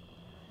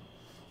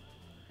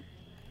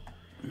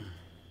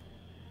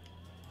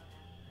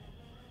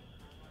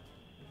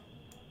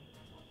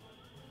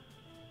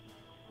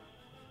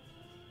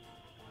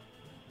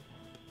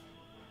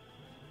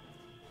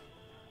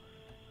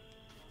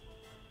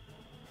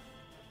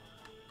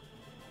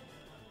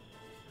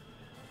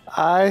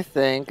 I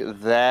think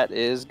that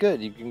is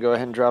good. You can go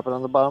ahead and drop it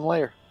on the bottom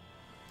layer.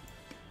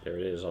 There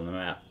it is on the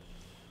map.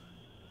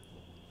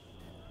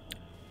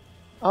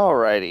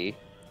 Alrighty.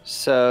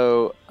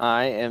 So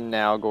I am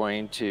now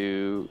going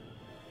to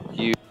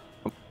use...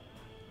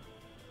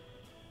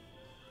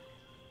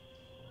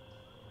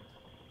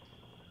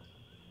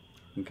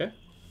 Okay.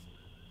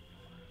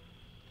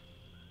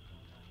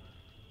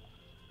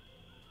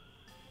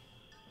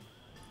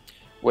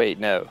 Wait,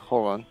 no.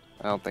 Hold on.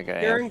 I don't think I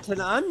am. Carrington,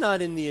 I'm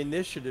not in the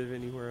initiative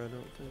anywhere, I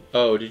don't think.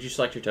 Oh, did you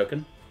select your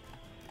token?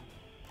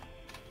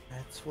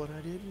 That's what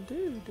I didn't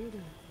do, did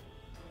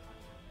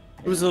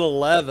I? It was an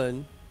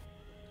 11.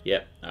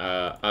 Yep.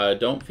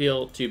 Don't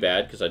feel too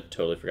bad because I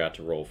totally forgot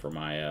to roll for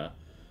my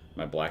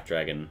my Black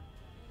Dragon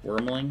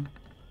Wormling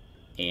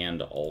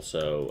and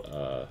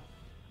also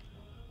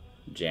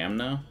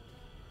Jamna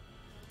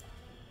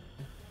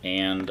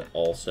and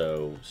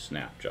also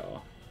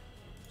Snapjaw.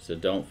 So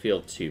don't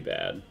feel too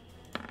bad.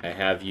 I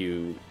have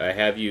you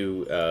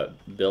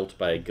beat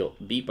by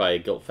a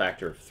guilt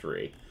factor of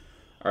 3.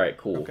 All right,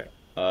 cool. Okay.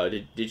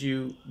 Can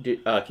you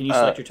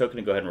select your token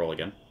and go ahead and roll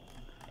again?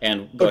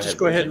 And go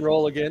ahead and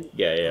roll again.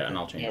 Yeah, Okay. and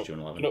I'll change it to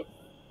an 11. Nope.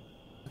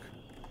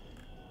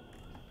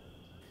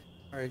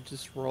 All right,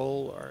 just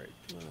roll. All right.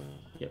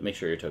 Yeah, make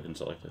sure your token's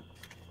selected.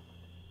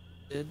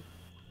 It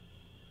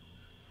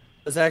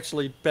was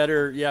actually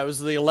better. Yeah, it was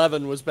the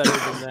 11 was better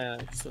than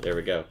that. So. There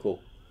we go.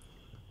 Cool.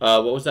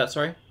 What was that?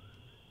 Sorry,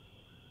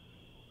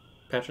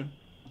 Patron.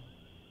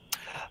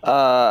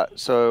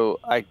 So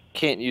I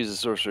can't use a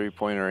sorcery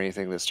point or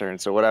anything this turn.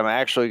 So what I'm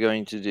actually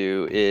going to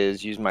do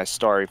is use my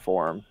starry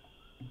form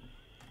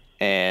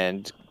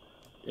and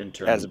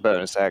as a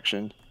bonus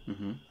action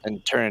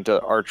and turn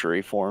into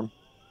archery form.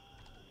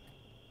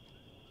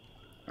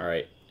 All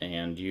right,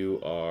 and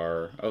you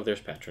are. Oh,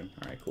 there's Patron.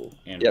 All right, cool.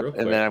 And Yep, real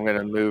quick, and then I'm going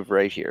to move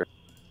right here.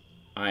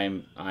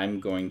 I'm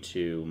going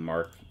to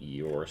mark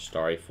your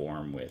starry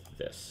form with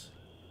this.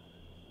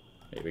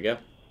 There we go.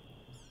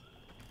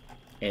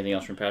 Anything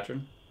else from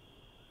Patron?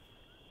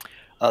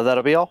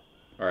 That'll be all.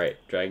 All right,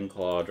 Dragon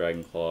Claw. I've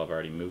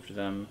already moved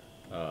them.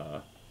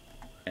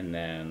 And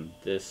then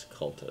these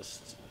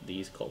cultists,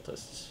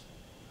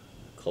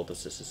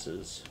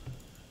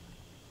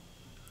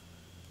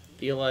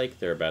 feel like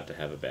they're about to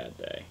have a bad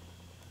day.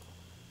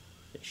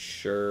 They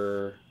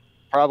sure.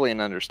 Probably an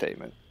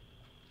understatement.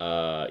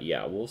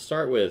 Yeah, we'll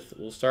start with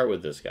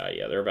this guy.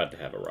 Yeah, they're about to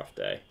have a rough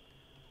day.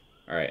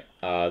 All right,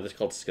 this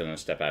cultist is gonna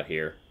step out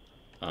here.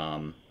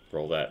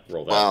 Roll that.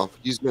 Wow,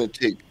 he's gonna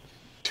take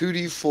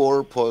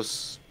 2d4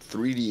 plus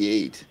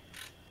 3d8.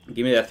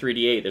 Give me that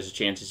 3d8. There's a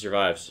chance he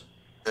survives.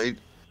 Right?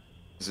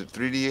 Is it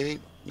 3d8?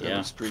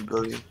 Yeah. Street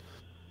Guardian.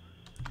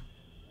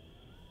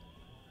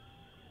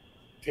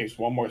 Takes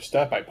one more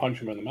step, I punch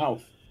him in the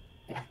mouth.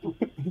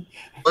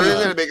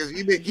 But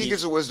he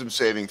gets a wisdom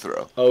saving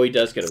throw. Oh, he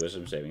does get a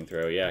wisdom saving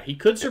throw. Yeah, he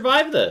could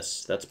survive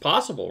this. That's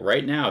possible.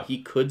 Right now,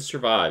 he could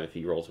survive if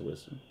he rolls a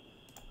wisdom.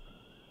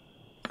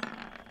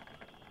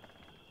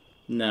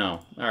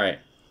 No. All right.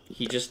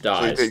 He just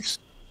dies. So he takes,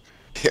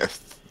 yeah.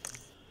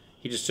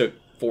 He just took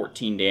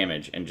 14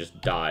 damage and just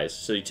dies.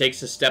 So he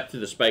takes a step through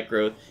the spike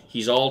growth.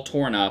 He's all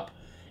torn up,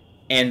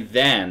 and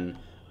then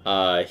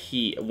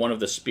one of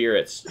the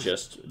spirits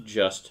just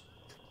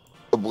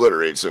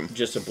obliterates him.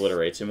 Just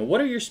obliterates him.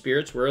 What are your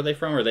spirits? Where are they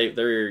from? Are they're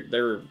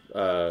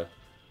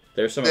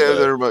some of Yeah, the...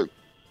 they're like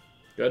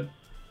Good.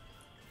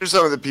 There's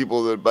some of the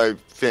people that my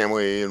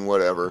family and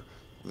whatever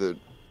that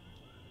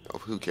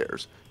who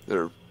cares?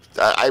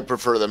 I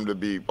prefer them to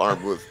be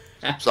armed with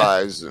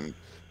size and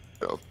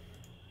No,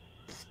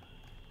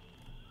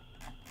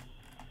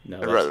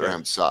 I'd that's rather fair.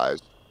 have size.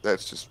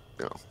 That's just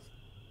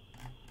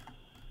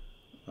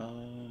All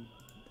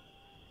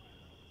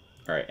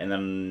right, and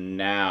then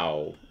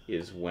now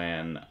is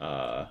when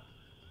the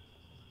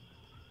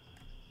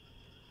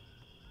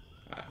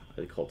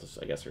cultists,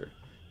 I guess, are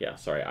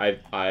sorry,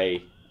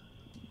 I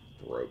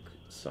broke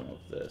some of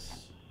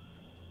this.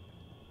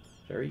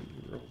 Did I already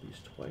roll these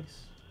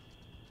twice?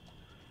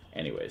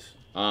 Anyways,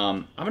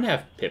 I'm gonna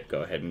have Pip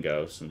go ahead and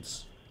go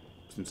since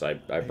I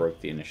broke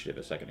the initiative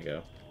a second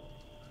ago.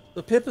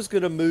 So Pip is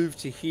going to move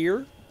to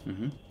here.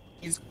 Mm-hmm.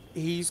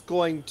 He's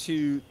going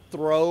to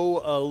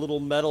throw a little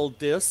metal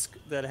disc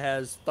that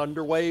has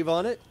Thunderwave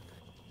on it.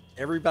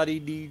 Everybody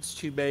needs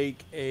to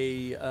make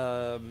a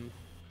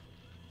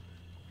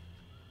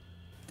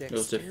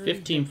It's a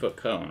 15-foot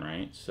cone,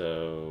 right?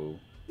 So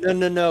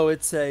No.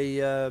 It's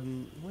a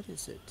what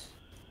is it?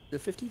 The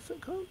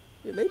 15-foot cone?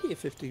 It may be a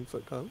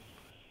 15-foot cone.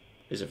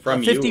 is it from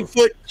a you?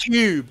 15-foot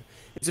cube.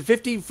 It's a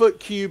 15-foot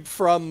cube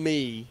from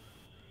me.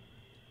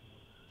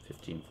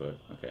 15 foot.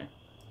 Okay.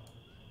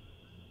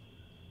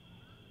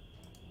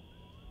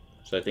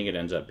 So I think it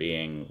ends up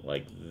being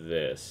like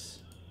this.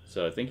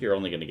 So I think you're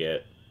only going to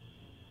get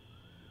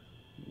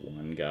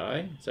one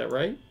guy. Is that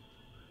right?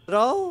 At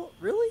all?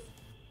 Really?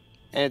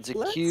 And it's a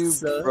Let's, cube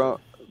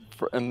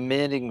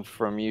emitting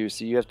from you,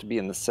 so you have to be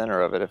in the center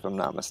of it, if I'm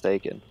not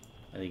mistaken.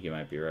 I think you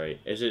might be right.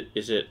 Is it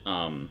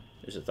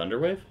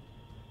Thunderwave?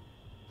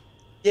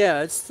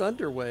 Yeah, it's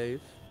Thunderwave.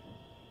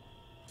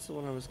 That's the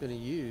one I was going to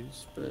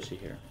use. But Let's see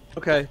here.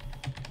 okay.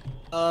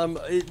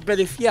 But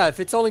if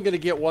it's only going to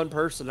get one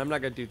person, I'm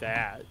not going to do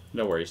that.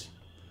 No worries.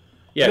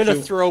 Yeah, I'm going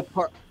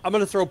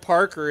to throw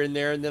Parker in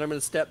there, and then I'm going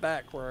to step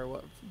back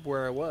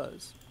where I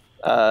was.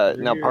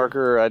 Now,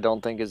 Parker, I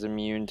don't think is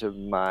immune to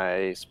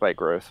my spike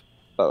growth,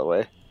 by the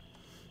way.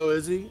 Oh,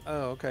 is he?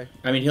 Oh, okay.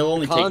 I mean, he'll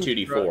only take Con-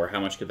 2d4. How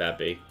much could that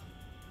be?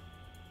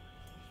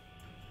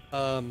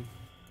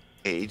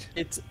 8.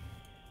 It's.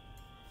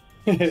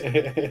 I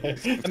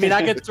mean,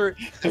 I could throw.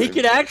 He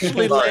could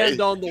actually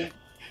land on the.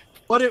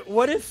 What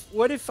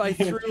if I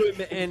threw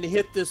him and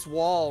hit this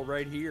wall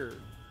right here?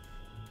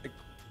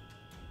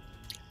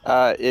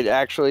 It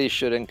actually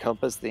should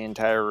encompass the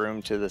entire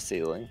room to the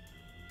ceiling.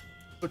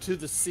 Go to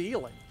the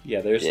ceiling.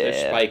 Yeah, there's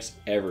spikes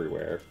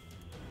everywhere.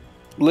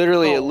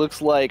 Literally, Oh. it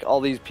looks like all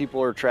these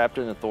people are trapped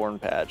in a thorn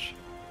patch.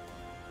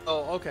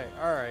 Oh, okay,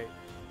 all right.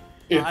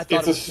 I It's thought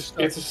it a was just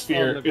it's a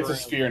sphere. on the It's a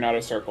ground. sphere, not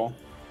a circle.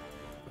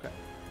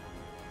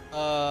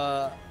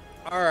 All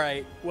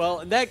right. Well,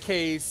 in that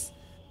case,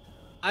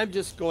 I'm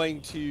just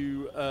going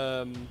to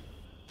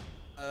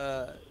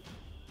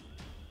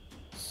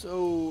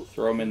so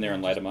Throw him in there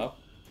and light him up.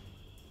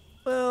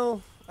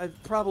 well, I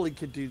probably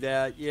could do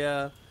that,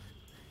 yeah.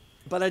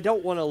 But I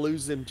don't want to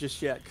lose him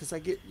just yet because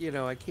I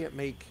can't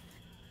make.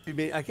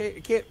 I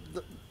can't.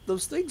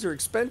 Those things are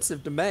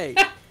expensive to make.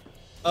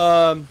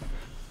 All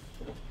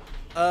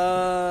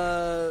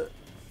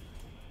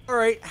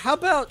right. How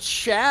about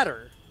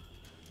Shatter?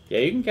 Yeah,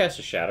 you can cast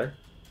a shatter.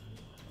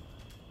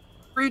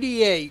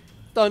 3d8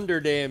 thunder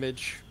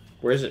damage.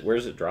 Where's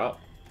it drop?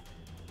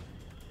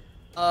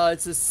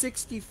 It's a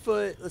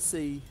 60-foot. Let's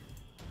see.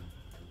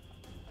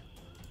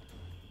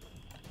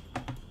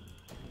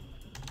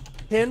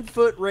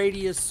 10-foot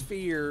radius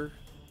sphere,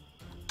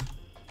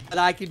 but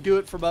I can do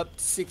it from up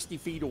to 60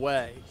 feet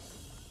away.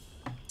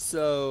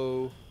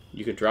 So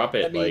You could drop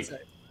it that means,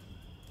 like,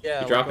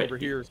 yeah, you drop like it over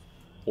here.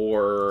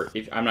 or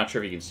I'm not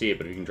sure if you can see it,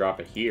 but if you can drop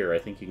it here, I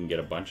think you can get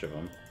a bunch of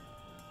them.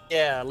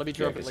 Yeah, let me Yeah,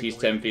 drop it. because Like he's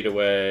over 10 feet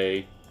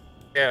away.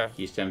 Yeah.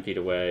 He's 10 feet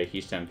away.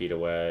 He's 10 feet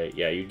away.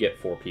 Yeah, you'd get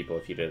 4 people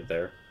if you did it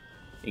there,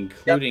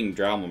 including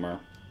Dralmer.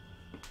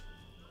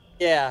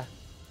 Yeah.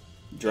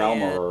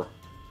 Dralmer.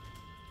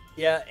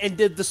 Yeah, and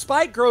did the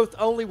spike growth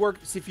only work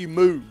if you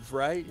move,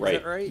 right? Is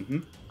Right. that right? Mm-hmm.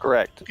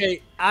 Correct.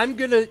 Okay, I'm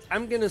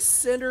gonna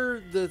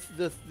center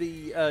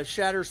the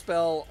shatter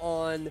spell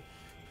on,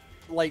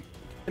 like,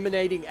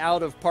 emanating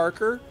out of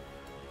Parker,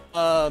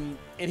 and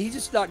he's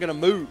just not gonna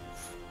move.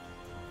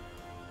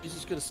 He's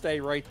just gonna stay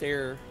right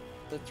there.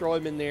 Let's throw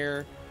him in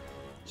there.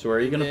 So where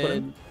are you and gonna put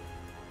him? then-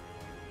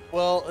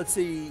 Well, let's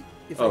see.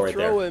 If Oh, I right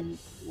throw there. him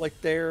like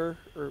there,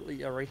 or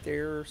right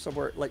there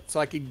somewhere, like so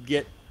I could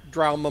get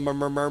drown.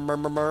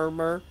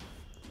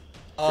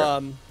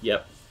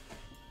 Yep.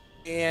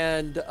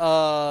 And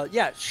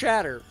yeah,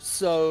 shatter.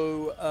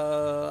 So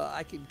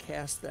I can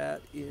cast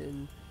that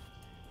in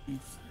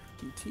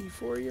DT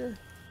for you.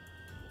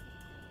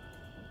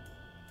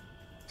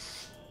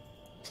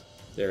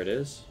 There it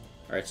is.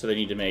 All right, so they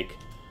need to make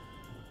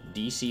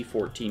DC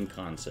 14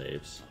 con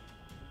saves.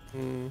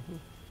 Mm-hmm.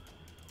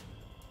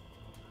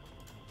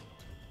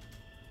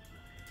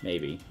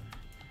 Maybe.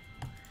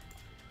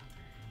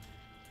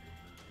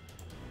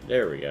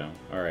 There we go.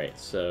 All right,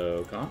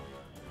 so con.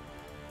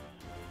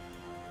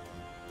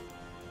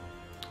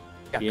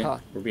 Yeah,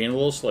 con. We're being a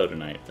little slow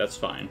tonight. That's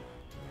fine.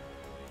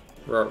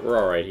 We're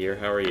all right here.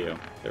 How are you?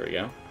 There we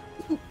go.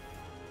 All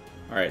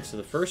right, so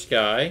the first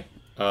guy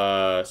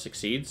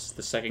succeeds.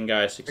 The second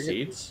guy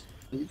succeeds.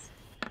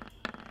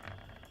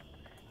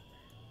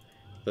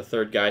 The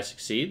third guy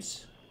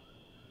succeeds.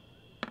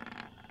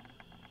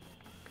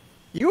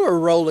 You are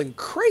rolling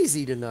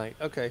crazy tonight.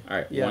 Okay. All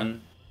right, Yeah.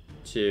 1,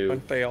 2.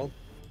 One failed.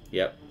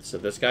 Yep. So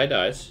this guy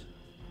dies.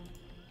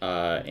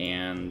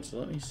 And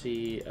let me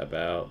see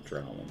about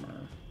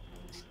Drowmer.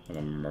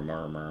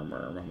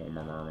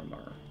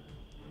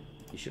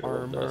 You should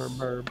roll this.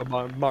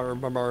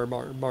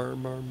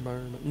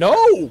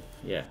 No!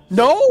 Yeah.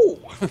 No!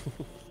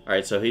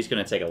 Alright, so he's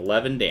going to take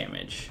 11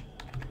 damage.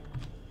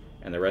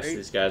 And the rest of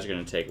these guys are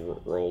going to take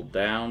rolled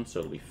down, so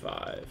it'll be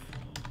 5.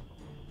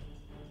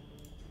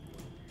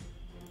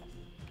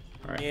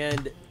 Alright.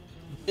 And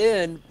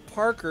then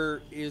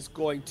Parker is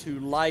going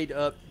to light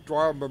up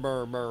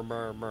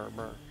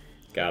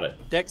Got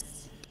it. Dex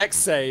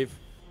save.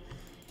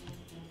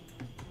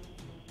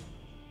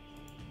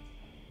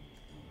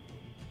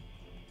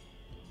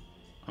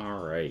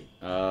 Alright.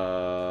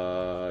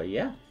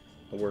 Yeah.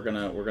 We're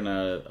gonna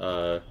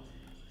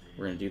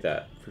do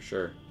that for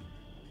sure.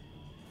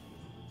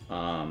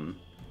 1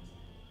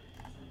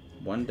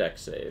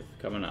 dex save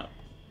coming up.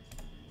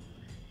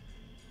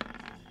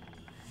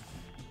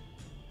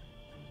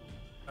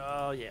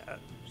 Oh yeah.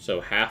 So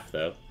half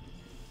though.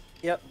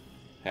 Yep.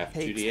 Half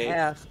Takes 2d8.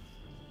 half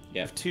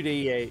Yeah. of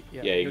 2d8.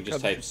 Yeah, Here you can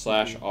just comes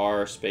type the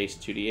 /r space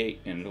 2d8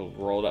 and it'll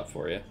roll it up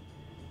for you.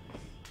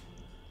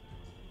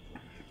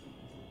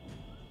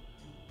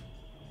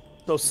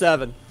 So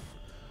 7.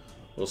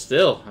 Well,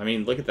 still, I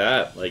mean, look at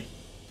that. Like,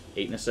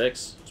 8 and a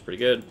 6. It's pretty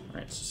good. All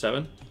right, so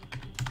 7.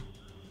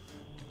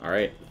 All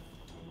right.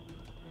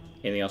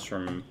 Anything else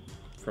from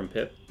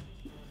Pip?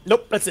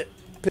 Nope, that's it.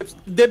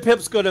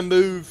 Pip's gonna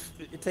move,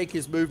 take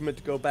his movement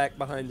to go back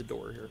behind the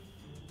door here.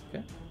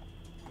 Okay.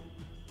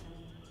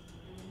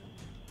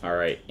 All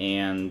right,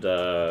 and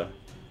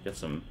got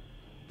some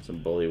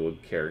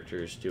Bullywug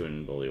characters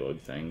doing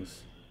Bullywug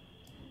things.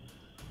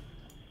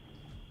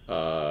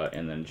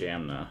 And then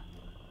Jamna.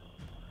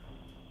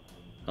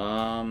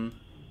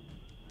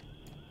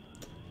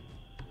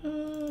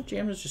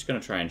 Jamna's just gonna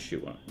try and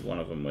shoot one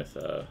of them with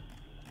the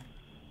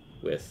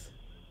Ray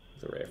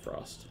of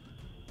Frost.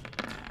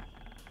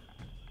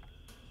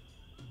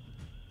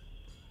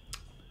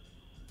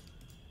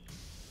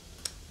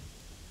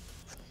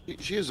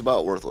 She is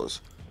about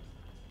worthless.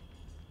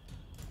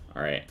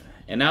 All right,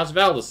 and now it's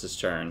Valdis'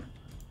 turn.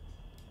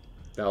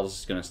 Valdis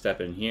is gonna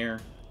step in here.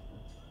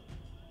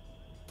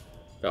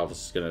 Valdis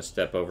is gonna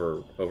step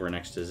over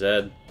next to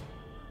Zed.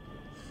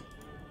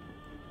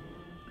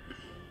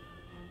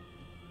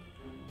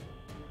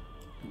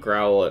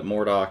 Growl at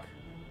Mordok,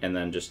 and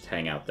then just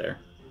hang out there.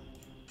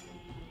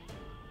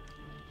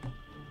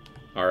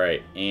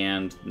 Alright,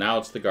 and now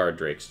it's the Guard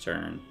Drake's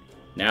turn.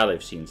 Now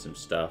they've seen some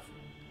stuff.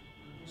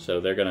 So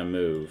they're gonna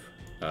move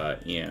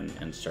in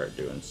and start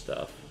doing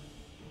stuff.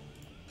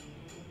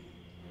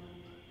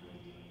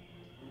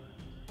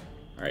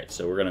 Alright,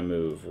 so we're gonna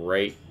move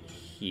right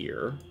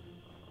here.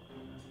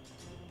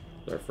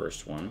 Our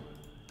first one.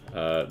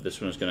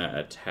 This one is gonna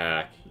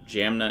attack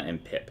Jamna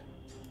and Pip.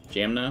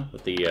 Jamna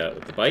with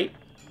the bite.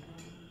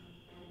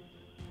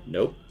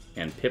 Nope.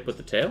 And Pip with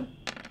the tail.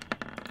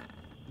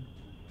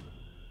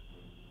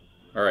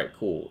 Alright,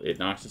 cool. It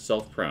knocks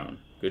itself prone.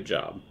 Good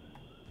job.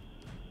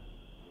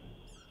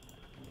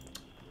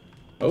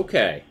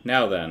 Okay,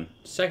 now then.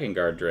 Second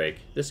Guard Drake.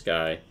 This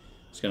guy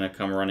is going to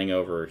come running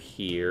over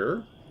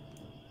here.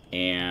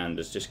 And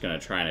is just going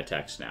to try and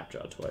attack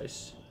Snapjaw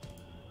twice.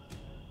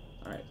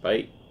 Alright,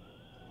 bite.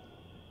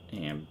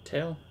 And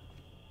tail.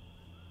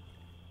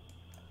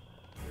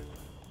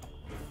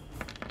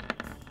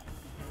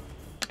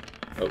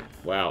 Oh,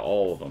 wow,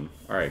 all of them.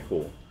 Alright,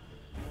 cool.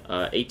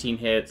 18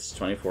 hits,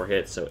 24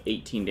 hits, so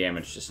 18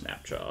 damage to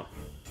Snapjaw.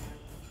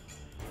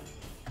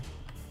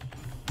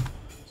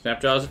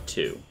 Snapjaw's at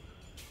 2.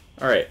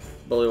 Alright,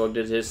 Bullywug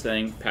did his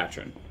thing.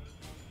 Patron.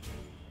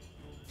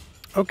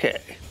 Okay.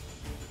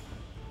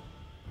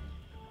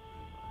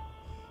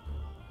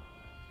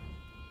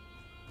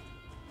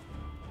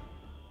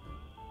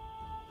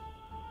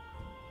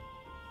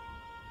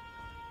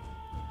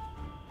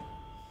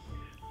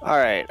 All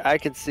right, I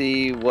could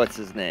see what's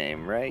his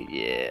name, right?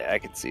 Yeah, I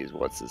could see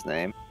what's his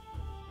name.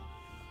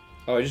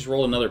 Oh, I just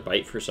rolled another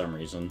bite for some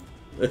reason.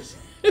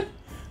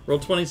 Roll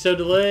 20 so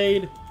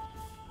delayed.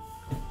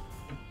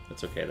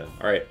 That's okay though.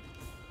 All right.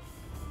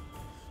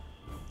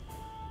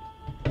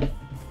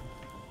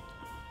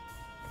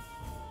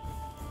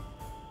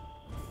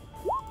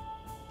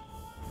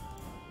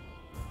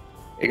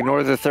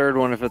 Ignore the third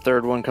one if a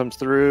third one comes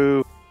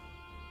through.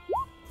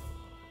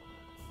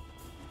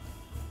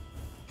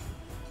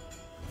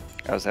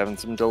 I was having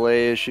some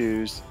delay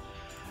issues.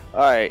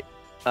 Alright.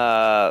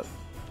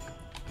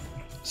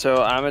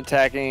 So I'm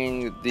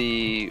attacking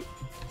the...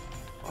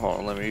 Hold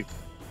on, let me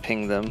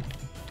ping them.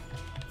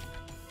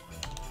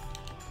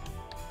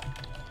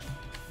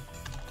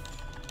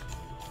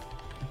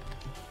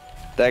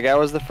 That guy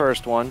was the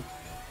first one.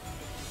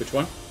 Which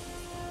one?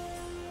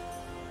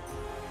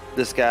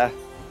 this guy.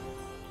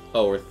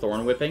 Oh, we're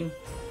thorn whipping.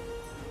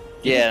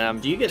 Yeah, and I'm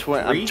Do you get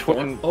twin. three? I'm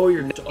twin.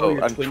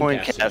 You're I'm twin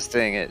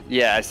casting it.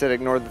 Yeah, I said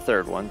ignore the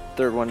third one.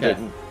 Third one Okay.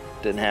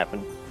 didn't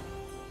happen.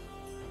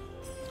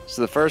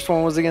 So the first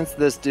one was against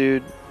this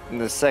dude, and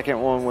the second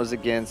one was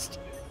against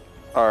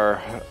our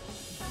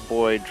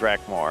boy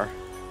Drakmar.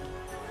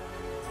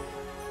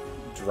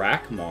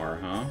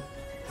 Drakmar, huh?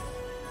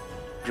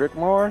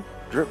 Dripmore?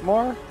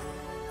 Dripmore?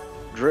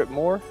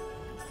 Dripmore?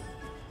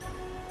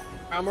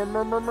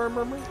 Graymurmur?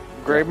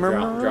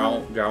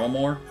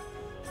 Drowmore?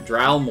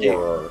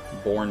 Drowmore.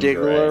 Born Dray.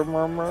 Diggler?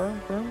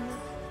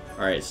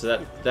 Alright,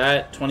 so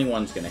that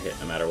 21's gonna hit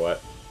no matter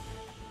what.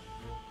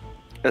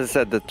 As I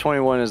said, the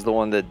 21 is the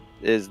one that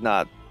is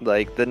not,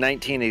 like, the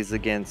 19 is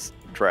against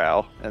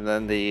Drow, and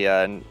then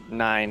the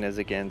 9 is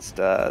against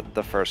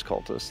the first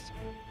cultist.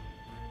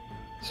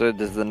 So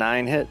does the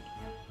 9 hit?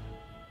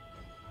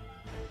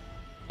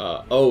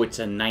 Oh, it's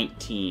a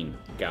 19.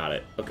 Got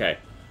it. Okay.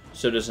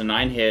 So does a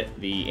 9 hit?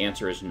 The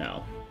answer is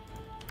no.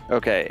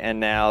 Okay, and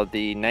now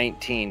the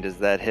 19, does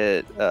that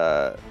hit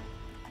the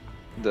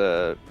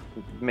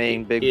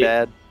main big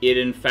bad? It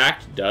in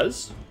fact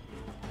does.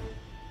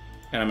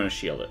 And I'm going to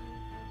shield it.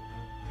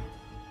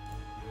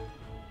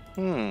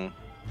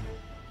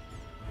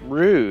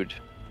 Rude.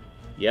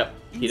 Yep.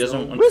 He's a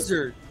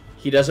wizard.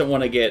 He doesn't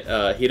want to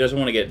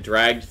get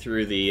dragged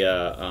through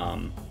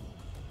the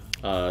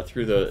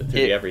through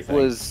the everything. It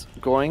was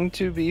going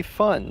to be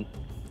fun.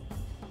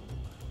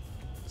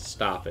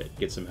 Stop it.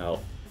 Get some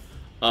help.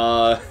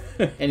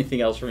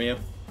 Anything else from you?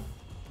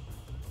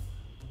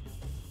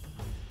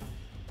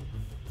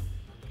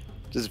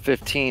 Does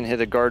 15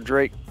 hit a guard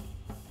drake?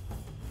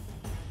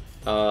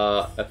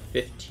 A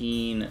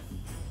 15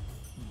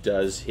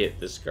 does hit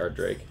this guard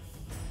drake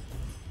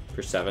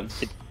for 7.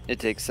 It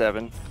takes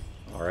 7.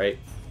 All right.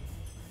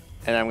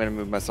 And I'm going to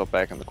move myself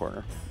back in the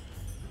corner.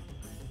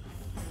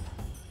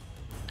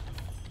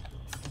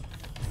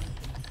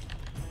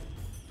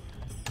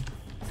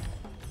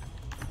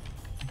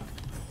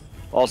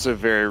 Also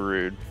very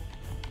rude.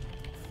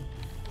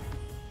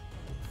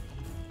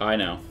 I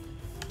know.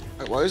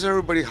 Why is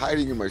everybody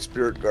hiding in my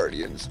spirit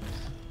guardians?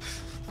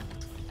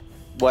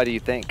 Why do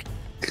you think?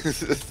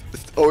 It's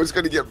always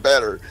going to get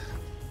better.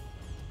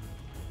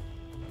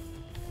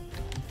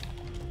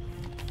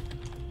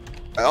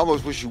 I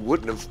almost wish you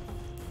wouldn't have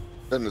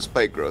done the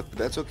spike growth, but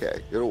that's okay.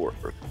 It'll work.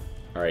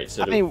 All right.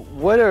 So I mean,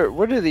 what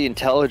are the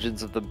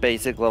intelligence of the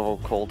basic level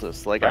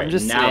cultists? Like, I'm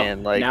just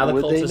saying, like,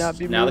 would they not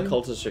be now moving? the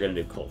cultists are going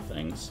to do cult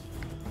things.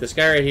 This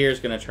guy right here is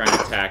going to try and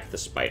attack the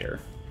spider.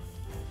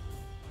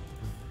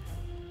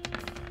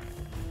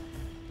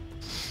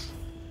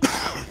 All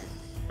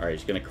right,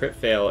 he's going to crit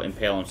fail,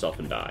 impale himself,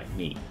 and die.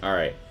 Neat. All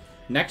right,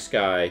 next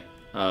guy.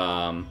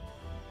 Man,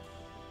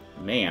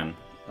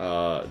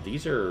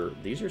 these are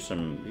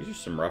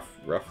some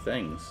rough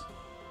things.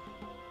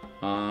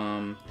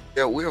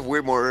 Yeah, we have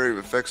way more area of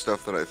effect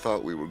stuff than I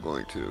thought we were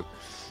going to.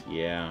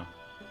 Yeah.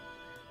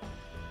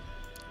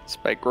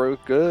 Spike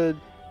growth, good.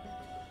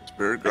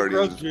 Spirit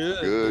Guardians,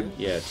 good.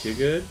 Yeah, too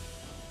good.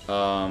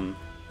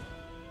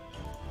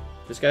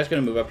 This guy's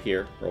gonna move up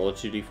here. Roll a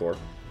 2d4.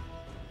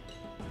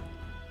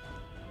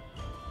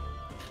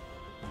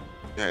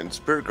 Yeah, and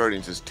Spirit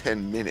Guardians is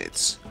 10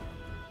 minutes.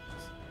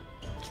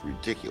 It's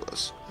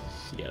ridiculous.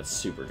 Yeah, it's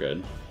super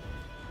good.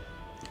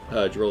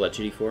 Did you roll that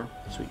 2d4?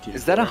 Sweet 2d4.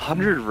 Is that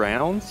 100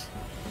 rounds?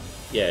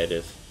 Yeah, it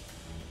is.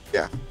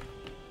 Yeah.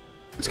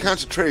 It's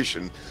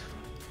concentration.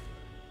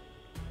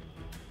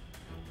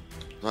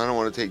 I don't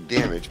want to take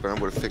damage, but I'm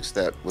going to fix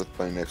that with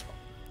my next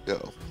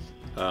go.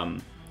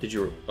 Did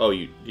you roll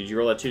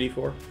that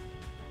 2d4?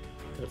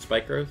 That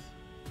spike growth?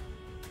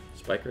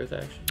 Spike growth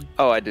action?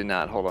 Oh, I did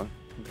not. Hold on.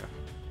 Okay.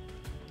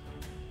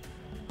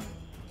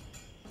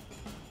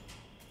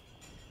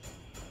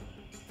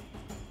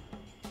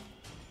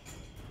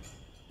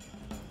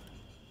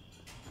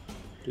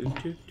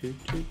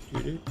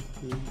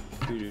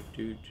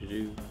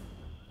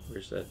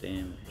 Where's that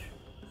damage?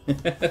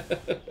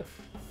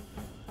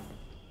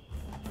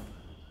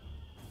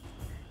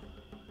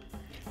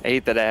 I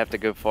hate that I have to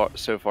go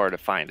so far to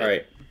find it.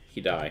 Alright,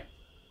 he die.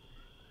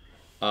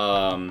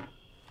 Honestly,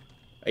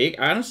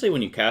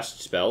 when you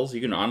cast spells, you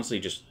can honestly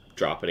just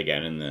drop it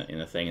again in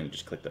the thing and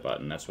just click the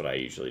button. That's what I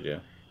usually do.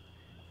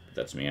 But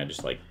that's me. I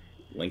just like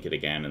link it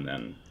again and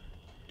then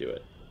do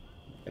it.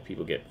 And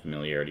people get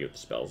familiarity with the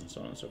spells and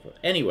so on and so forth.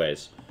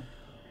 Anyways,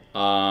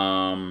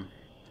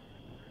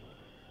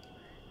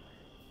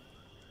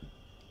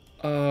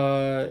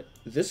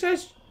 this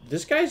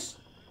guy's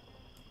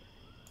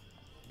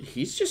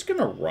he's just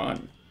gonna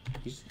run.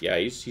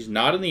 He's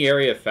not in the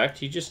area effect.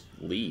 He just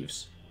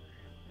leaves.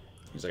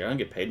 He's like, I don't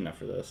get paid enough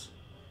for this.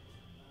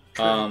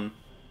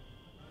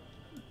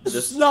 This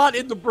is not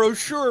in the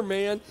brochure,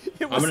 man.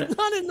 It was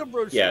not in the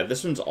brochure. Yeah,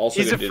 this one's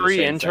also. He's a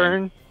free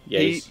intern. Thing. Yeah,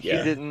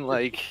 he didn't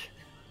like.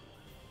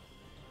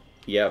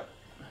 Yep.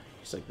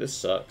 He's like, this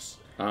sucks.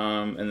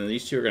 And then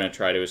these two are gonna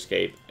try to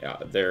escape.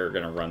 They're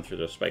gonna run through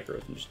the spike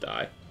growth and just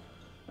die.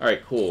 All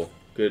right, cool.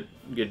 Good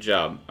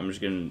job. I'm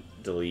just gonna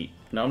delete.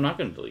 No, I'm not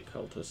gonna delete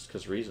cultists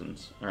because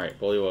reasons. All right,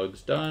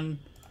 Bullywug's done.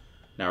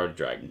 Now we're to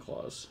Dragon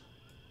Claws.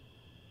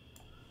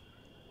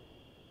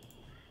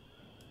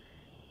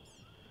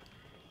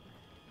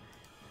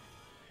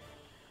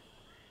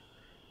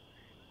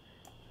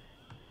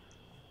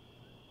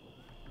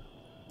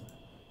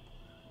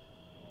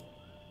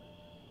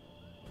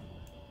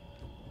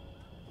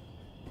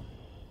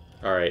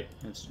 All right,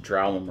 it's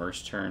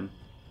Drowlimer's turn.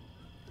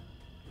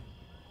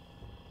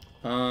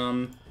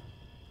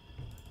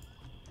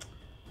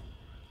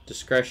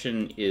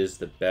 Discretion is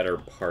the better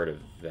part of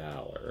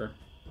valor.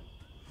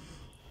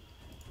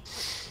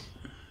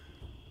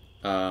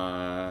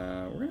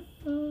 And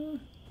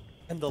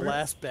the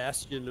last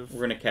bastion of...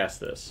 We're gonna cast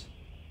this.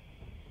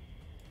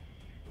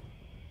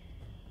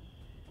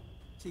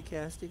 What's he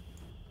casting?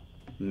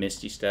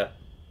 Misty Step.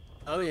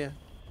 Oh, yeah.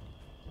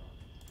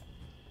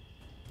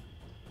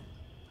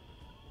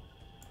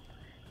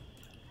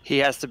 He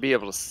has to be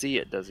able to see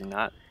it, does he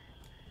not?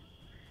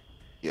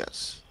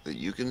 Yes, that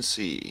you can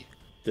see.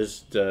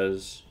 This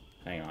does...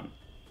 Hang on.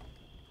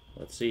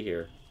 Let's see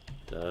here.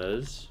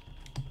 Does...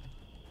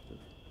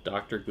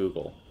 Dr.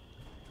 Google.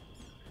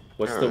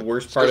 What's the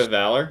worst part of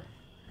Valor?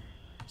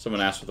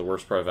 Someone asked for the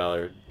worst part of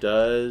Valor.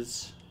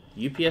 Does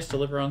UPS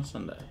deliver on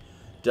Sunday?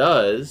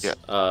 Does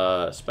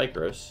Spike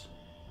Gross...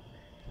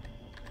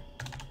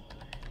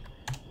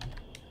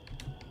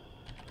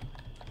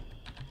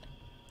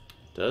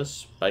 Does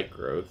Spike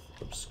Growth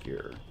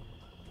obscure?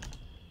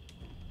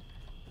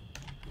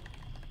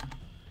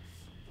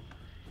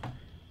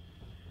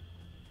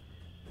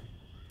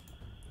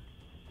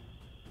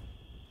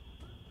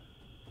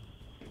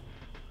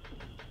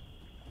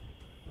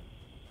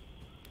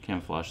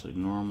 Camouflage like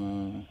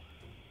normal.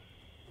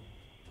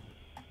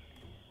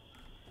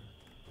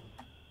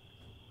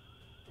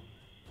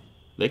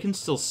 They can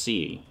still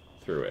see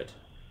through it.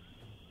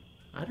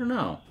 I don't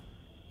know.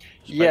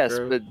 Yes,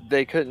 but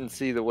they couldn't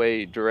see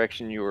the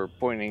direction you were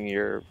pointing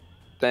your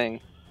thing.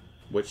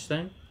 Which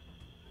thing?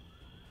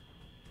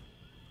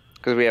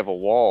 Because we have a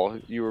wall.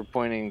 You were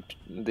pointing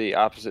the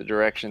opposite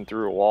direction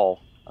through a wall.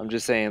 I'm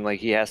just saying, like,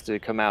 he has to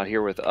come out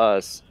here with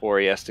us, or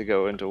he has to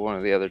go into one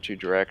of the other two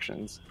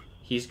directions.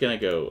 He's gonna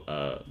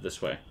go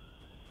this way.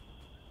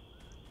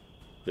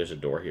 There's a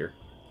door here.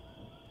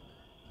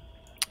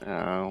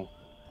 Oh.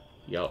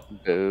 Yup.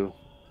 Boo.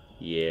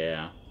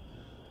 Yeah.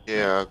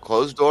 Yeah,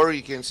 closed door,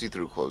 you can't see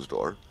through closed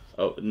door.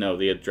 Oh, no,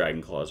 the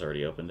Dragon Claw's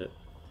already opened it.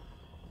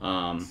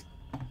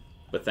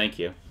 But thank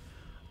you.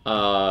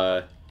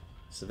 So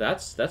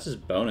that's his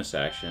bonus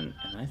action,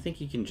 and I think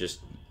he can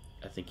just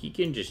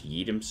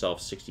yeet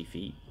himself 60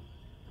 feet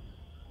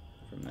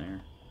from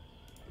there.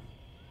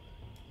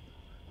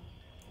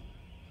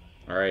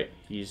 All right,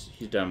 he's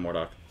done,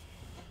 Mordock.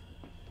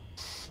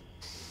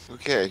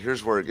 Okay,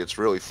 here's where it gets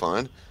really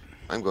fun.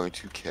 I'm going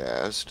to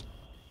cast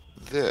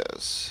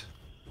this.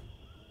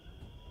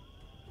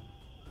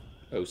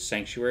 Oh,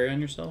 Sanctuary on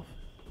yourself?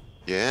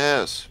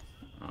 Yes.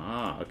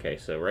 Ah, okay.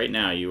 So right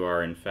now you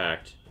are, in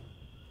fact,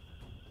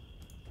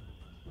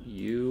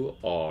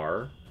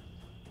 I'm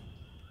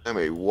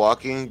a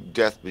walking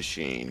death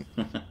machine.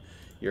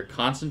 You're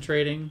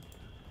concentrating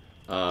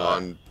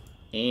on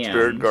and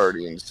Spirit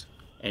Guardians.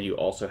 And you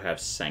also have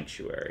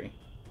Sanctuary.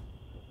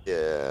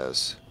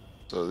 Yes.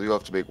 So you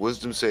have to make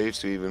wisdom saves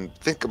to even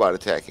think about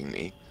attacking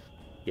me.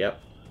 Yep.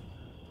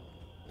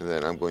 And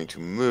then I'm going to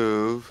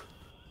move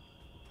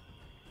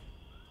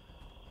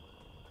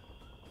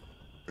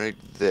right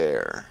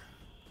there.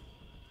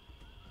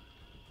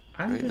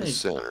 I'm in the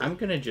center.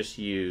 gonna just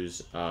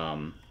use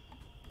I'm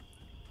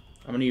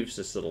gonna use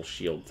this little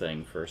shield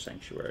thing for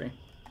Sanctuary.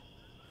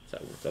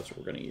 That's what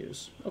we're gonna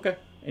use. Okay.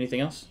 Anything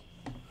else?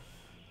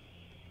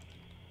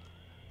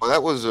 Well,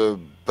 that was a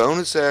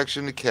bonus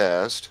action to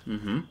cast.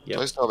 Mm-hmm. Yep.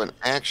 So I still have an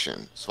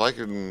action, so I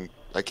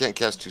can't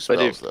cast two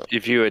spells though.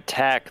 If you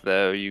attack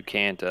though, you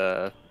can't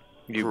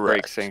you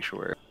break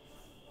Sanctuary.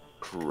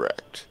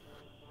 Correct.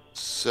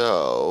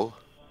 So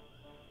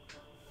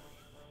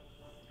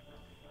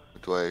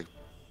do I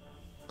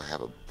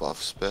have a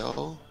buff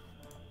spell?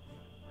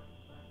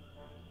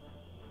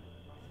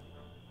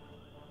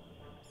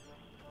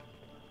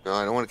 No,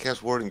 I don't want to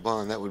cast Warding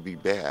Bond. That would be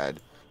bad.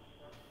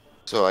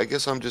 So I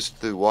guess I'm just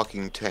the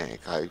walking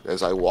tank.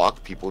 As I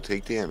walk, people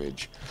take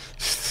damage.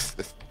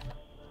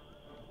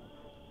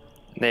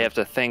 They have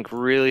to think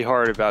really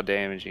hard about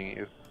damaging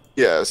you.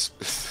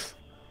 Yes.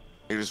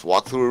 You just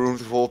walk through a room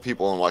full of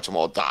people and watch them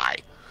all die.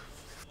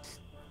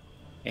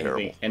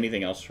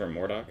 Anything else from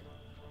Mordock?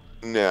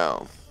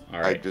 No. All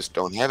right. I just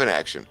don't have an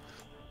action.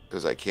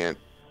 Because I can't...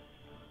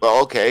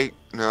 Well, okay.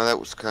 No, that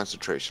was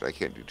concentration. I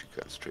can't do two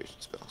concentration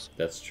spells.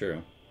 That's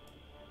true.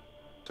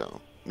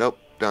 So, nope.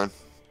 Done.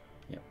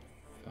 Yep.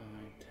 5, 10.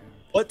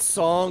 What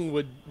song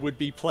would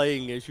be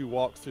playing as you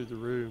walk through the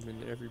room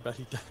and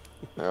everybody died?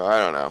 No, I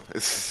don't know.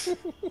 This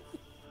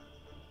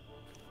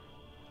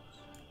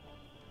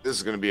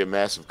is going to be a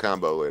massive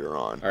combo later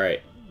on. All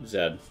right,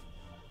 Zed.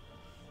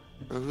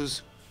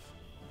 Who's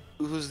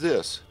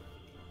this?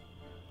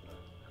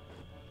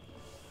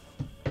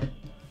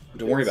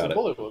 Don't worry about it.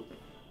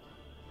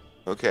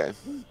 Okay.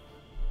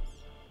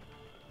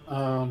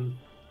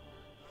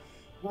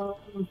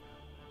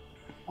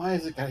 Why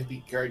is it gotta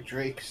be guard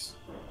drakes?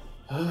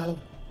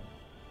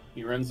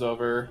 He runs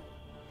over,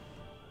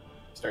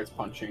 starts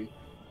punching.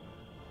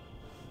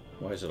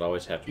 Why does it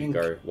always have to be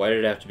guard? Why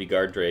did it have to be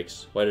guard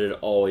drakes? Why did it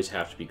always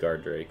have to be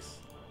guard drakes?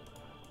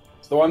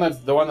 It's the one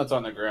that's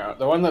on the ground.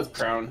 The one that's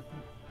prone.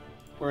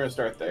 We're gonna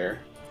start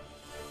there.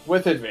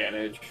 With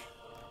advantage.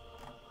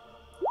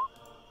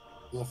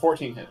 Does a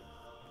 14 hit?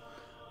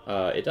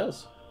 It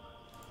does.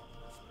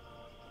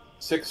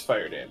 6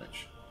 fire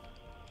damage.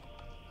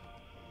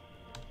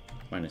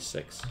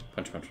 -6.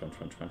 Punch, punch, punch,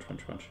 punch, punch,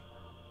 punch, punch.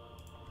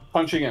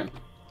 Punch again.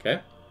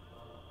 Okay.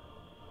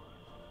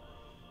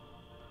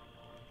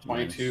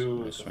 22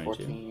 Minus is 22.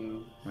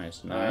 14.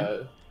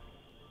 -9.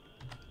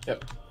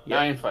 Yep. Yep.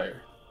 9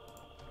 fire.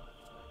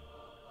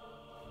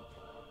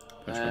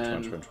 Punch, punch,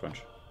 punch, punch,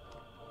 punch.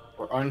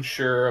 We're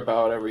unsure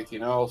about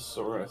everything else,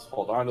 so we're going to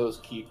hold on to those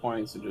key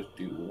points and just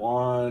do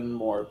one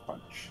more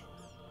punch.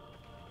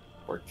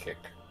 Or kick,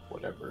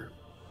 whatever.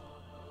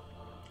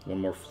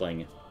 One more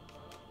fling.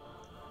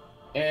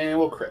 And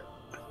we'll crit.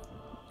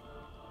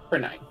 For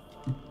 9.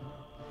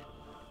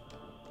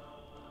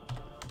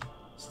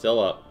 Still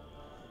up.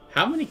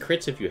 How many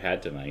crits have you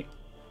had tonight?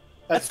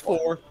 That's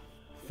 4.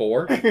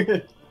 4?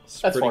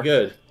 It's That's pretty 4.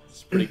 good.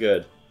 It's pretty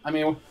good. I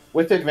mean,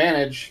 with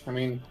advantage,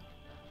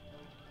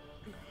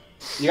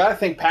 you gotta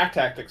think pack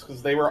tactics,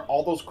 because they were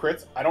all those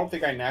crits. I don't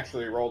think I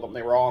naturally rolled them.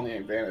 They were all on the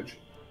advantage.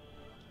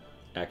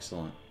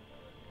 Excellent.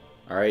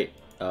 Alright.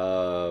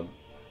 Alright,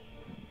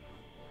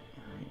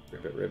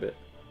 ribbit, ribbit.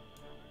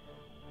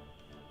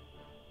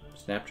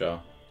 Snapjaw.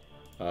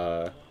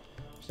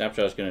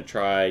 Snapjaw's gonna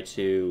try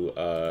to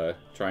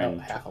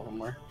Half of them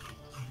were.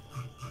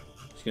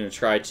 He's gonna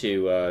try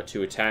to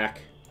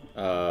attack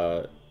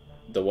the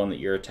one that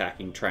you're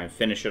attacking. Try and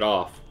finish it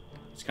off.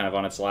 It's kind of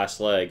on its last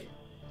leg.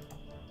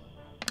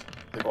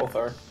 They both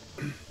are.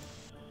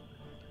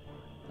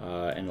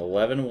 An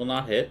 11 will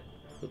not hit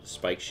with the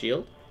spike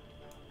shield.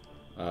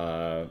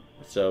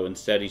 So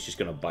instead, he's just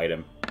gonna bite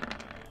him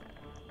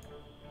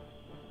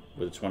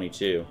with a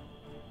 22.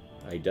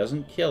 He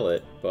doesn't kill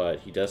it, but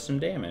he does some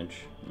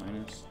damage.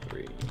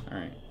 -3.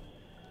 Alright.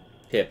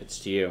 Pip, it's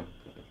to you.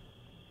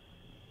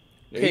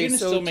 Are you gonna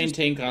still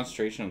maintain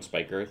concentration on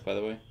Spike Earth, by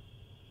the way?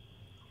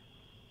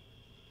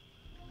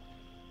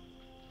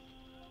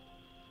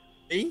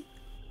 Me?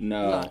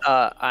 No.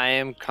 I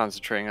am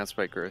concentrating on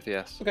Spike Earth,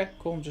 yes. Okay,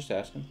 cool. I'm just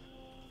asking.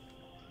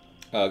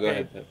 Go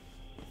ahead, Pip.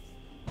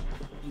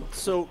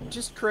 So,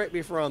 just correct me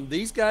if I'm wrong.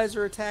 These guys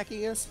are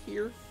attacking us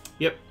here?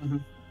 Yep.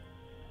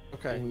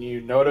 Okay. And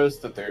you notice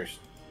that there's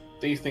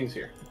these things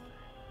here.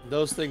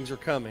 Those things are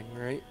coming,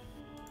 right?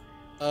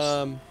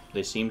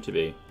 They seem to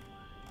be.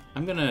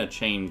 I'm gonna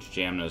change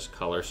Jamna's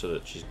color so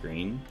that she's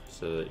green,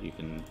 so that you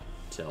can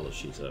tell that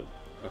she's a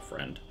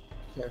friend.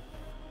 Okay.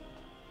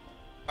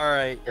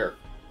 Alright.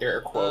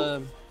 Air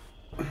quote.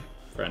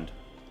 Friend.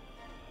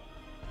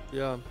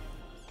 Yeah.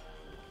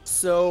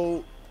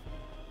 So,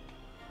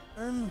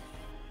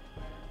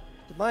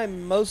 my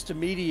most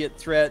immediate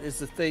threat is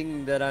the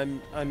thing that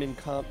I'm in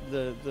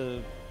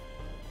the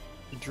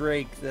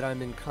Drake that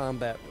I'm in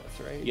combat with,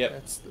 right? Yep.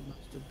 That's the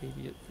most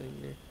immediate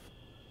thing there.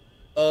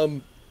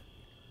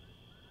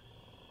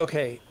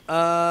 Okay.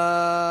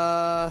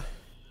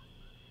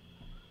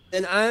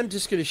 Then I'm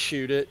just gonna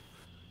shoot it.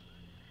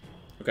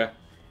 Okay.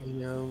 You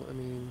know, I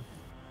mean,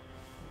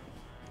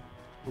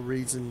 no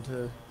reason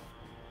to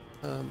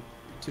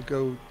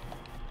go,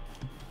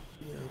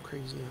 you know,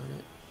 crazy on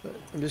it. But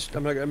I'm just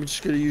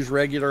gonna use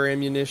regular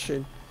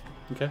ammunition.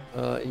 Okay.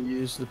 And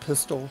use the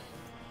pistol.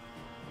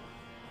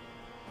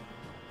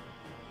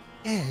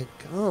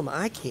 Dadgum,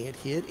 I can't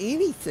hit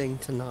anything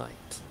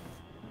tonight.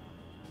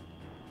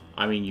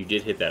 I mean, you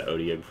did hit that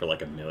Odiug for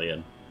like 1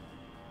 million.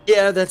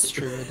 Yeah, that's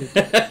true. I did.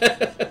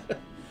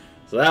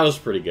 So that was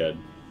pretty good.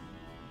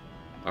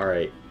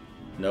 Alright.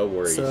 No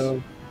worries.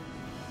 So,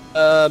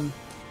 and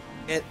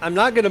I'm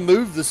not gonna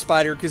move the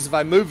spider because if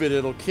I move it,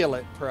 it'll kill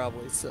it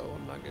probably. So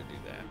I'm not gonna do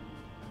that.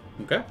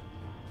 Okay.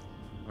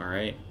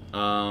 Alright.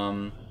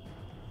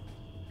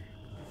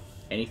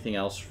 Anything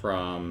else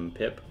from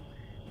Pip?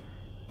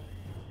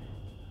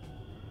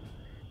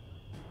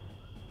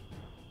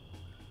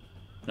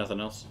 Nothing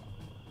else?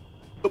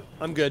 Nope,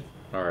 I'm good.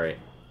 Alright.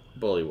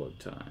 Bullywug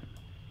time.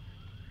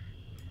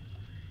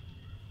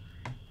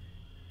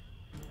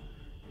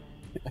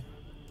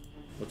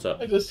 What's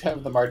up? I just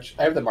have the march.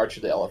 I have the March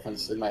of the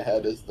Elephants in my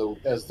head as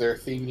their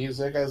theme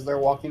music as they're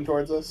walking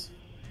towards us.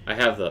 I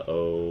have the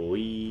oh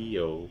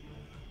yo.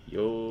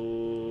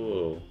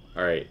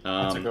 Alright.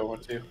 That's a good one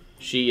too.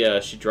 She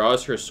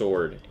draws her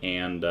sword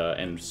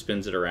and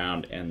spins it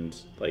around and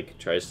like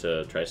tries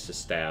to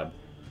stab.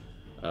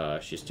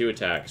 She has 2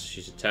 attacks.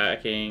 She's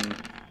attacking.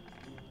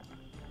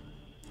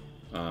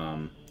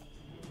 I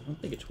don't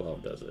think a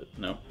 12 does it.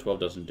 No, 12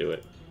 doesn't do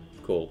it.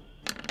 Cool.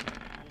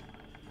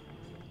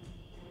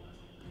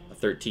 A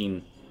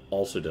 13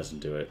 also doesn't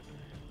do it.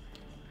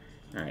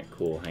 Alright,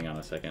 cool. Hang on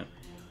a second.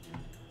 I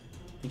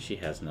think she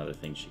has another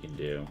thing she can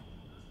do.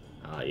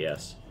 Ah,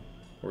 yes.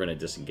 We're going to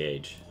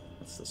disengage.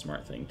 That's the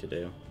smart thing to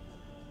do.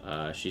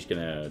 She's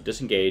going to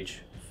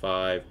disengage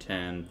 5,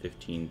 10,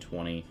 15,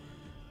 20,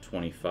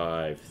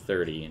 25,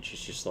 30. And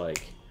she's just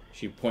like...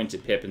 She points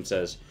at Pip and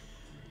says,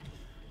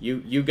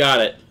 You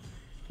got it.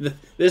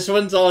 This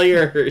one's all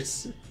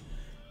yours.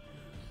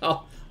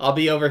 I'll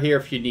be over here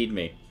if you need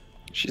me.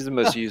 She's the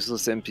most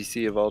useless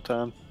NPC of all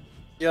time.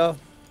 Yeah.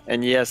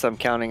 And yes, I'm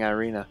counting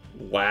Irina.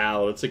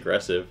 Wow, that's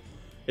aggressive.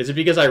 Is it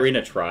because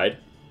Irina tried?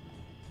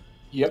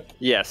 Yep.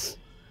 Yes.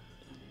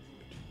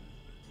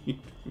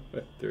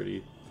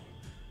 30.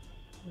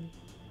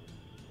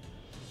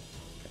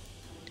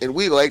 And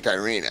we liked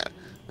Irina.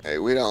 Hey,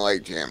 we don't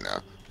like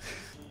Jamna.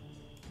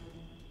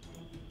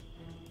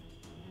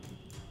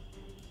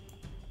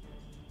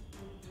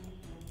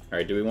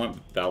 Alright, do we want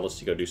Valis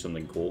to go do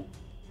something cool?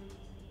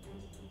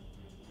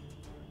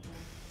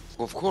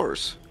 Well, of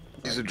course.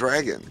 He's a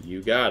dragon.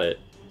 You got it.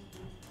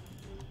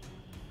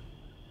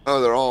 Oh,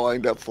 they're all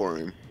lined up for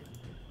him.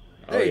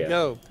 Oh, There you yeah.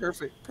 go.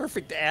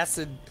 Perfect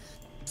acid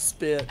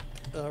spit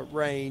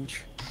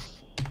range.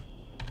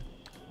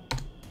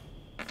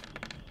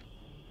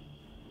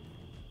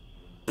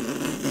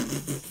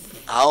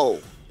 Ow.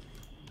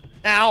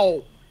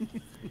 Ow!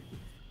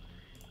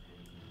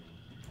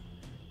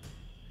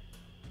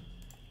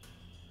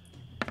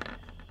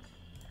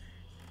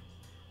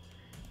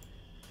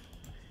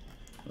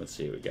 Let's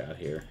see what we got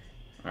here.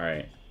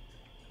 Alright.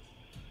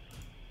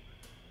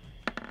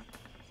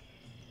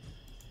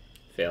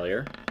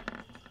 Failure.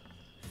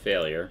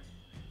 Failure.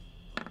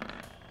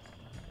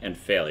 And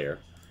failure.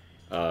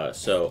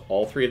 So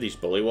all three of these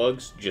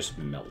bullywugs just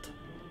melt.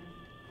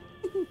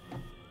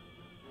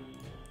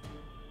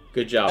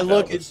 Good job,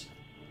 Valis.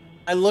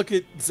 I look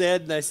at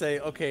Zed and I say,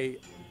 okay,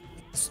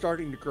 it's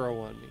starting to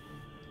grow on me.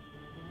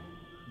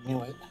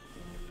 Knew it.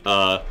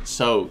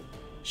 So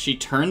she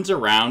turns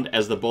around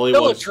as the Still a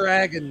bullywugs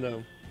dragon,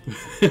 though.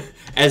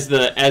 as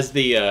the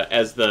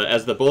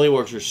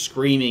bullywugs are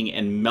screaming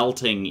and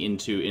melting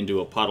into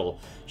a puddle.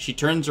 She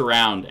turns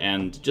around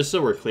and, just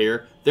so we're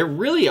clear, they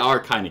really are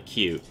kind of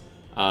cute.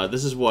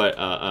 This is what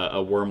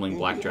a wormling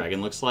black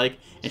dragon looks like,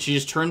 and she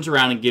just turns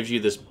around and gives you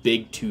this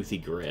big toothy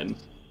grin.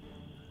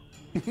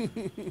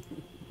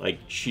 Like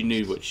she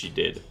knew what she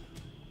did.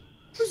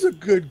 Who's a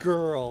good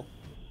girl?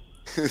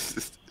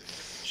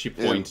 She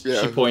points. Yeah.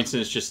 She points,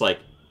 and it's just like,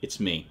 it's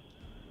me.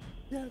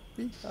 Yeah,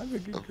 I'm a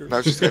good girl.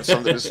 Now she's got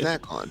something to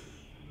snack on.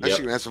 Now Yep.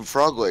 she can have some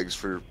frog legs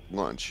for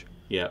lunch.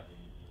 Yep.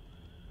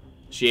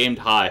 She aimed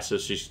high, so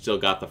she still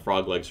got the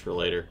frog legs for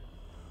later.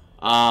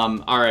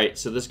 Alright,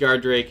 so this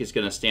guard drake is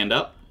going to stand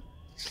up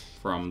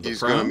from the He's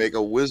prone. gonna make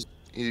a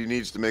He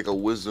needs to make a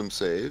wisdom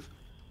save.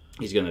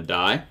 He's going to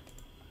die.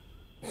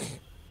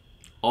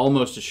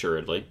 Almost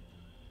assuredly.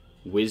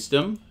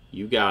 Wisdom,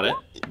 you got it.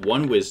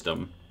 1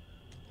 wisdom.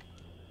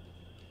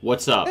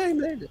 What's up? Hey,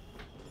 made it.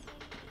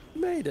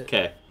 Made it.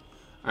 Okay.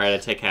 Alright, I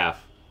take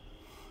half.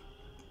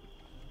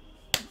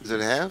 Is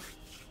it half?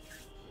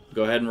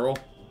 Go ahead and roll.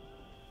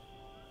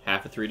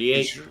 Half of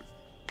 3d8. Sure.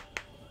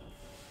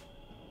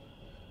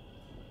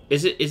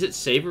 Is it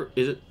save or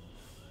is it?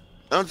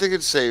 I don't think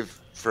it's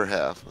safe for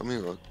half. Let me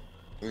look.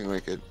 Let me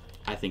link it.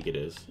 I think it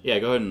is. Yeah,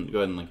 go ahead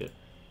and link it.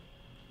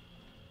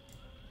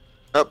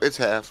 Oh, it's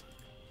half.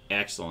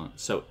 Excellent.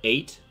 So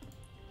 8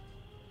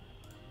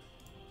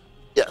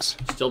 Yes.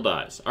 still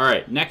dies. All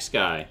right, next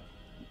guy.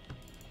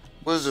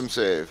 Wisdom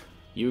save.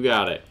 You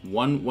got it.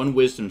 One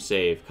wisdom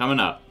save coming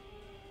up.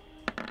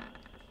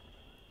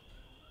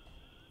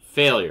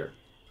 Failure.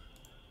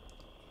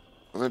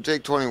 I'm gonna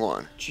take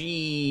 21.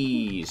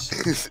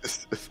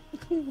 Jeez.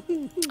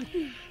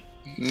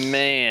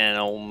 Man,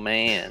 oh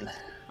man.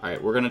 All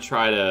right, we're gonna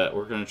try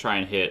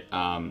and hit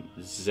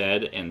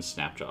Zed and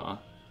Snapjaw.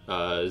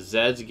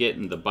 Zed's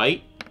getting the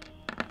bite.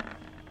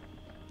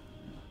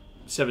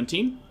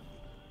 17.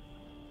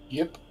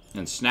 Yep.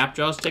 And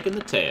Snapjaw's taking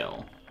the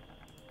tail.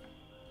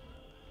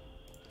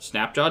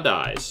 Snapjaw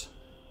dies.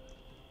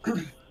 Whoa,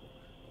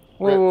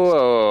 whoa,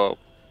 whoa.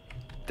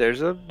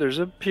 There's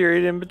a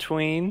period in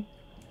between.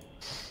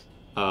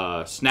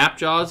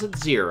 Snapjaw's at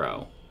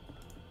 0.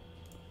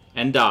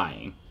 And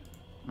dying.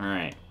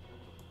 Alright.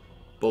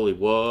 Bully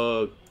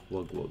wug.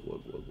 Wug, wug,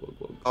 wug, wug,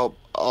 wug, wug.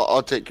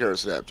 I'll take care of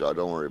Snapjaw.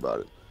 Don't worry about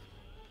it.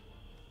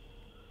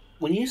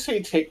 When you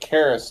say take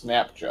care of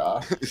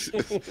Snapjaw,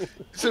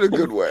 It's in a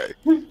good way.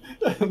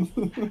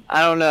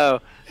 I don't know.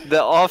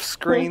 The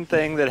off-screen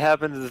thing that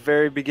happened at the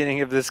very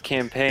beginning of this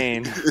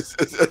campaign.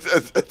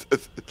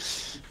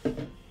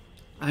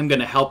 I'm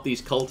gonna help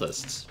these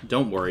cultists.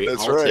 Don't worry,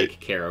 That's I'll right. take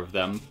care of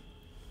them.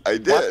 I Why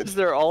did. is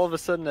there all of a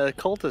sudden a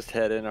cultist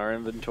head in our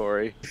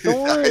inventory?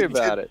 Don't worry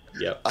about it.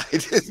 Yep. I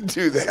didn't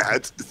do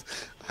that.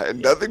 I had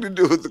nothing to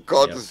do with the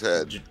cultist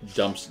head.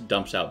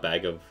 Dumps out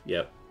bag of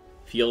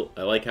Feel.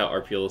 I like how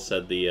Arpula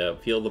said the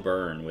feel the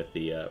burn with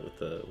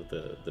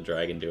the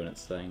dragon doing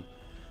its thing.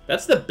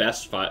 That's the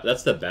best fight.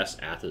 That's the best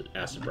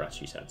acid breath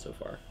she's had so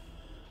far.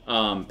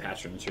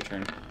 Patron, it's your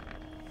turn.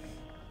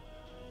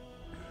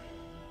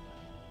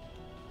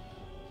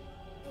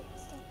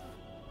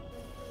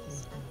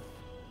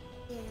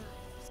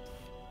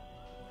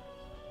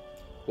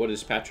 What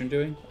is Patron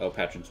doing? Oh,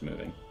 Patron's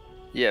moving.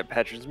 Yeah,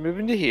 Patron's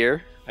moving to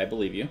here. I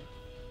believe you.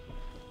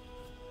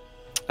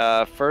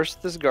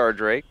 First, this guard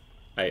drake.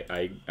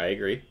 I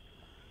agree.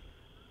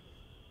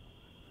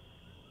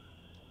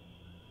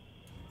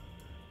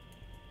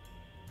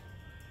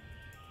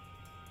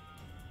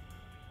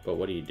 But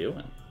what are you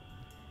doing?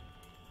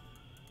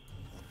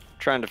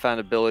 Trying to find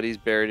abilities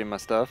buried in my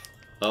stuff.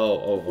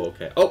 Oh,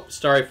 okay. Oh,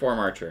 Starry Form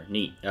Archer.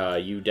 Neat.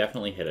 You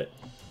definitely hit it.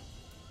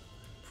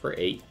 For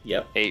 8.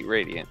 Yep. 8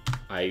 radiant.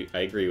 I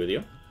agree with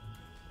you.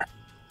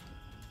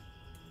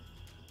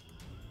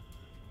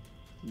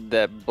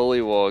 That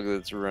bullywog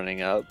that's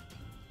running up.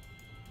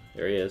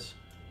 There he is.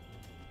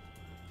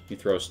 You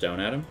throw a stone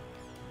at him?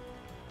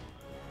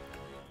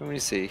 Let me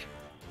see.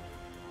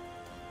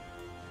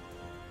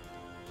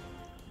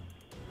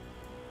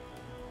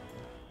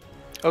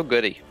 Oh,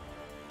 goody.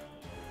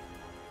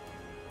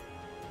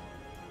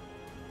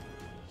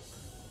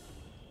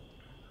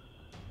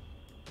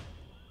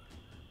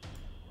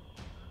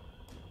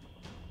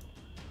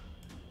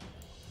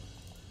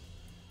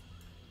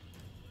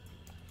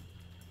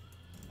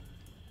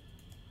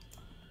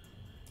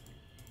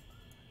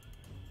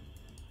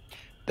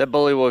 That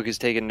bullywog is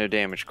taking no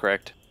damage,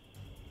 correct?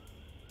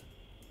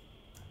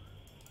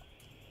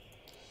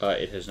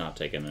 It has not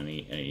taken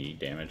any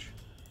damage.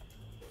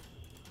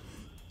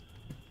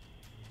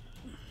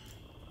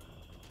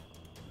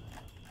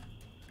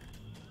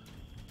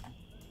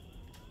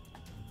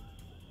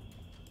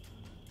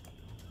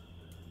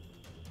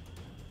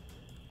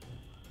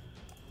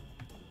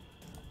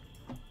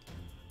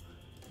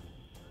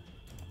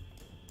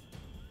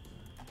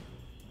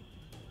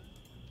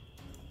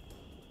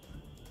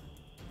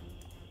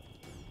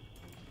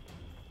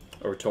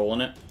 Oh, we're tolling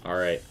it?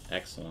 Alright,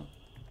 excellent.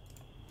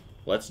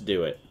 Let's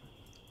do it.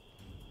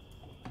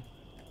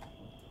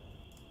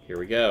 Here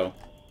we go.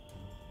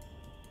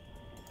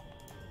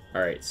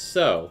 Alright,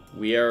 so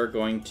we are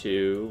going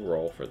to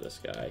roll for this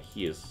guy.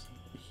 He's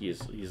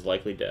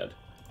likely dead.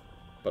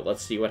 But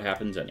let's see what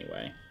happens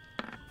anyway.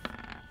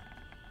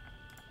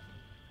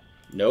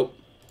 Nope.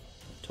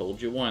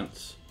 Told you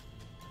once.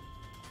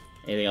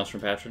 Anything else from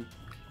Patron?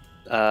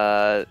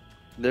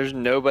 There's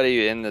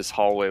nobody in this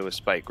hallway with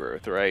spike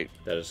growth, right?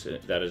 That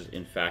is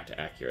in fact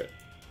accurate.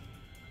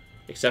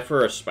 Except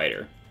for a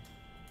spider.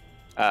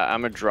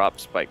 I'm gonna drop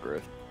spike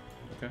growth.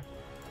 Okay.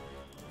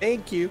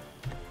 Thank you.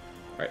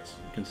 Alright, so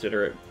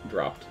consider it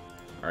dropped.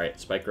 Alright,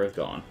 spike growth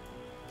gone.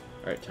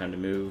 Alright, time to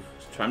move.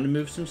 It's time to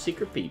move some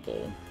secret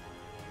people.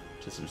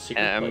 To some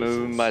secret And I places.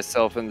 move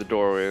myself in the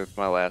doorway with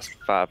my last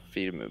 5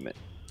 feet of movement.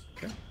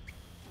 Okay.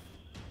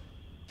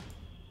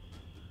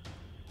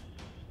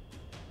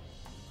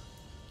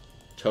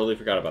 Totally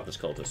forgot about this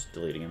cultist.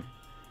 Deleting him.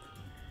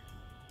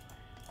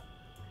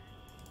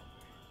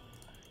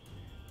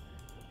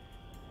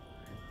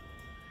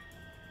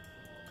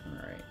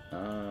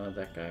 Alright,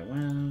 that guy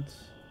went.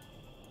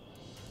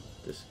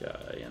 This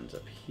guy ends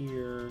up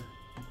here.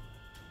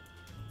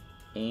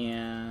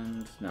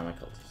 And now my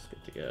cultists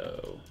get to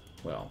go.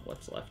 Well,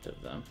 what's left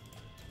of them.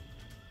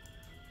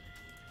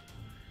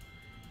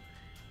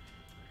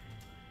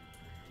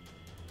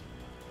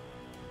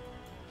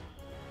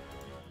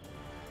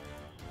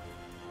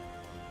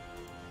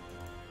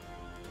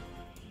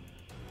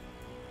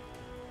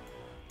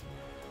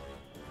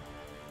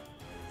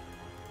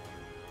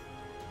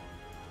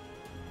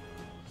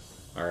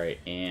 Alright,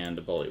 and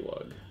a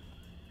bullywug.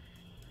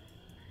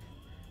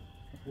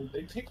 Did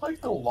they take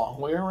like the long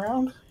way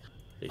around?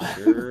 They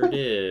sure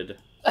did.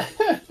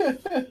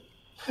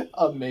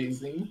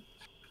 Amazing.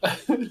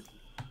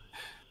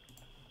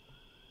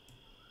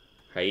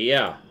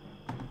 Hiya!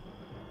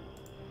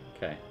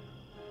 Okay.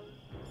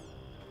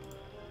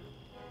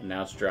 And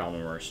now it's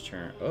Dralmamer's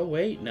turn. Oh,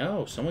 wait,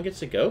 no. Someone gets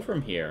to go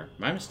from here.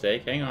 My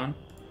mistake. Hang on.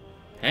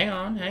 Hang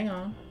on, hang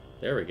on.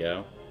 There we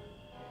go.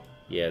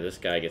 Yeah, this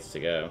guy gets to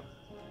go.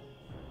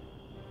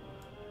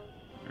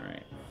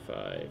 Alright.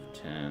 5,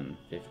 10,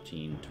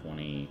 15,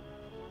 20,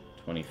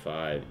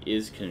 25.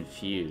 Is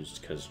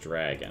confused because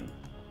dragon.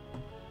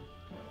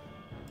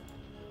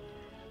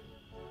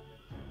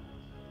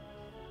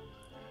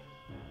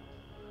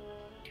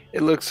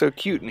 It looks so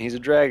cute, and he's a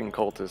dragon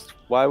cultist.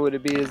 Why would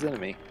it be his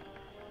enemy?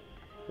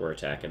 We're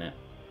attacking it.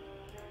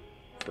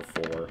 For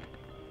 4.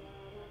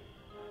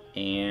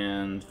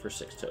 And for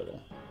 6 total.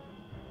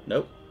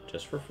 Nope,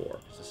 just for 4,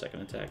 because the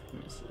second attack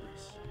misses.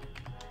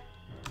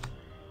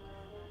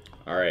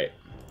 Alright.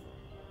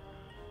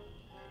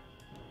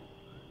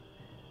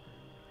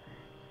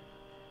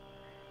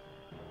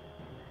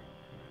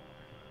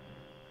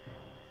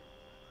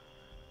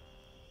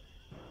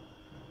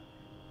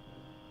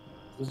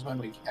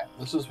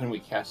 This is when we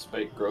cast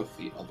spike growth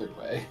the other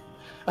way.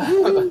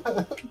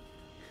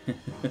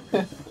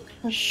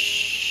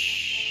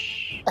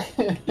 Shh.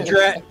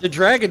 The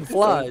dragon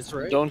flies,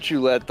 right? Don't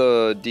you let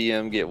the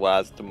DM get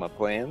wise to my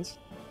plans.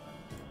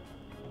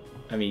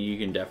 I mean, you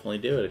can definitely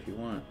do it if you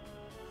want.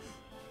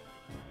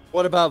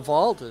 What about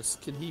Valdus?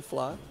 Can he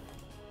fly?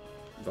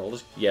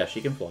 Valdis, yeah, she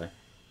can fly.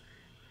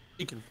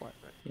 He can fly,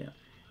 right?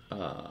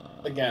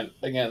 Yeah.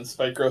 Again,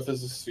 spike growth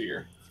is a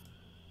sphere.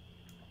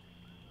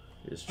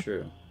 is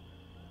true.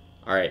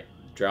 All right,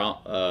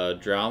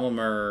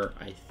 Drommer.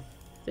 I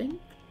think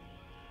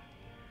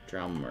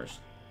Drommer's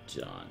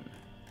done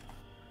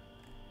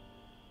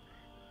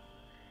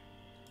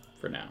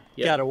for now.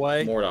 Yep. Got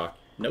away. Mordock.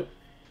 Nope.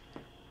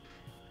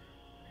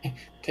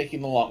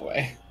 Taking the long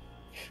way.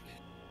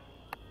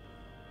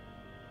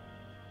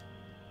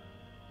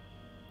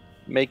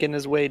 Making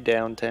his way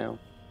downtown.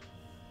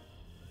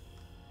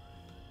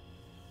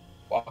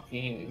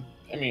 Walking.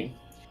 I mean,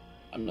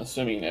 I'm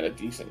assuming at a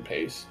decent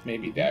pace.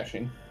 Maybe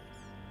dashing.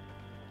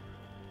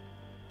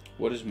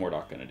 What is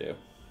Mordock gonna do?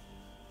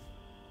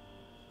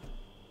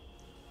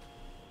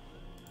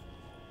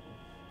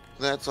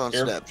 That's on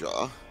Air-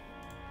 Snapjaw.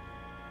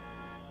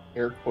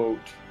 Air quote.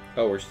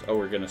 Oh,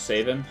 we're gonna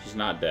save him. He's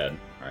not dead.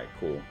 All right,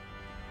 cool.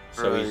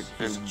 So Right,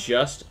 he's and-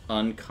 just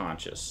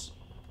unconscious.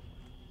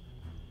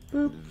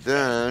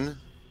 Then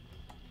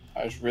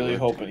I was really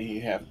hoping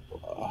he'd have.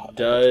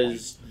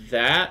 Does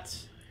that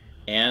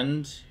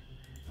end?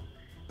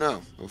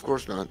 no, of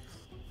course not.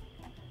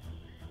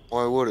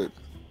 Why would it?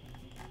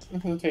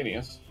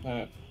 Instantaneous.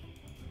 Not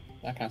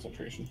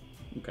concentration.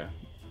 Okay.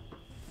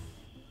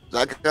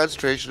 That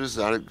concentration is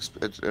not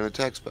an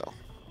attack spell.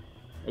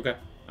 Okay.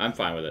 I'm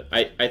fine with it.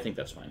 I think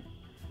that's fine.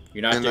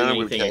 You're not And then doing I'm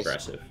gonna anything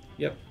cast- aggressive.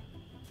 Yep.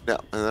 Yeah,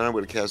 and then I'm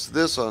going to cast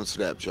this on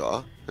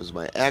Snapjaw as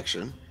my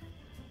action.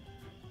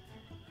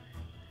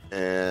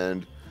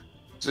 And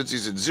since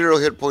he's at 0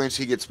 hit points,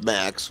 he gets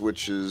max,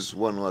 which is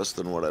 1 less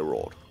than what I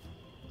rolled.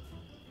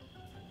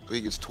 So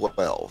he gets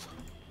 12.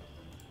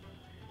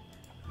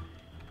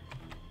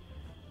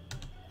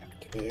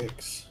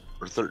 Tactics.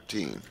 Or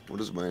 13. What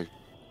is my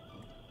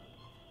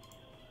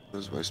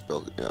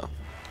spell? Yeah.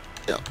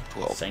 Yeah,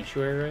 12.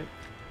 Sanctuary, right?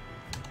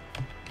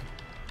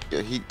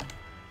 Yeah, he...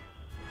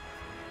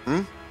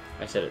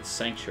 I said it's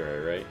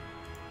sanctuary, right?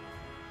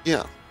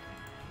 Yeah.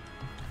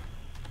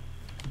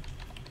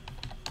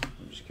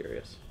 I'm just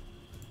curious.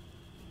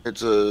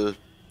 It's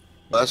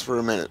lasts for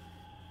a minute.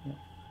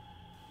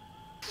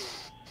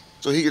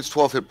 So he gets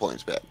 12 hit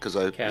points back, because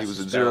he Cast was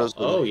a at spell. 0. So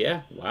Oh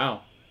yeah!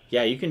 Wow.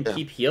 Yeah, you can Yeah.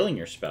 keep healing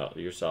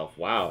yourself.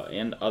 Wow,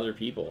 and other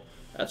people.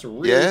 That's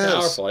really Yes.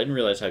 powerful. I didn't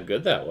realize how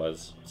good that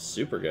was.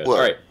 Super good. What?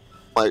 All right.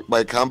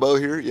 My combo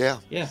here, yeah.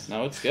 Yeah.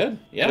 No, it's good.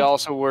 Yeah. It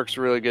also works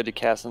really good to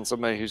cast on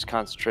somebody who's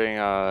concentrating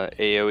on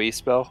AoE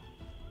spell.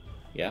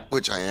 Yeah.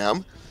 Which I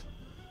am.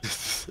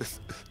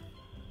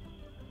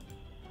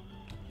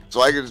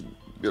 So I could,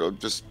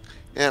 just...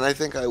 And I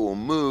think I will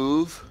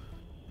move...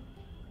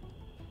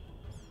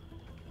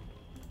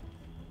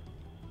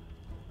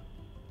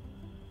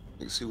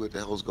 Let's see what the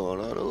hell's going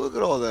on. Oh, look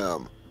at all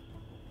them.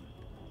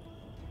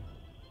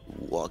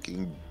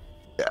 Walking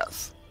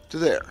death. To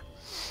there.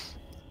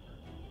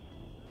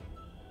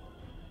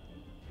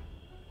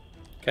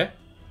 Okay.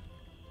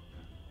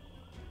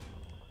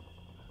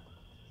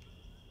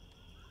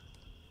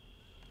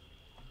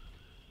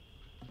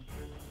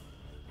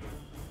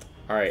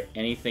 All right.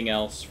 Anything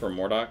else for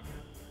Mordock?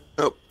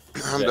 Nope.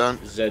 I'm done.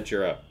 Zed,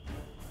 you're up.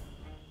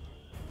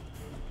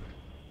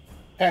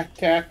 Pack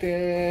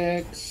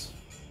tactics.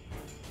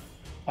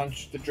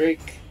 Punch the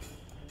Drake.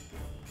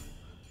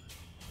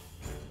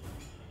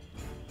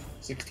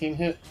 16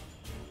 hit.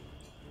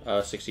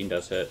 16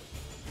 does hit.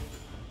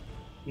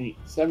 Neat.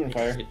 7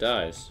 fire. It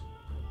dies.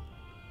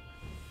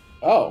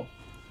 Oh.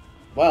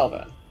 Well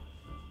then.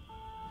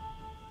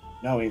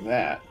 Knowing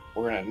that,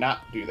 we're gonna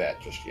not do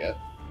that just yet.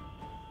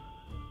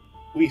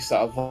 We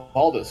saw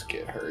Valdus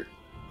get hurt.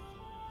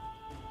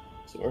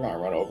 So we're gonna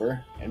run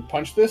over and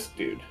punch this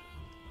dude.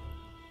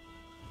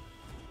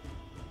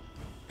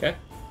 Okay.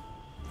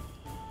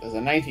 Does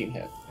a 19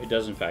 hit. It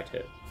does in fact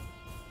hit.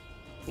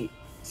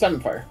 7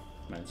 fire.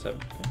 9-7. Okay.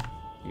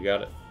 You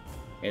got it.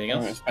 Anything We're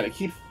gonna else? try to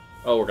keep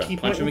Oh, we're gonna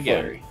punch him it in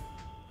again.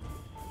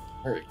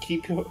 flurry.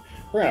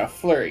 We're gonna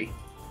flurry.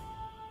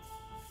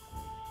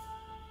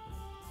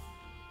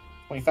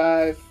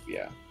 25,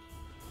 yeah.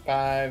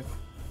 5.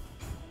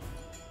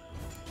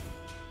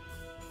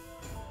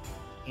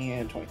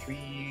 And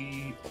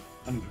 23.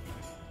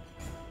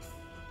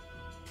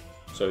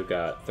 So we've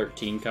got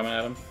 13 coming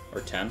at him,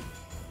 or 10.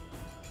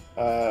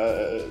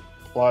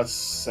 Plus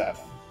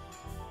 7.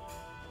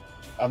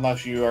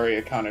 Unless you already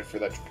accounted for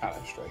that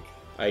Draconic Strike.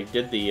 I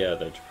did the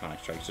Draconic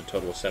Strike, so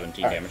total of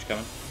 17 Alright. damage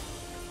coming.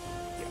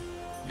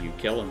 You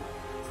kill him.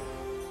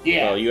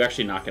 Yeah. Well, you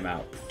actually knock him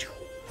out.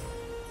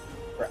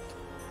 Correct.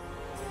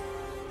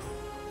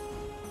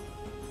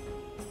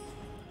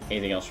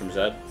 Anything else from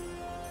Zed?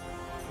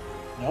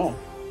 No.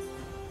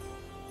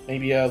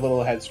 Maybe a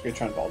little head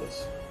scratch on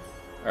Baldus.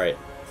 Alright.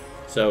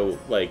 So,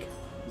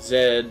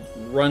 Zed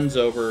runs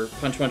over,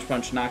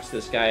 punch, knocks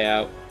this guy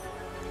out,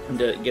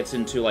 and gets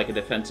into, a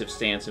defensive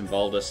stance, and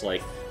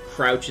Valdus,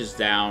 crouches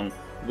down,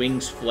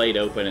 wings flayed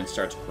open, and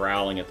starts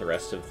growling at the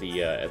rest of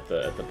the, at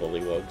the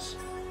bullywugs.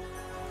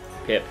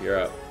 Pip, you're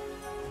up.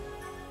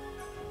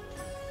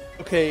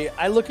 Okay,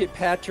 I look at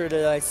Patrick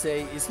and I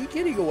say, is he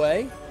getting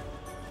away?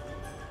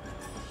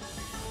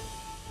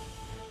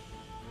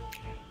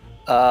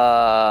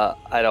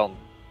 I don't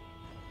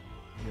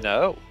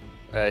know.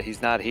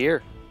 He's not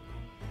here.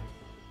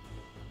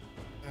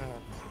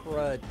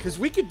 crud. Because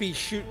we could be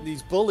shooting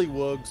these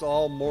bullywugs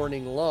all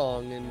morning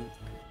long,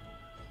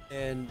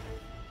 and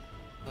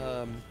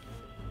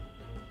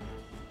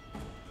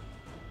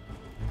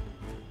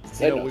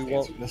we won't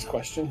answer this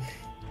question.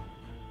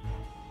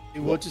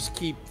 We'll just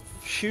keep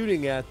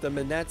shooting at them,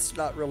 and that's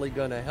not really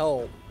going to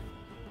help.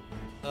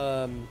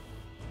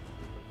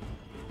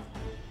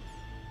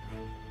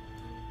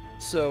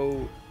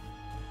 So,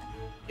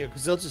 yeah,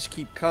 because they'll just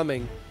keep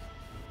coming.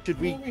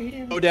 Should we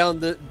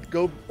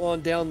go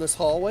on down this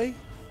hallway?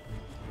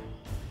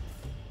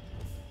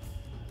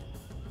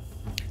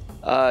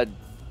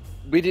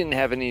 We didn't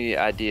have any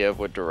idea of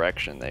what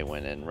direction they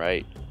went in,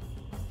 right?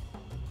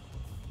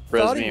 I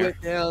thought he Rezmir.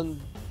 went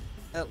down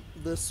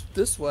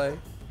this way.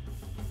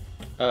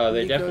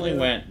 They definitely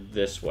went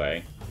this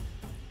way.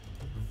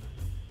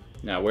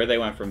 Now, where they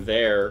went from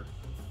there,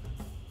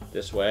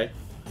 this way,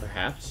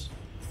 perhaps.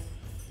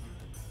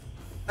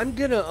 I'm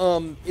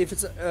gonna if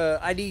it's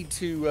I need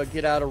to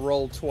get out of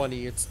roll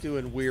 20. It's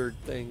doing weird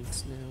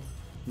things now.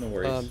 No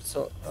worries.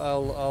 So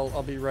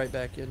I'll be right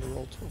back into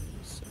roll 20.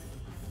 So.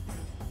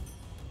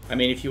 I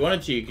mean, if you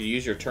wanted to, you could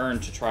use your turn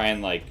to try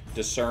and like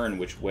discern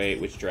which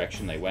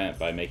direction they went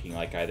by making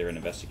like either an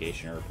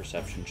investigation or a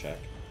perception check.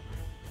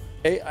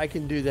 Okay, I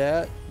can do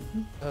that.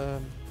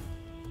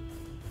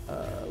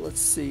 Let's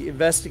see,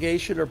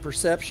 investigation or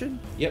perception?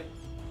 Yep.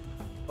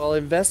 Well,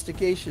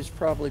 investigation is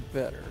probably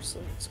better, so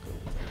let's go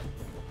with that.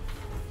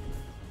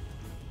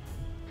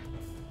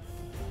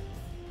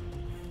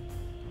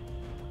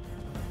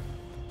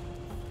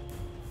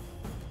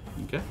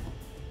 Okay.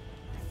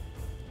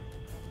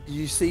 Do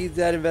you see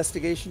that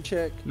investigation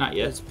check? Not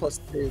yet. It's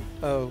 +2.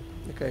 Oh,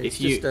 okay.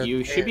 If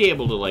you should be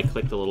able to like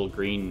click the little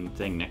green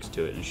thing next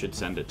to it, and it should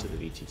send it to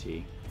the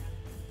VTT.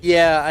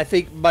 Yeah, I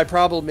think my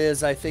problem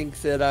is I think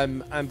that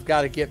I've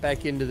got to get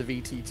back into the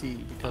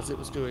VTT because it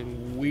was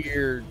doing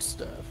weird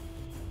stuff.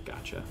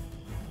 Gotcha.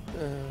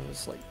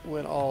 It's like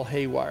went all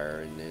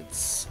haywire, and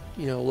it's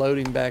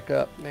loading back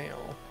up now.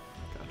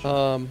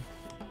 Gotcha.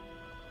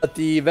 But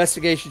the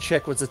investigation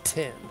check was a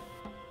 10.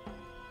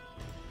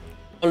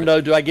 I don't know.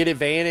 Do I get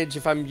advantage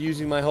if I'm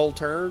using my whole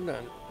turn?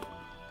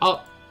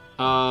 I'll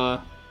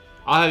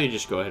have you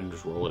just go ahead and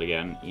just roll it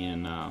again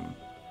in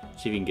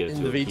see if you can get it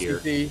In to the it here.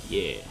 VTT?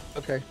 Yeah.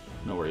 Okay.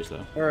 No worries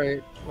though. All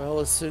right. Well,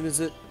 as soon as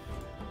it.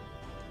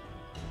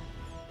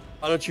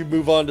 Why don't you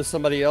move on to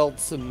somebody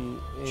else and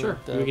Sure,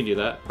 we can do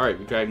that.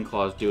 Alright, Dragon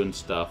Claw's doing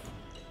stuff.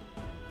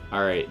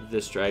 Alright,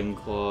 this Dragon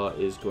Claw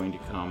is going to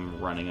come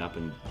running up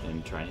and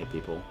try and hit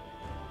people.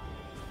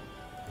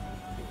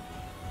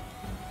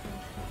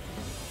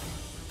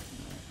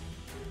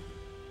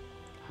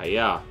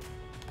 Hiya.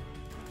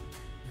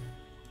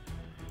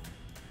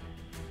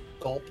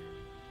 Gulp.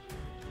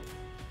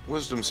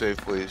 Wisdom save,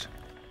 please.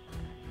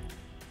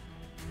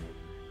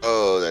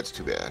 Oh, that's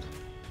too bad.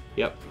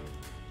 Yep.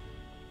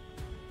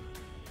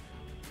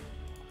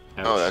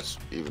 Ouch. Oh,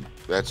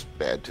 that's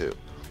bad too.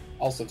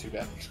 Also too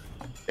bad.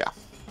 Yeah.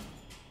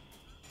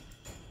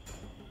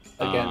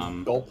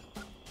 Again, gulp.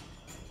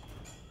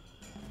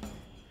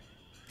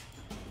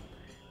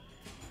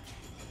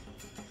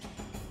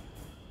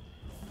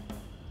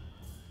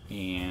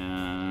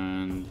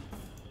 And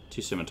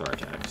 2 scimitar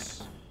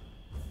attacks.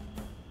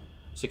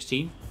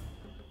 16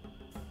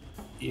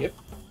 Yep.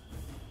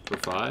 for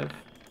 5.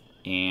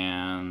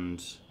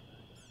 And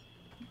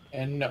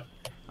no.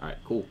 alright,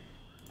 cool.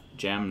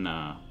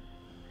 Jamna.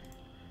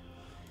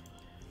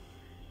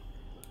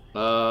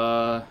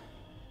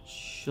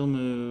 She'll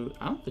move.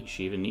 I don't think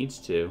she even needs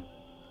to.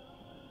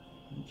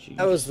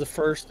 That was the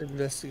first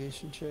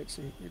investigation check,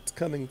 so it's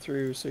coming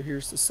through. So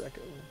here's the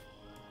second one.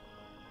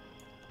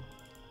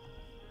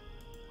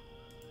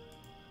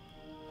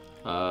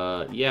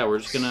 Yeah,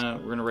 we're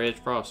gonna Rage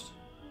Frost.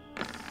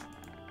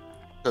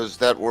 Because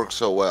that works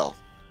so well.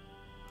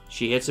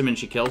 She hits him and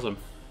she kills him.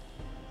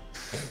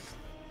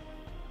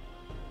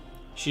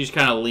 She just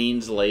kind of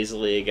leans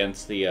lazily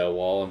against the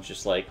wall and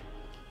just like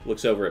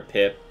looks over at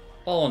Pip.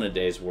 All in a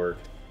day's work.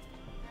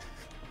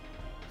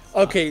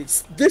 Okay,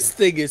 this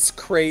thing is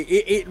crazy.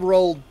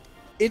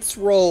 It's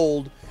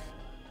rolled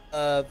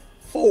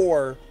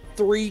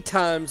 3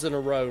 times in a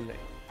row now.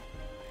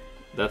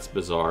 That's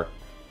bizarre.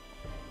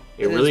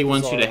 It It really is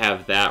wants you to bizarre.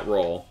 have that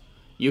roll.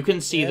 You can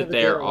see that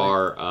there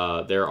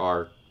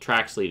are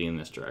tracks leading in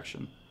this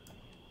direction.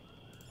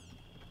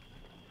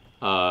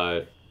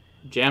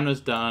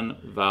 Jamna's done.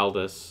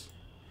 Valdis.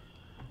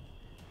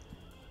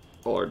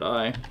 Roll or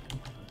die.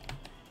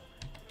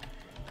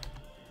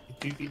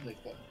 Do you beat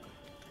like that?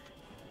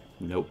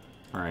 Nope.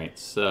 Alright,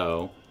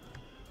 so...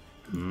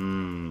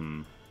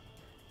 I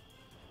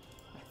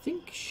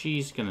think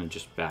she's gonna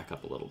just back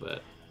up a little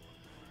bit.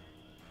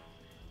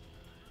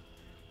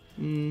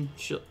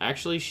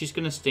 She's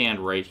gonna stand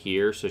right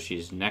here, so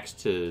she's next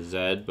to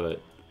Zed, but...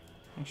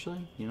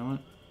 Actually, you know what?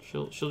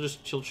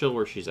 She'll chill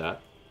where she's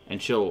at. And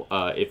she'll,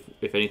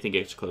 if anything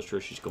gets close to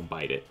her, she's gonna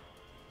bite it.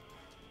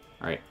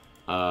 Alright,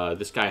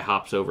 this guy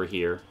hops over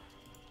here.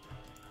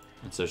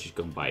 And so she's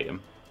gonna bite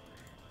him.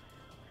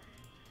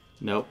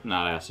 Nope,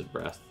 not acid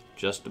breath.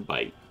 Just a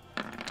bite.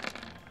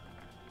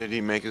 Did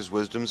he make his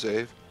wisdom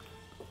save?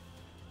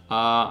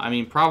 I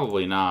mean,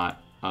 probably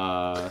not.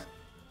 But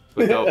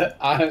go.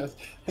 Honest.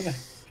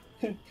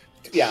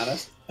 To be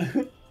honest.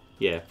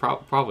 Yeah,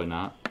 probably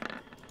not.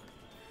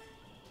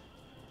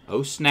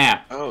 Oh,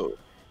 snap. Oh.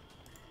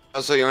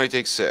 Oh, so you only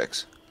take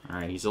 6.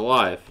 Alright, he's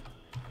alive.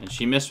 And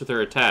she missed with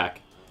her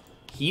attack.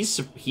 He's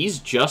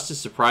just as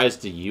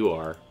surprised as you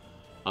are.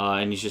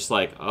 And he's just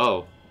like,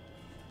 oh.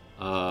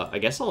 I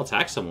guess I'll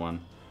attack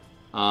someone.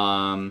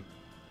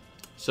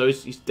 So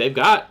they've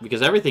got,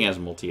 because everything has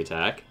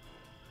multi-attack.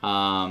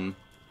 So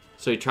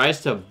he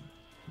tries to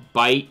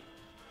bite,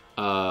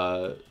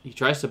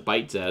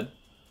 Zed.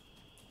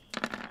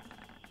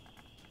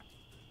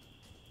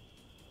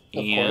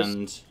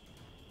 And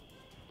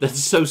that's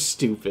so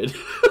stupid.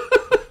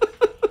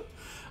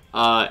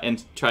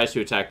 And tries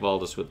to attack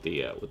Valdis with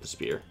the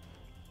spear.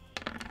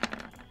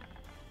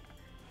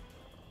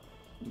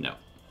 No.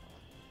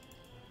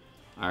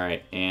 All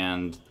right,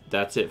 and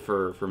that's it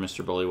for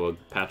Mr. Bullywug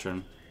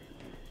Patron.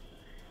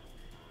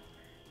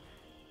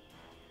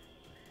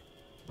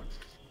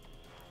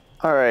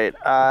 All right,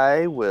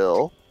 I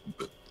will.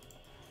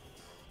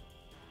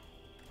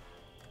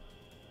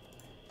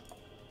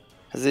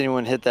 Has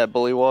anyone hit that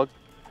bullywug?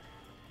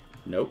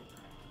 Nope.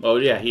 Oh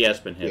yeah, he has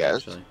been hit Yes.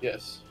 actually.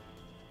 Yes.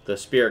 The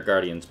Spirit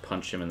Guardians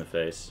punched him in the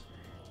face.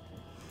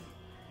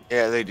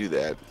 Yeah, they do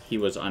that. He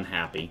was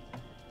unhappy.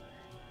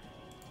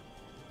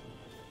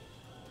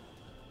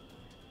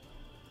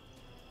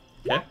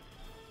 Okay.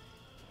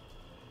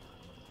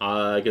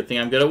 Good thing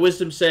I'm good at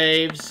wisdom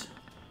saves.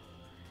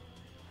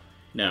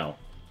 No.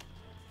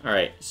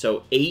 Alright,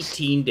 so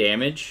 18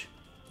 damage.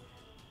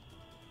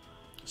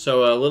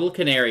 So a little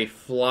canary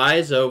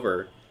flies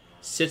over,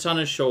 sits on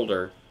his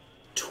shoulder,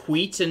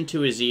 tweets into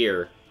his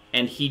ear,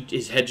 and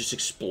his head just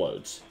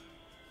explodes.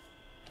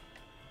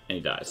 And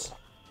he dies.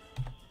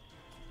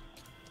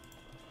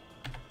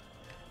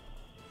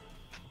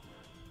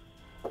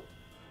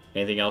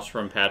 Anything else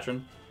from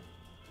Patron?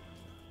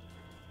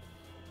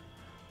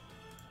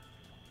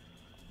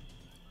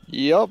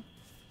 Yup.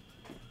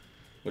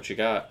 What you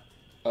got?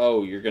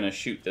 Oh, you're gonna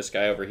shoot this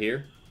guy over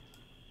here?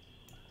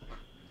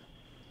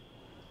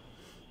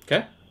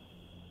 Okay.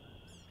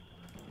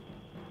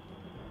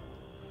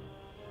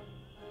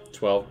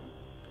 12.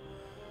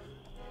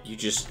 You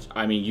just,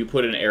 I mean, you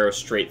put an arrow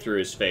straight through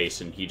his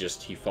face and he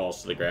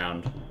falls to the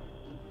ground.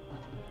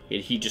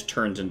 He just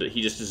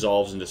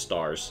dissolves into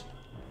stars.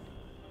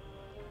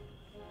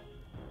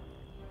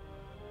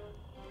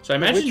 So I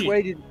imagine Which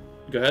way did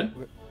Go ahead.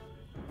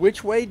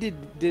 Which way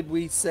did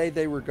we say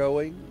they were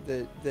going?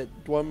 That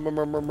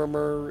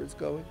Dwemer is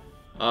going?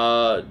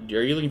 Are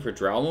you looking for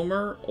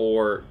Drowmummer,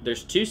 or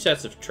there's two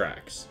sets of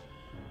tracks?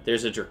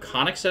 There's a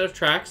draconic set of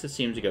tracks that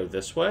seem to go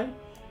this way,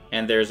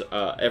 and there's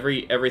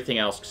everything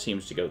else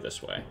seems to go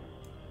this way.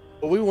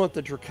 Well, we want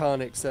the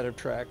draconic set of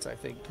tracks, I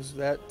think, because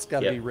that's got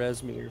to Yep. be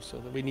Resmere, so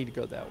that we need to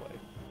go that way.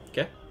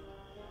 Okay.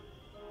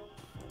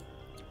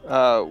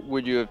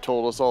 Would you have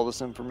told us all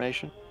this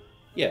information?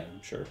 Yeah,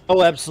 I'm sure.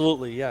 Oh,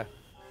 absolutely, yeah.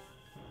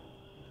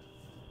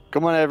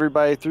 Come on,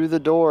 everybody, through the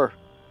door.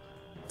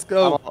 Let's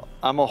go.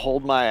 I'm gonna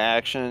hold my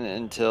action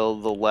until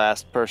the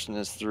last person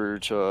is through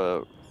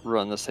to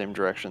run the same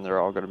direction they're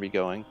all gonna be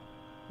going.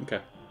 Okay,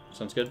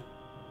 sounds good.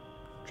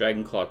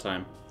 Dragon Claw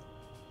time.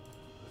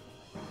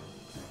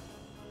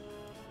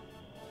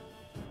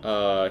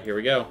 Here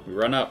we go. We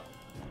run up.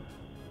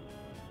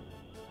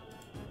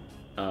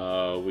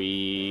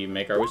 We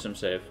make our wisdom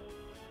save.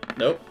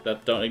 Nope,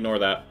 don't ignore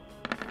that.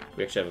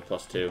 We actually have a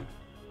 +2.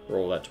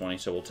 Roll that 20,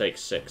 so we'll take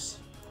 6.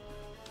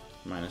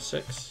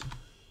 -6.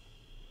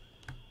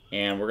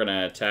 And we're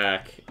gonna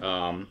attack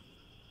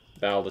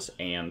Valdis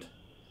and.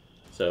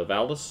 So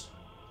Valdis?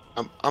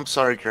 I'm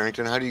sorry,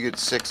 Carrington. How do you get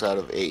 6 out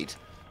of 8? It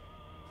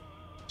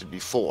should be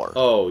 4.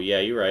 Oh yeah,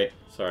 you're right.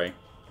 Sorry.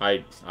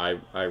 I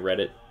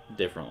read it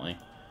differently.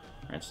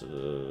 Alright, so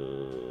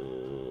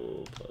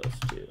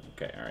 +2.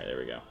 Okay, alright, there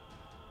we go.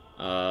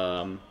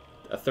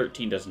 A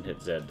 13 doesn't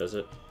hit Zed, does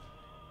it?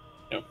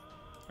 Nope.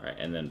 Alright,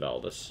 and then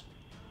Valdis.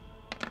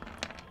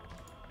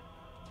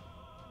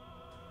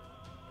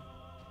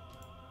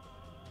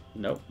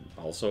 Nope,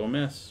 also a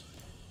miss.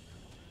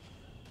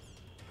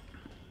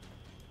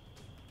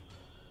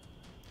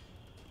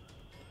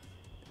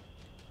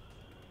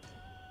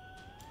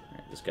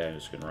 Alright, this guy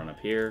is just gonna run up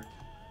here.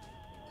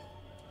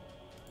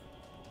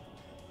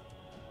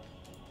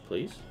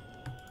 Please.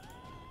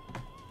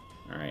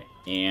 Alright,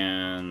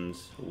 and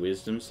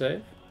wisdom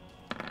save.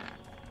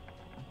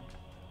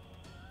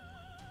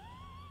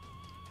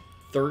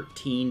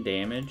 13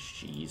 damage,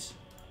 jeez.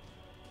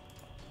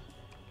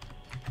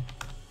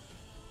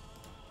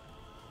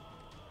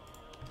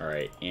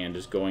 Alright, and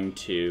is going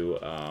to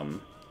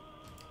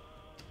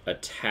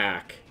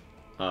attack.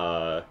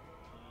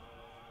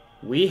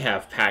 We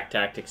have pack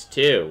tactics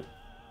too.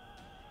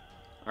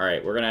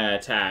 Alright, we're gonna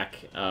attack.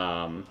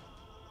 We're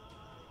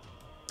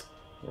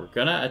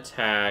gonna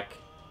attack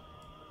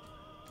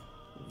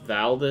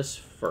Valdis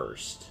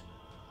first.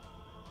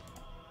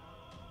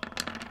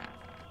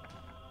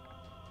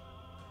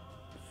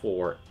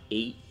 For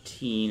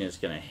 18 is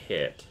gonna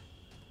hit.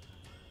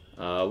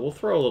 We'll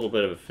throw a little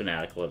bit of a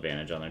fanatical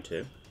advantage on there,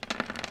 too.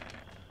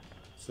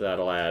 So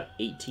that'll add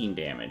 18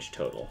 damage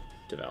total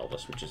to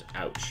Valdis, which is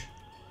ouch.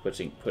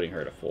 Putting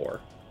her to 4.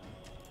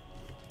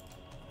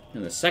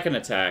 And the second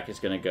attack is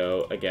going to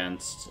go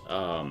against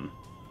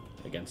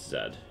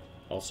Zed.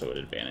 Also at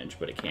advantage,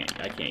 but I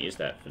can't use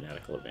that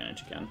fanatical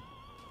advantage again.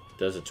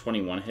 Does a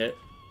 21 hit?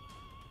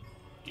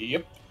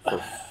 Yep. For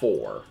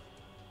 4.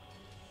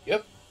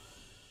 Yep.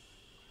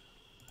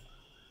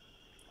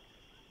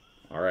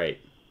 Alright.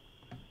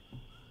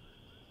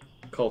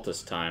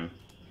 Cultist time.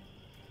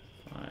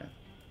 5,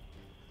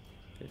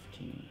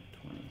 15,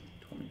 20,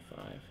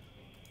 25.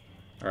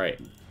 Alright.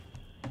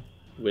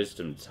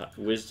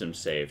 Wisdom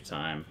save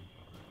time.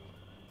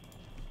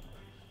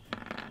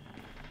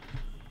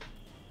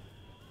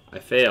 I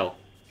fail.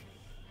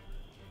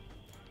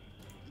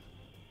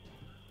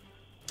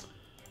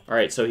 All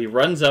right, so he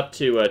runs up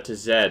to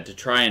Zed to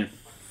try and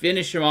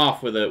finish him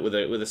off with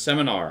a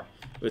seminar.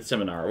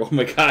 Oh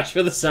my gosh,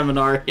 with a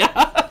seminar.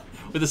 Yeah,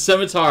 with a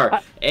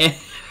scimitar. And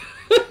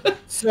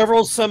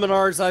Several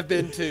seminars I've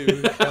been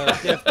to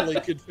definitely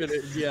could fit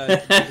it. Yeah,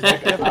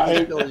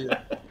 definitely kill you.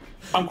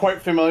 I'm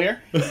quite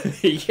familiar.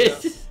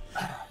 Yes.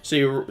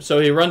 So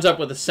he runs up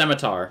with a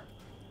scimitar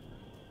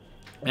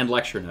and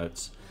lecture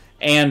notes,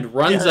 and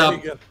runs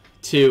up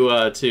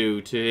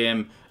to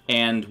him,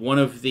 and one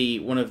of the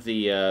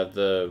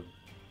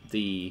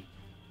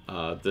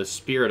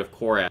spirit of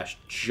Korash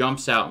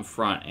jumps out in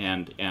front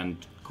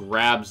and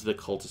grabs the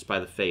cultist by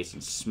the face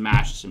and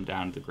smashes him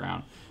down to the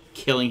ground,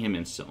 killing him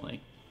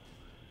instantly.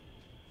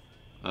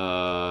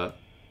 5,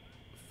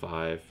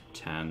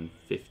 10,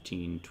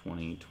 15,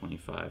 20,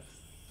 25,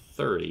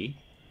 30.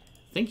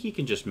 I think he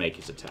can just make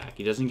his attack.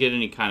 He doesn't get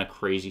any kind of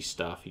crazy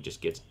stuff. He just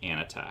gets an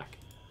attack.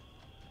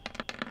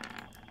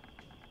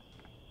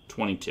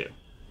 22.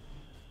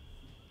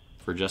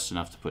 For just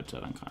enough to put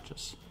Zed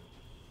unconscious.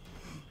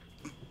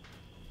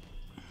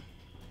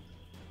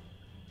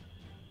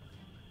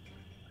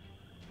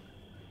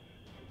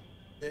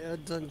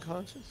 Zed's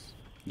unconscious?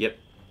 Yep.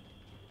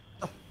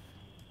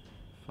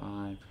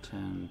 5,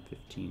 10,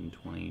 15,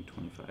 20,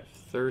 25,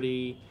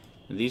 30.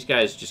 And these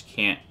guys just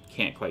can't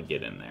quite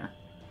get in there.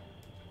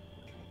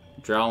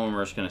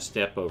 Drowlimer's going to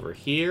step over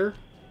here.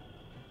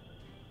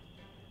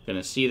 Going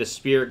to see the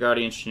Spirit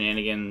Guardian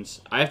shenanigans.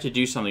 I have to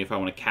do something if I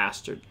want to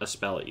cast a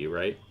spell at you,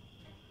 right?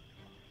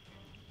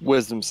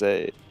 Wisdom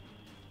save.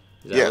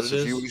 Is that Yes, what it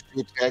is?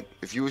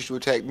 if you wish to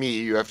attack me,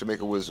 you have to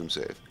make a wisdom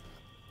save.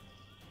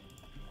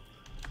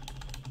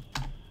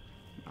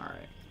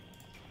 Alright.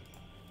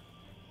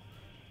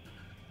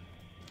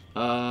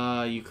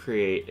 You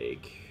create a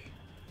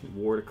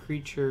ward a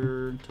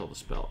creature until the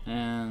spell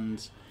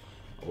ends.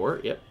 Or,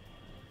 yep,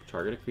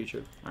 target a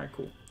creature. Alright,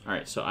 cool.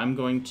 Alright, so I'm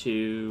going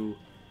to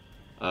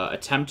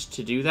attempt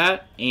to do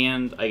that,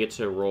 and I get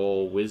to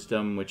roll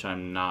Wisdom, which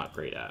I'm not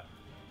great at.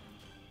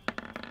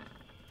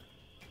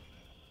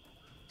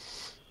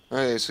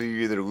 Okay, so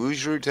you either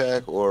lose your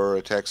attack or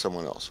attack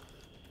someone else.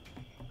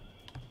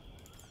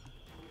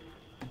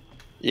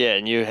 Yeah,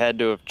 and you had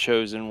to have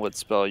chosen what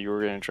spell you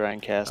were going to try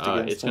and cast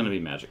against It's going to him.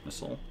 be Magic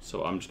Missile,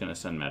 so I'm just going to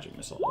send Magic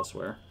Missile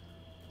elsewhere.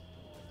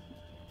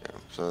 Yeah,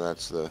 so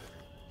that's the...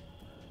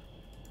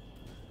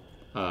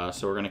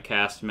 So we're going to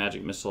cast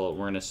Magic Missile.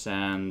 We're going to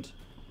send...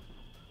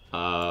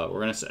 we're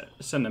going to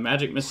send the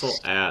Magic Missile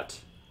at...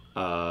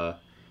 send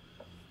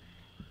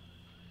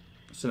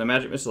the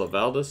Magic Missile at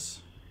Valdis.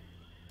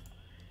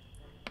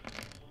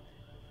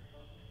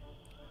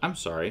 I'm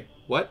sorry.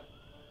 What?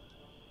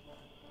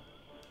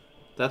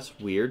 That's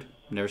weird.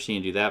 Never seen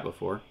you do that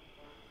before.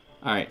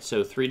 Alright,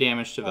 so 3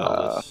 damage to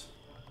Valdis.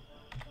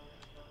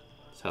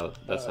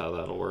 That's how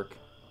that'll work.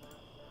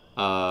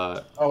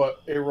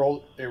 It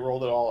rolled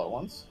it all at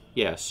once?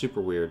 Yeah, super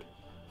weird.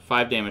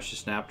 5 damage to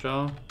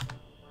Snapjaw.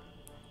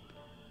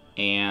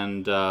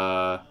 And,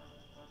 I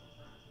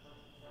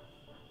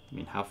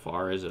mean, how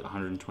far is it?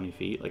 120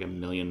 feet? Like a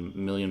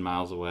million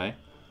miles away.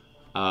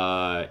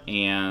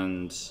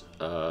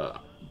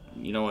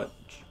 You know what?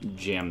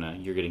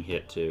 Jamna, you're getting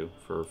hit too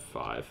for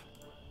 5.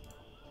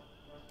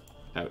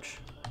 Ouch.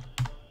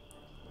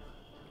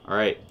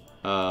 Alright,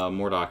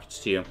 Mordok, it's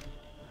to you.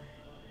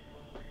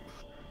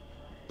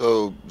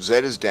 So,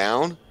 Zed is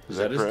down?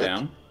 Zed is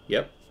down.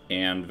 Yep.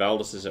 And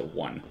Valdis is at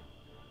 1.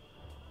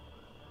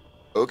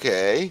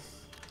 Okay.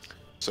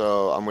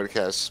 So, I'm going to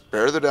cast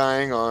Spare the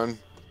Dying on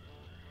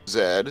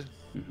Zed.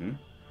 Mm-hmm.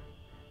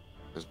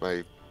 As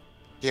my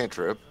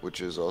cantrip,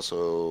 which is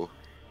also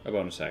A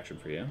bonus action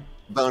for you.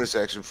 bonus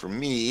action for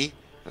me.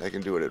 I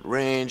can do it at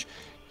range.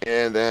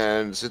 And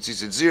then, since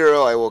he's at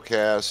 0, I will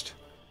cast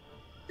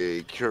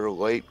a Cure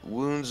Light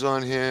Wounds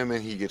on him,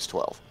 and he gets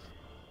 12.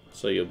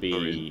 So you'll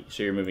be...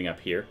 So you're moving up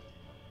here.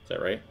 Is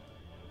that right?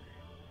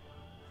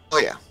 Oh,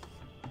 yeah.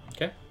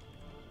 Okay.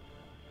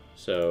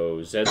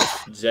 So Zed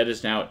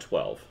is now at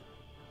 12.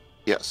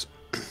 Yes.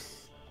 And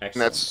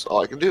Excellent. that's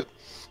all I can do.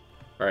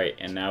 Alright,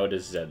 and now it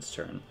is Zed's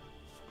turn.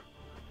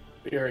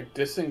 We are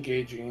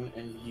disengaging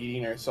and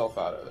yeeting ourselves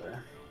out of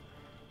there.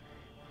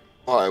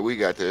 All right, we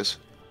got this.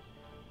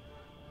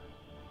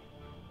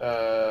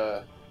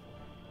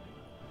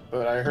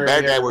 But I The heard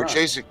bad he guy had we're run.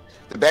 chasing.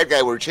 The bad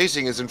guy we're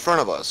chasing is in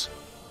front of us.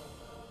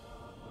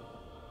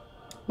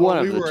 One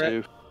Well, of we the were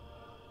two.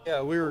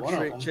 Yeah, we were One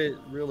of them.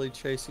 really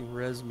chasing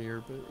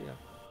Resmir, but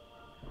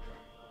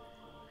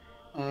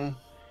yeah.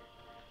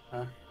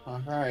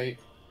 All right.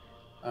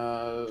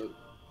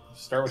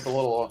 Start with the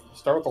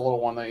little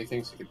one that he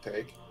thinks he could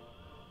take.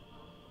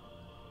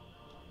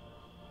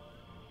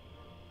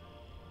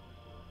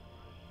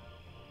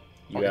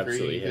 You 23,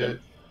 absolutely hit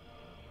him.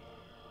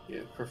 Yeah,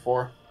 for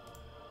 4.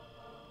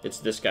 It's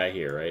this guy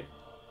here, right?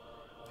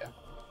 Yeah.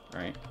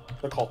 All right.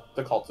 The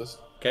cultist.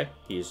 Okay.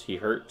 He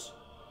hurts.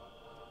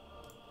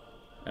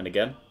 And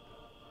again.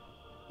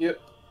 Yep.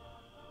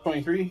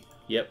 23.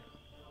 Yep.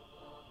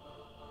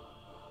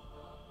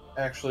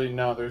 Actually,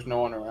 no. There's no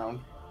one around.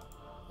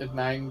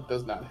 9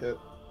 does not hit.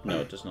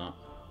 No, it does not.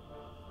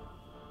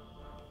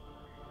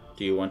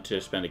 Do you want to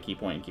spend a key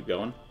point and keep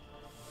going?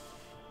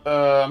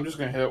 I'm just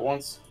gonna hit it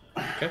once.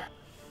 Okay.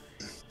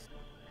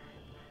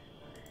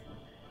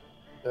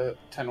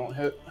 10 won't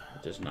hit.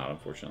 It does not,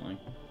 unfortunately.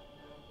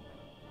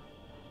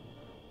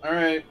 All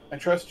right. I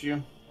trust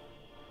you.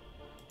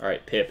 All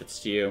right, Pip, it's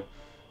to you.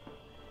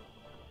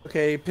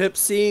 Okay, Pip,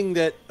 seeing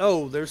that,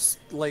 oh, there's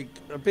like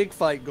a big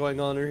fight going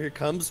on here,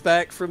 comes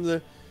back from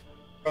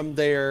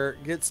there,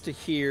 gets to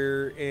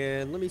here,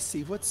 and let me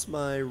see, what's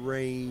my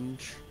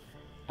range?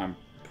 I'm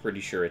pretty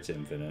sure it's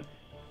infinite.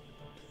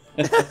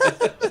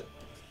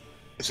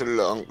 It's a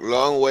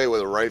long way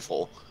with a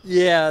rifle.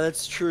 Yeah,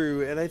 that's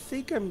true, and I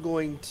think I'm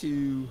going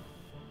to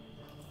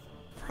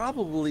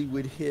probably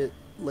would hit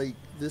like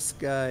this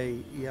guy.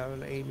 Yeah, I'm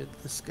gonna aim at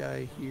this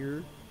guy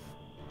here.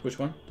 Which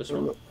one? This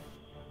one?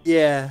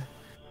 Yeah,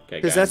 Okay,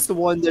 because got that's him.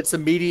 the one that's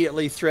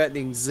immediately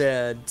threatening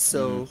Zed.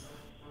 So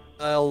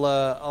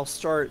I'll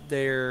start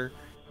there,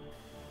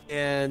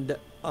 and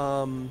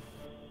I'll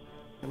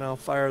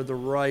fire the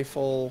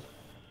rifle.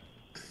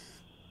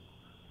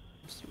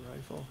 Where's the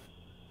rifle?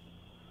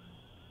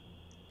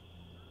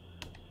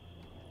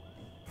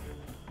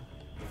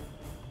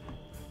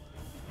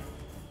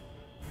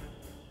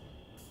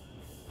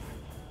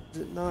 Is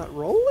it not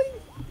rolling?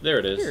 There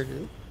it is. Here it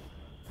is.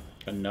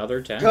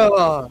 Another 10.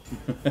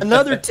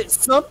 Another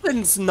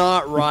something's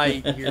not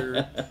right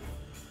here.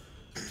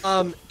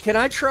 Can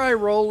I try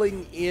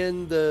rolling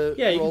in the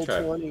Yeah, you roll can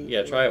try. 20?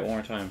 Yeah, try it one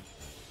more time.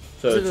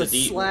 So Is it it's a a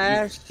D.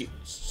 slash?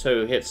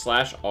 So hit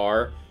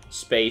 /R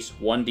space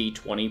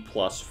 1d20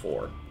 plus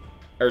 4,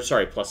 or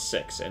sorry, plus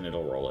 6, and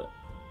it'll roll it.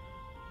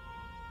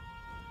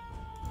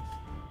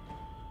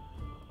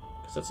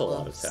 Because that's a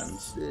lot of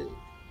 10s.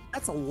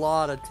 That's a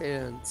lot of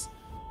 10s.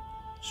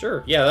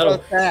 Sure. Yeah, How that'll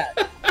about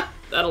that?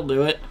 that'll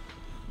do it.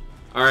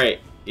 All right.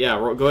 Yeah,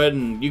 go ahead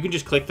and you can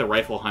just click the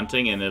rifle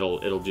hunting, and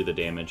it'll do the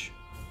damage.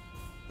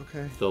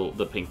 Okay.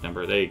 The pink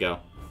number. There you go.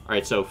 All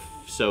right. So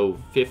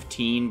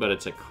 15, but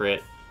it's a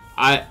crit.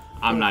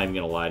 I'm not even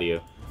gonna lie to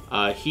you.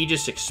 He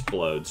just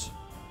explodes.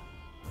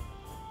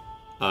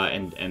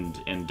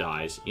 And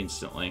dies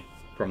instantly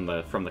from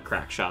the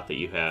crack shot that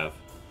you have.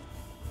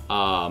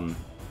 I'm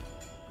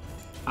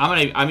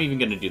even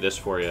gonna do this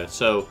for you.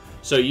 So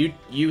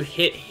you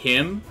hit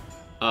him,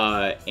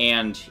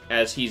 and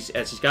as he's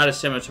got his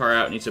scimitar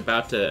out and he's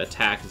about to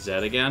attack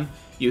Zed again,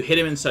 you hit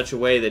him in such a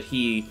way that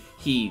he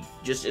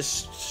just is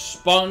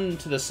spun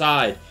to the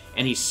side,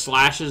 and he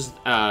slashes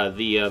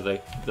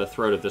the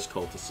throat of this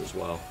cultist as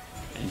well,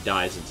 and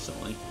dies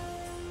instantly.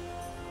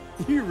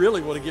 You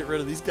really want to get rid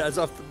of these guys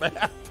off the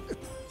map.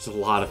 There's a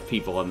lot of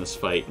people in this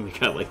fight, and we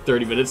got like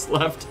 30 minutes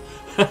left.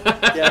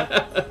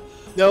 Yeah.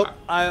 Nope.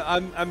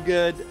 I'm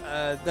good.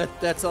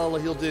 That's all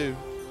he'll do.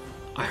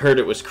 I heard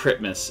it was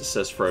Critmas,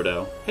 says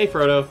Frodo. Hey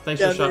Frodo,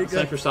 thanks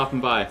for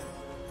stopping by.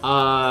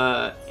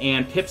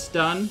 And Pip's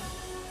done,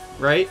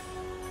 right?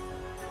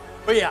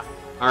 Oh yeah.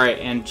 All right,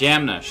 and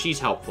Jamna, she's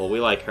helpful. We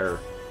like her.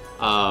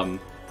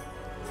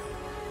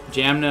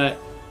 Jamna,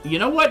 you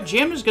know what?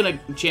 Jamna's gonna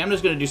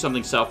do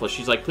something selfless.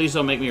 She's like, please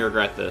don't make me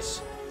regret this.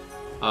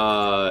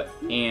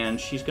 And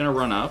she's gonna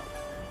run up.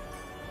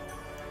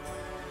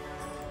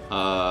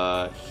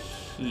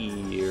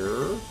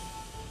 Here.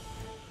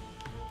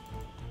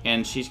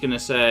 And she's gonna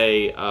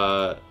say,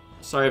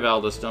 sorry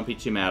Valdis, don't be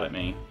too mad at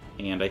me.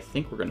 And I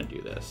think we're gonna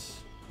do this.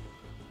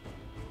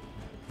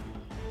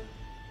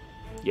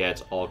 Yeah,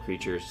 it's all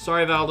creatures.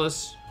 Sorry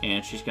Valdis.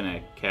 And she's gonna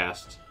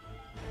cast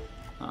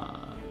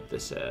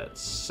this at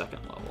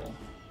 2nd level.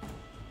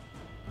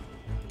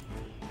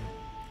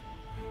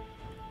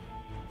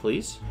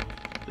 Please?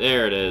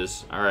 There it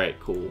is. Alright,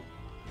 cool.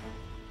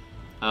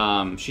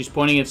 She's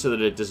pointing it so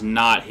that it does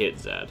not hit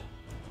Zed.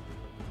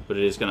 But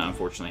it is going to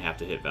unfortunately have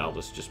to hit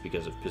Valdis just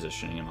because of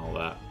positioning and all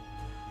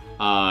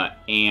that.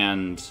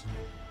 And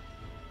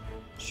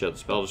show the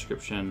spell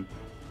description.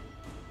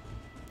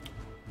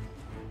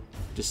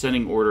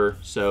 Descending order.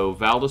 So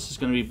Valdis is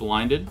going to be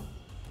blinded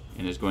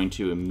and is going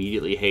to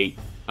immediately hate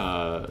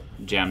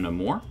Jamna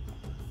more.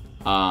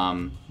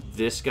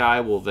 This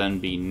guy will then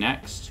be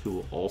next, who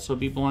will also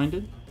be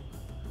blinded.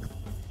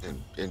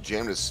 And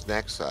Jamna's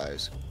snack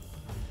size.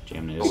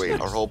 Jamna is Oh wait,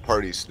 next. our whole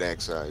party's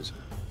snack size.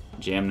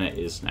 Jamna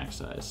is snack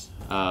size.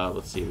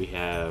 Let's see, we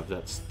have,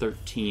 that's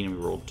 13, and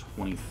we rolled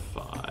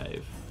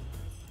 25.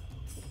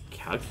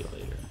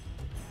 Calculator.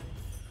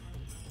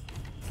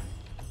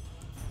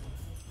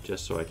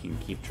 Just so I can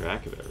keep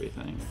track of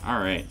everything.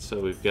 Alright, so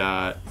we've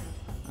got,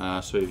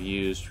 so we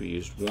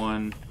used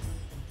 1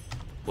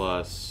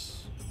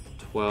 plus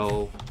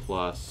 12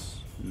 plus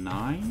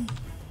 9.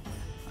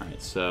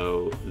 Alright,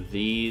 so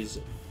these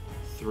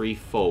 3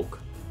 folk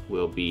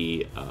will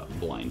be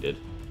blinded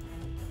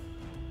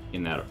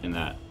in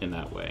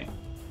that way.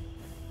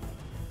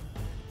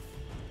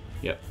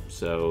 Yep,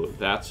 so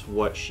that's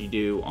what she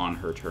do on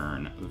her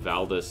turn.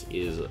 Valdis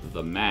is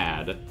the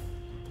mad,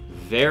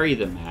 very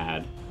the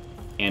mad,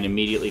 and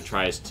immediately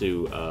tries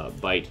to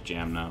bite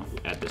Jamna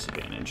at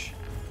disadvantage.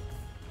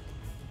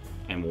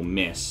 And will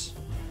miss,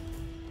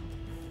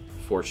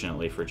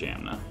 fortunately for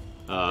Jamna.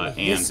 And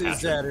hisses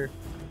Patrick. at her.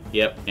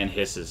 Yep, and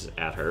hisses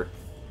at her.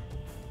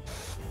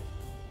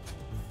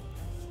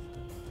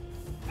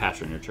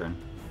 Patron, your turn.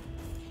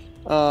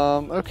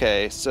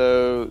 Okay,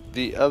 so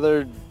the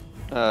other,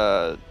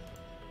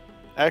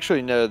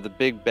 actually no, the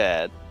big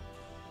bad.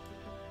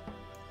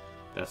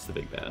 That's the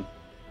big bad.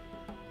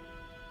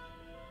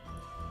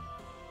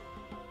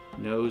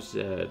 No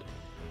Zed.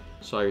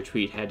 Saw your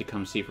tweet, had to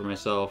come see for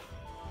myself.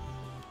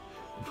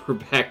 We're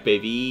back,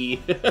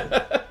 baby.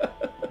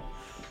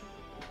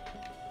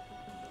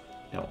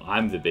 No,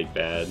 I'm the big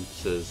bad,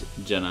 says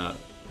Jenna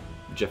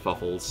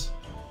Jeffuffles.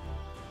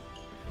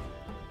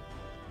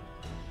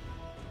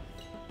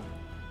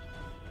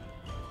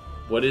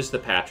 What is the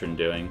patron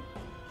doing?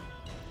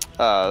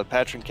 The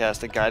patron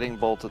cast a guiding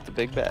bolt at the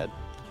big bad.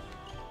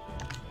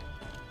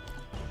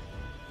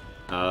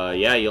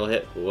 Yeah, you'll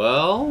hit.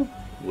 Well,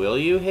 will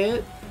you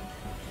hit?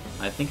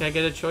 I think I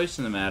get a choice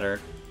in the matter.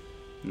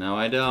 No,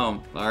 I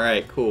don't.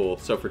 Alright, cool.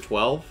 So for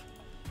 12,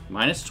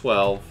 minus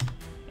 12,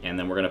 and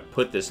then we're going to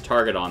put this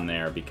target on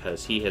there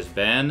because he has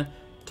been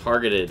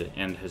targeted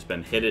and has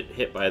been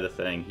hit by the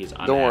thing. He's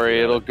unhappy. Don't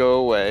worry, it'll go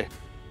away.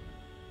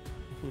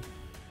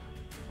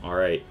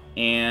 Alright,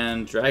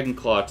 and Dragon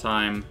Claw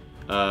time.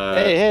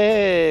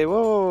 Hey,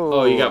 whoa!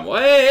 Oh, you got...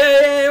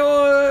 Hey,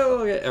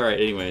 whoa! Alright,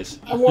 anyways.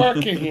 I'm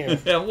walking here.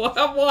 I'm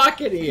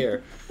walking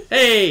here.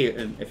 Hey!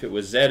 And if it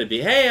was Zed, it'd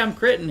be, hey, I'm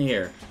critting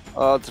here.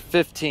 It's a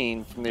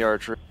 15 from the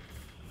archer.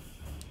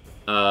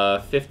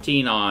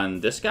 15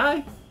 on this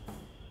guy?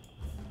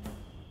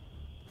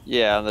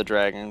 Yeah, on the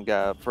dragon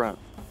guy up front.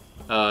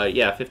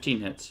 Yeah,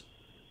 15 hits.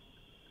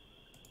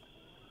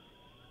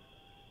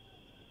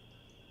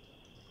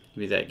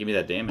 Give me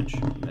that damage.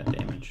 Give me that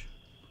damage.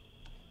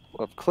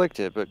 Well, I've clicked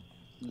it, but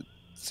it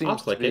seems I'll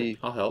click to be... it.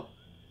 I'll help.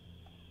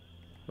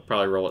 I'll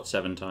probably roll it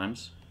 7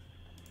 times.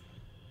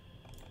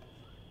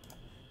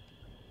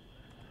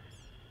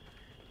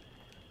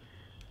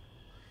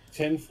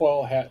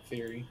 Tinfoil hat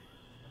theory.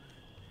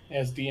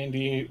 As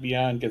D&D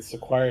Beyond gets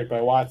acquired by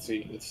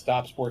WotC, it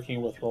stops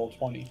working with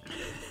Roll20.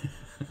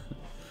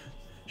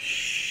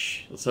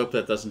 Shh. Let's hope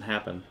that doesn't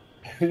happen.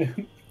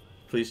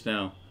 Please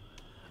no.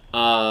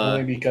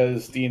 Only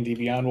because D&D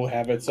Beyond will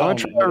have its I'm own.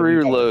 trying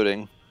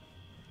reloading.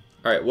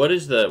 All right. What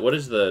is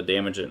the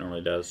damage it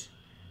normally does?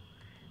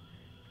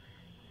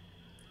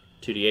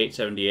 2d8,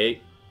 7d8.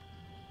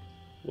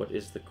 What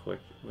is the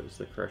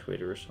correct way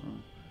to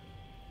respond?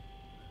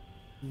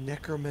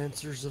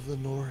 Necromancers of the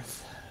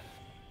North.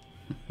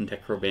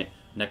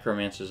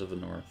 Necromancers of the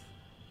North.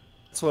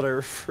 That's what I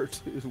refer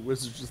to as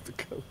Wizards of the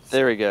Coast.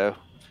 There we go.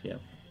 Yeah.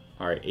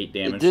 All right, 8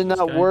 damage. It did to this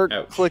not guy. work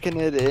Ouch. clicking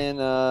it in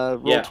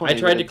Roll20. Yeah, I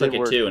tried to click did it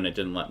work. too, and it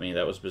didn't let me.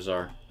 That was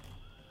bizarre.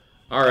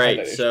 All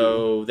right,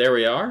 so there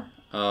we are.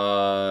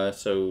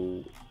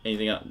 So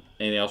anything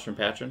else from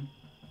Patron?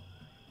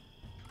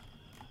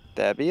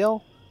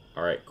 Dabiel?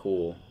 All right,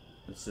 cool.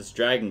 It's this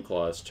Dragon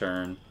Claw's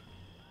turn.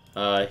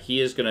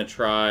 He is going to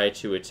try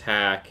to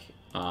attack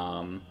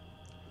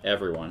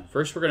everyone.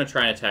 First, we're going to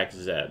try and attack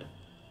Zed.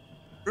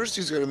 First,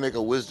 he's going to make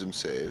a wisdom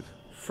save.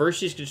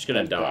 First, he's just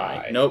going to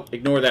die. Die. Nope,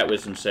 ignore that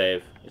wisdom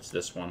save. It's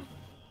this one.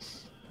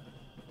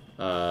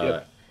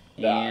 Yep.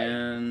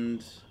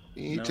 And...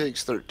 He no.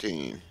 takes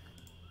 13.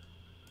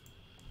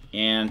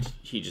 And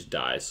he just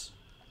dies.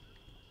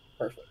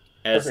 Perfect.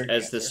 As Perfect the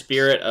answer.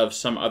 spirit of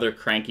some other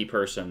cranky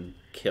person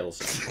kills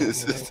him.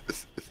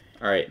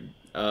 Alright,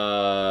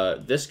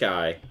 this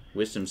guy,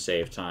 wisdom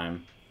save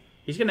time.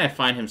 He's going to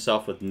find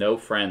himself with no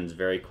friends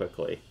very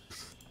quickly.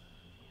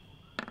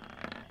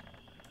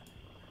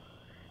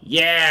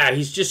 Yeah,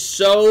 he's just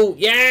so...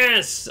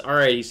 Yes!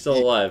 Alright, he's still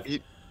alive.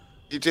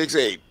 He takes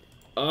 8.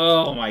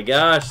 Oh my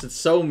gosh, that's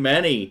so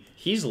many.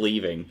 He's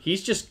leaving.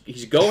 He's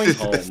going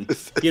home.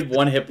 He had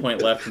 1 hit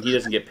point left, and he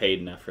doesn't get paid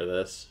enough for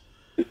this.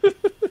 This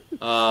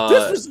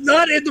was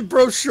not in the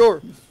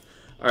brochure.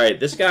 Alright,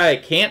 this guy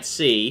can't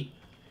see.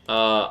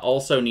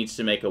 Also needs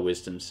to make a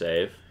wisdom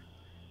save.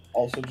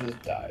 Also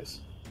just dies.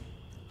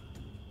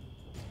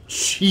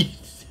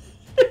 Jeez.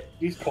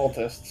 These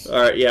cultists.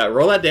 Alright, yeah,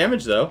 roll that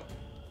damage, though.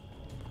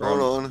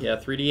 Hold on. Yeah,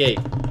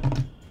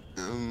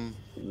 3d8.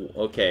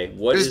 Okay,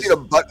 what I is... just need a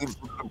button.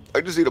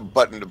 I just need a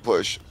button to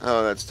push.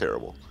 Oh, that's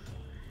terrible.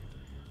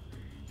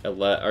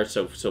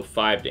 so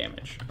 5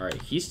 damage. All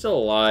right, he's still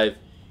alive.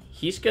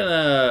 He's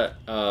gonna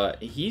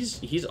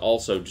he's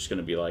also just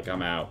gonna be like,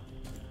 I'm out.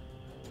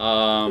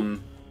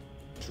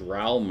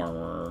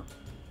 Drowmer.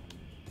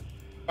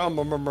 I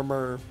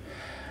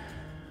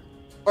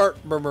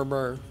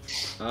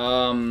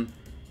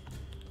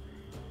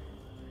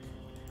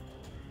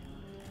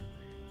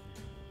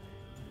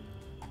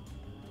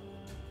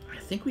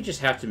think we just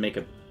have to make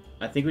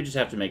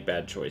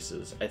bad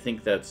choices. I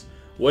think that's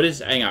what is.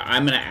 Hang on,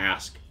 I'm gonna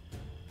ask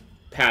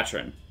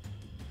Patron.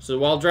 So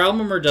while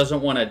Drowmer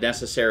doesn't want to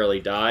necessarily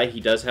die, he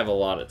does have a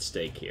lot at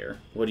stake here.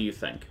 What do you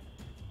think?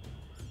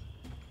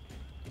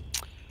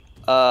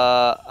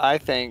 I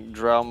think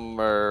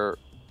Drummer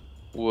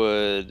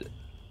would.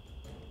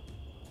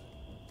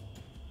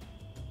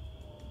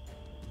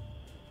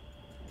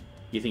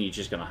 You think he's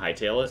just gonna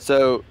hightail it?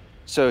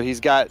 So he's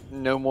got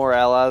no more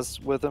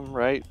allies with him,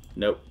 right?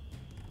 Nope.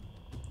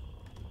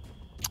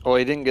 Oh,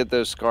 he didn't get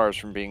those scars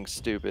from being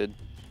stupid,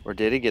 or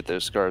did he get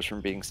those scars from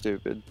being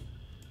stupid?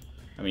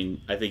 I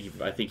mean, I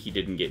think he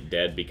didn't get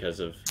dead because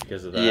of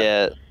that.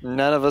 Yeah,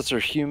 none of us are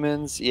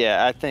humans.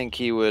 Yeah, I think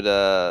he would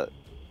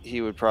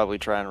probably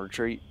try and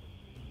retreat.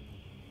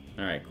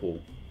 All right, cool.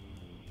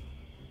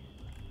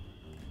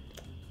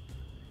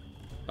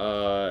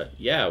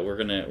 Yeah,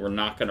 we're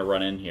not gonna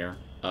run in here.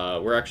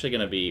 We're actually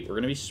gonna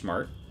be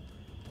smart.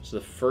 So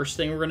the first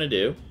thing we're gonna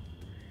do,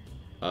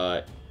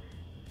 we're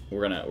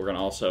gonna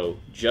also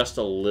just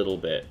a little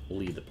bit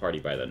lead the party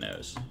by the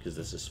nose because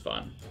this is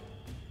fun.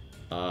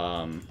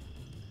 I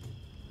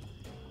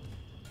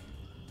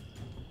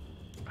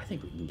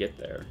think we can get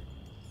there.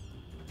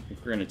 I think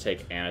we're gonna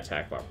take an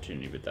attack of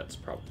opportunity, but that's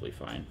probably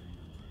fine.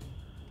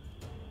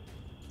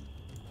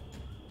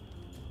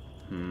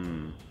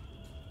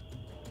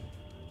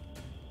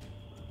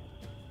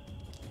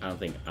 I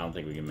don't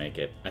think we can make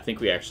it. I think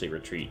we actually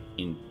retreat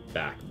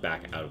back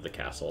out of the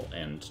castle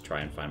and try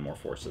and find more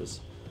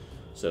forces.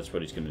 So that's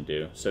what he's gonna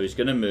do. So he's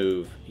gonna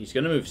move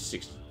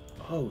 60.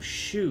 Oh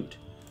shoot!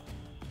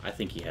 I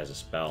think he has a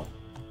spell.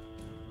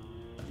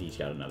 I think he's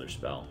got another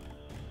spell.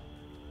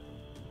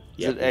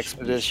 Is it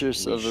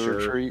expeditious of the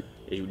retreat?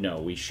 No,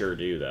 we sure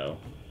do though.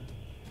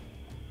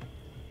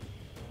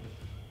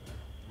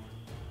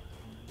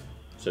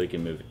 So he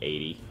can move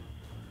 80.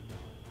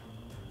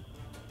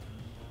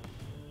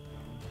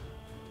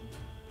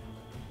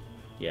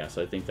 Yeah,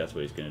 so I think that's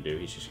what he's going to do.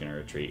 He's just going to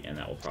retreat, and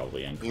that will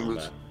probably end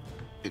combat.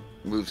 It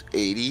moves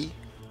 80?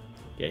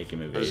 Yeah, he can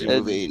move Does 80. it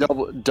move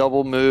 80?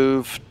 Double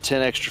move,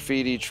 10 extra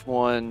feet each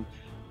one.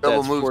 Double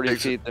That's move 40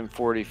 takes feet, then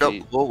 40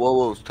 feet.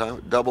 Whoa.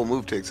 Double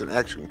move takes an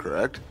action,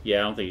 correct? Yeah,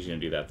 I don't think he's going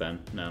to do that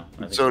then. No. I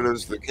think So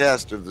does the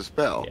cast of the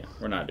spell. Yeah,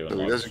 we're not doing So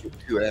he long. doesn't get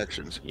 2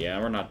 actions. Yeah,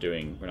 we're not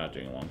doing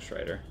Long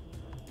Strider.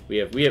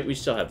 We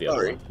still have the other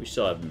Sorry. one. We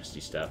still have Misty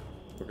Step.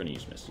 We're going to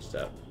use Misty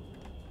Step.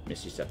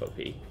 Misty Step OP.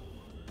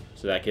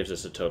 So that gives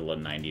us a total of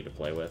 90 to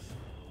play with.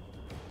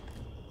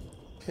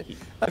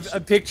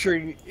 I'm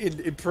picturing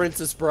in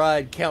Princess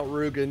Bride Count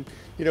Rugen,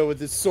 with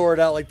his sword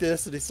out like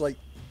this, and he's like,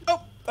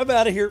 "Oh, I'm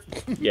out of here."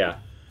 Yeah,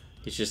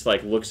 he's just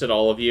like looks at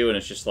all of you, and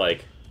it's just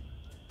like,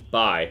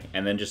 "Bye,"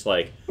 and then just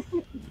like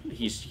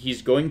he's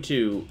just going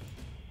to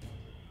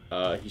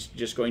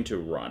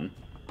run,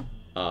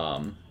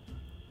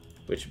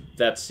 which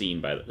that's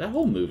seen by that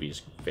whole movie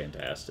is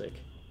fantastic.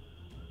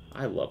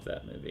 I love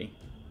that movie.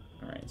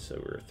 All right,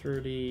 so we're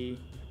 30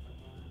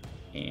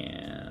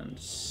 and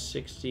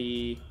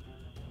 60.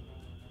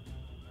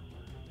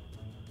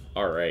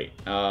 All right.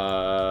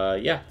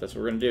 Yeah, that's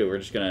what we're gonna do. We're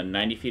just gonna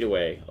 90 feet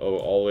away,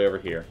 all the way over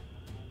here,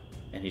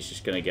 and he's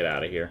just gonna get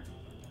out of here.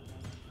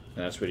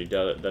 And that's what he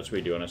does. That's what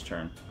he do on his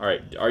turn. All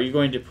right. Are you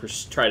going to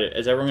try to?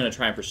 Is everyone gonna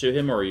try and pursue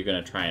him, or are you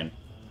gonna try and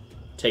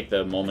take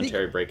the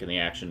momentary break in the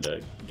action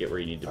to get where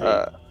you need to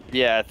be?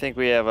 Yeah, I think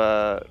we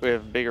have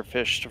bigger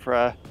fish to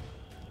fry.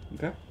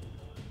 Okay.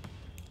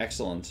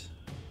 Excellent.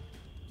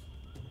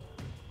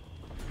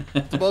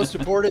 The most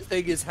important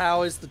thing is,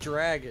 how is the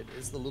dragon?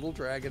 Is the little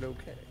dragon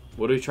okay?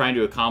 What are we trying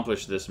to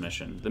accomplish this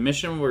mission? The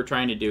mission we're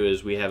trying to do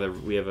is we have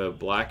a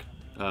black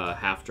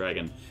half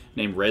dragon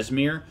named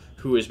Resmir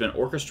who has been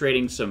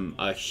orchestrating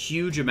a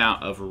huge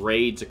amount of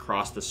raids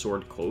across the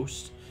Sword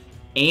Coast,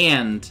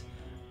 and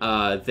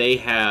they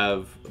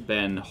have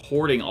been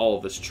hoarding all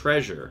of this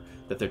treasure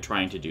that they're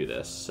trying to do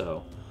this.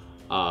 So,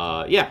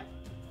 yeah.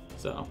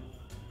 So,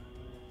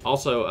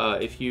 also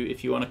if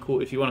you want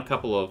a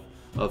couple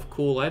of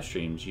cool live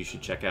streams, you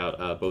should check out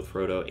both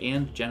Frodo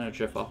and Jenna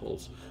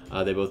Jeffuffles.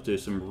 They both do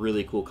some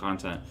really cool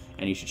content,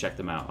 and you should check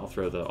them out. I'll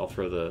throw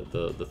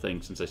the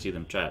thing since I see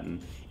them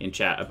chatting in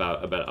chat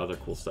about other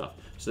cool stuff.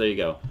 So there you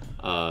go.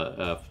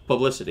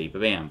 Publicity,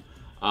 bam.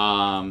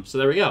 So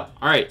there we go.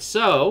 All right,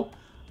 so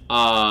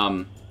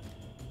all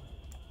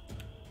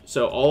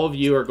of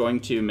you are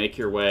going to make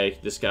your way.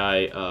 This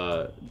guy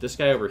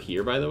over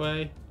here, by the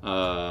way.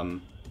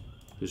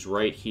 Who's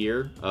right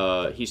here.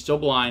 He's still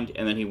blind,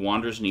 and then he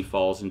wanders and he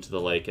falls into the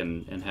lake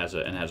and has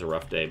a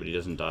rough day, but he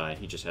doesn't die.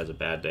 He just has a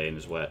bad day and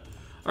is wet.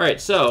 All right,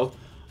 so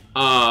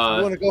you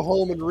want to go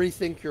home and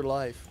rethink your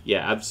life.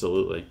 Yeah,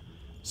 absolutely.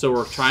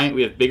 So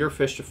we have bigger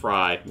fish to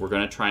fry. We're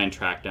going to try and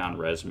track down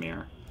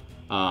Resmir.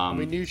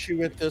 We knew she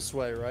went this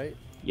way, right?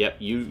 Yep,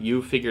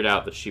 you figured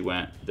out that she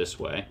went this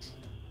way,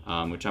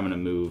 which I'm going to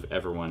move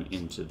everyone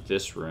into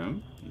this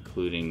room,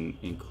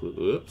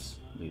 oops,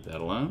 leave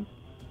that alone,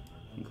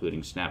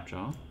 including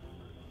Snapjaw.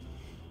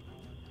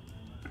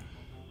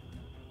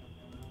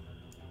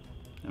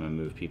 I'm going to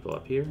move people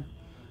up here.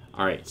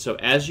 All right, so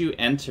as you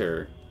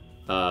enter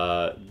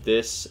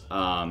this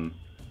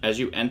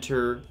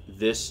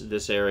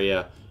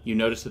area, you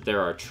notice that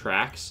there are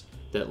tracks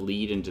that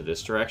lead into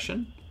this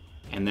direction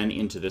and then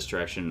into this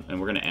direction, and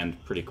we're going to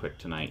end pretty quick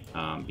tonight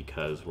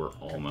because we're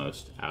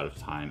almost out of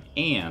time.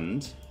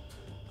 And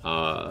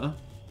so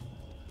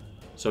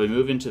we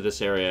move into this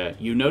area.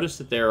 You notice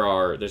that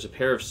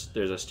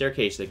there's a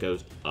staircase that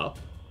goes up,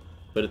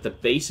 but at the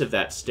base of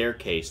that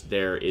staircase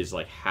there is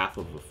like half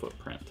of a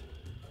footprint.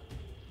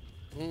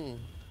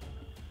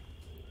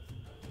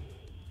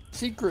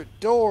 Secret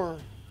door.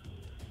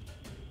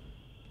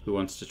 Who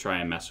wants to try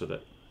and mess with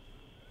it?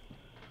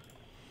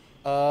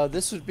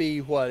 This would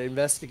be what,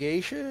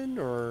 investigation,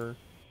 or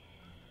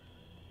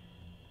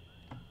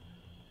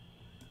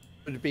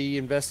would it be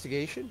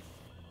investigation?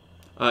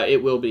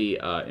 It will be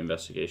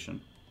investigation.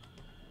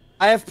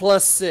 I have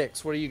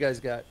 +6. What do you guys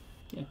got?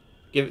 Yeah,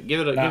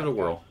 give it a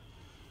whirl.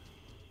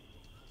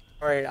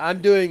 All right,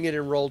 I'm doing it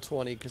in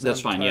Roll20 because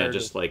that's fine. Yeah,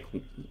 just like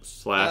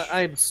slash.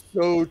 I'm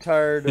so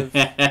tired of.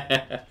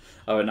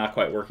 Oh, not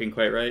quite working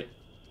quite right.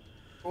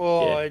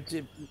 Oh,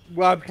 yeah.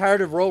 I'm tired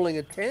of rolling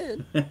a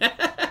 10.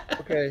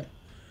 Okay.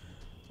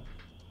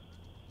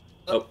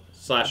 Oh,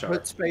 slash R.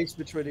 Put space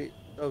between it.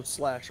 Oh,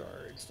 slash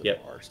R instead of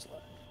R slash.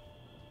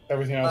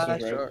 Everything else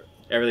is right. R.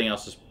 Everything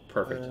else is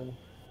perfect.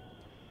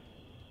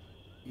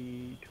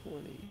 E20.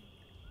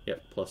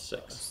 Yep,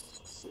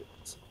 +6.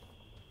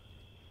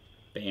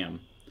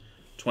 Bam.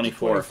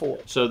 24.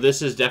 So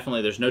this is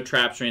definitely, there's no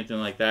traps or anything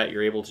like that.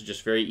 You're able to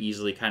just very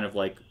easily kind of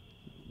like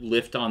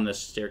lift on this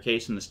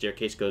staircase, and the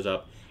staircase goes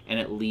up, and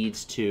it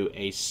leads to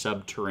a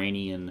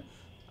subterranean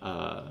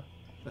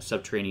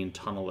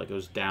tunnel that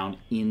goes down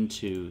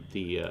into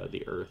the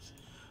earth,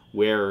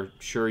 where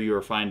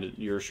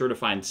you're sure to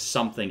find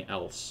something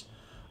else,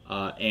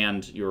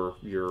 and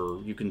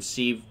you can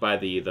see by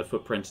the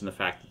footprints and the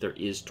fact that there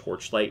is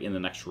torchlight in the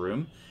next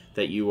room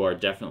that you are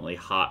definitely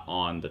hot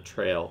on the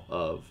trail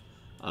of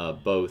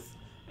both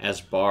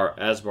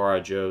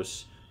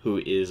Asbarajos, who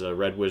is a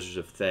Red Wizard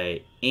of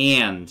Thay,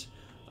 and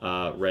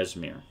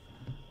Resmir.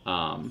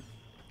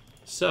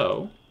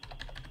 So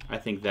I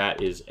think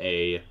that is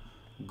a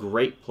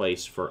great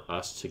place for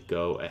us to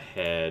go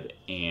ahead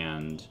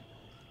and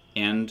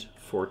end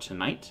for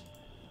tonight.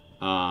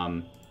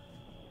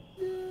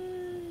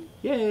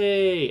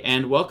 Yay!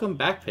 And welcome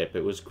back, Pip.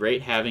 It was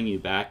great having you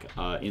back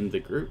in the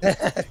group.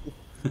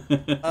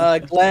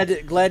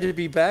 Glad to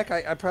be back.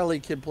 I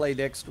probably can play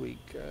next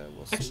week.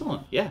 We'll see.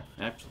 Excellent. Yeah,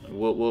 absolutely.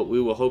 We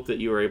will hope that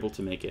you are able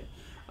to make it.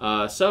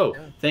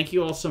 Thank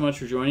you all so much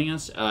for joining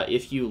us.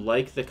 If you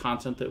like the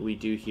content that we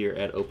do here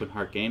at Open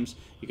Heart Games,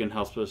 you can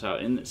help us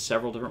out in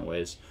several different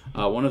ways.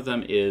 One of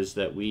them is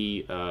that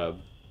one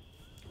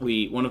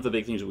of the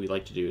big things that we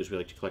like to do is we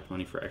like to collect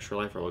money for Extra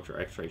Life. Our local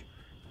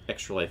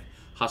Extra Life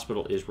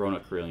hospital is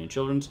Roanoke Carillion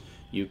Children's.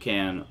 You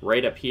can,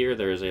 right up here,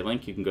 there is a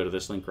link. You can go to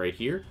this link right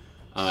here,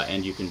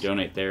 and you can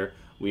donate there.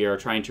 We are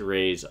trying to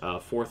raise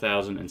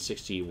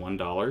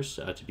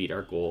 $4,061 to beat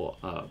our goal,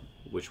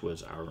 which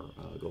was our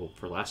goal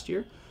for last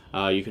year.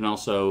 You can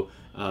also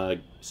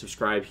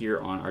subscribe here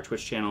on our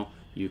Twitch channel.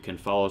 You can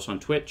follow us on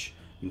Twitch.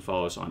 You can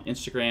follow us on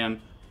Instagram.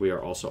 We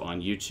are also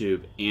on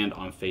YouTube and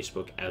on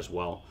Facebook as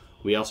well.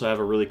 We also have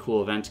a really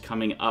cool event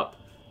coming up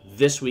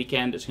this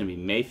weekend. It's going to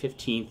be May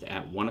 15th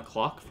at 1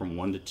 o'clock from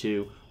 1 to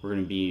 2. We're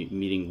going to be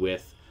meeting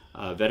with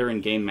veteran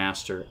game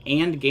master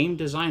and game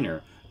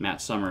designer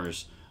Matt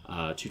Summers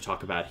to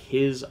talk about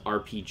his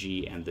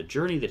RPG and the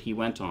journey that he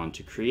went on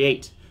to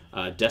create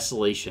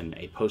Desolation,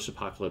 a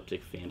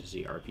post-apocalyptic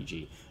fantasy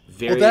RPG.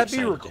 Will that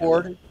be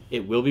recorded?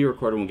 It will be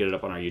recorded. We'll get it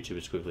up on our YouTube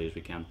as quickly as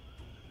we can.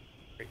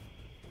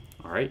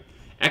 All right.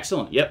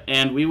 Excellent. Yep.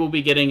 And we will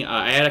be getting.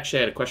 I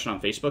actually had a question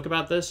on Facebook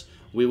about this.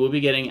 We will be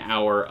getting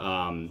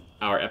our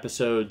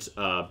episodes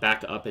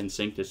back up and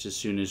synced as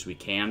soon as we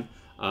can.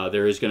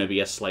 There is going to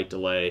be a slight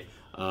delay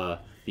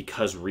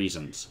because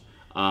reasons.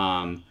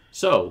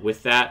 So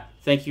with that,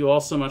 thank you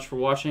all so much for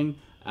watching,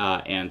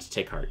 and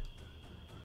take heart.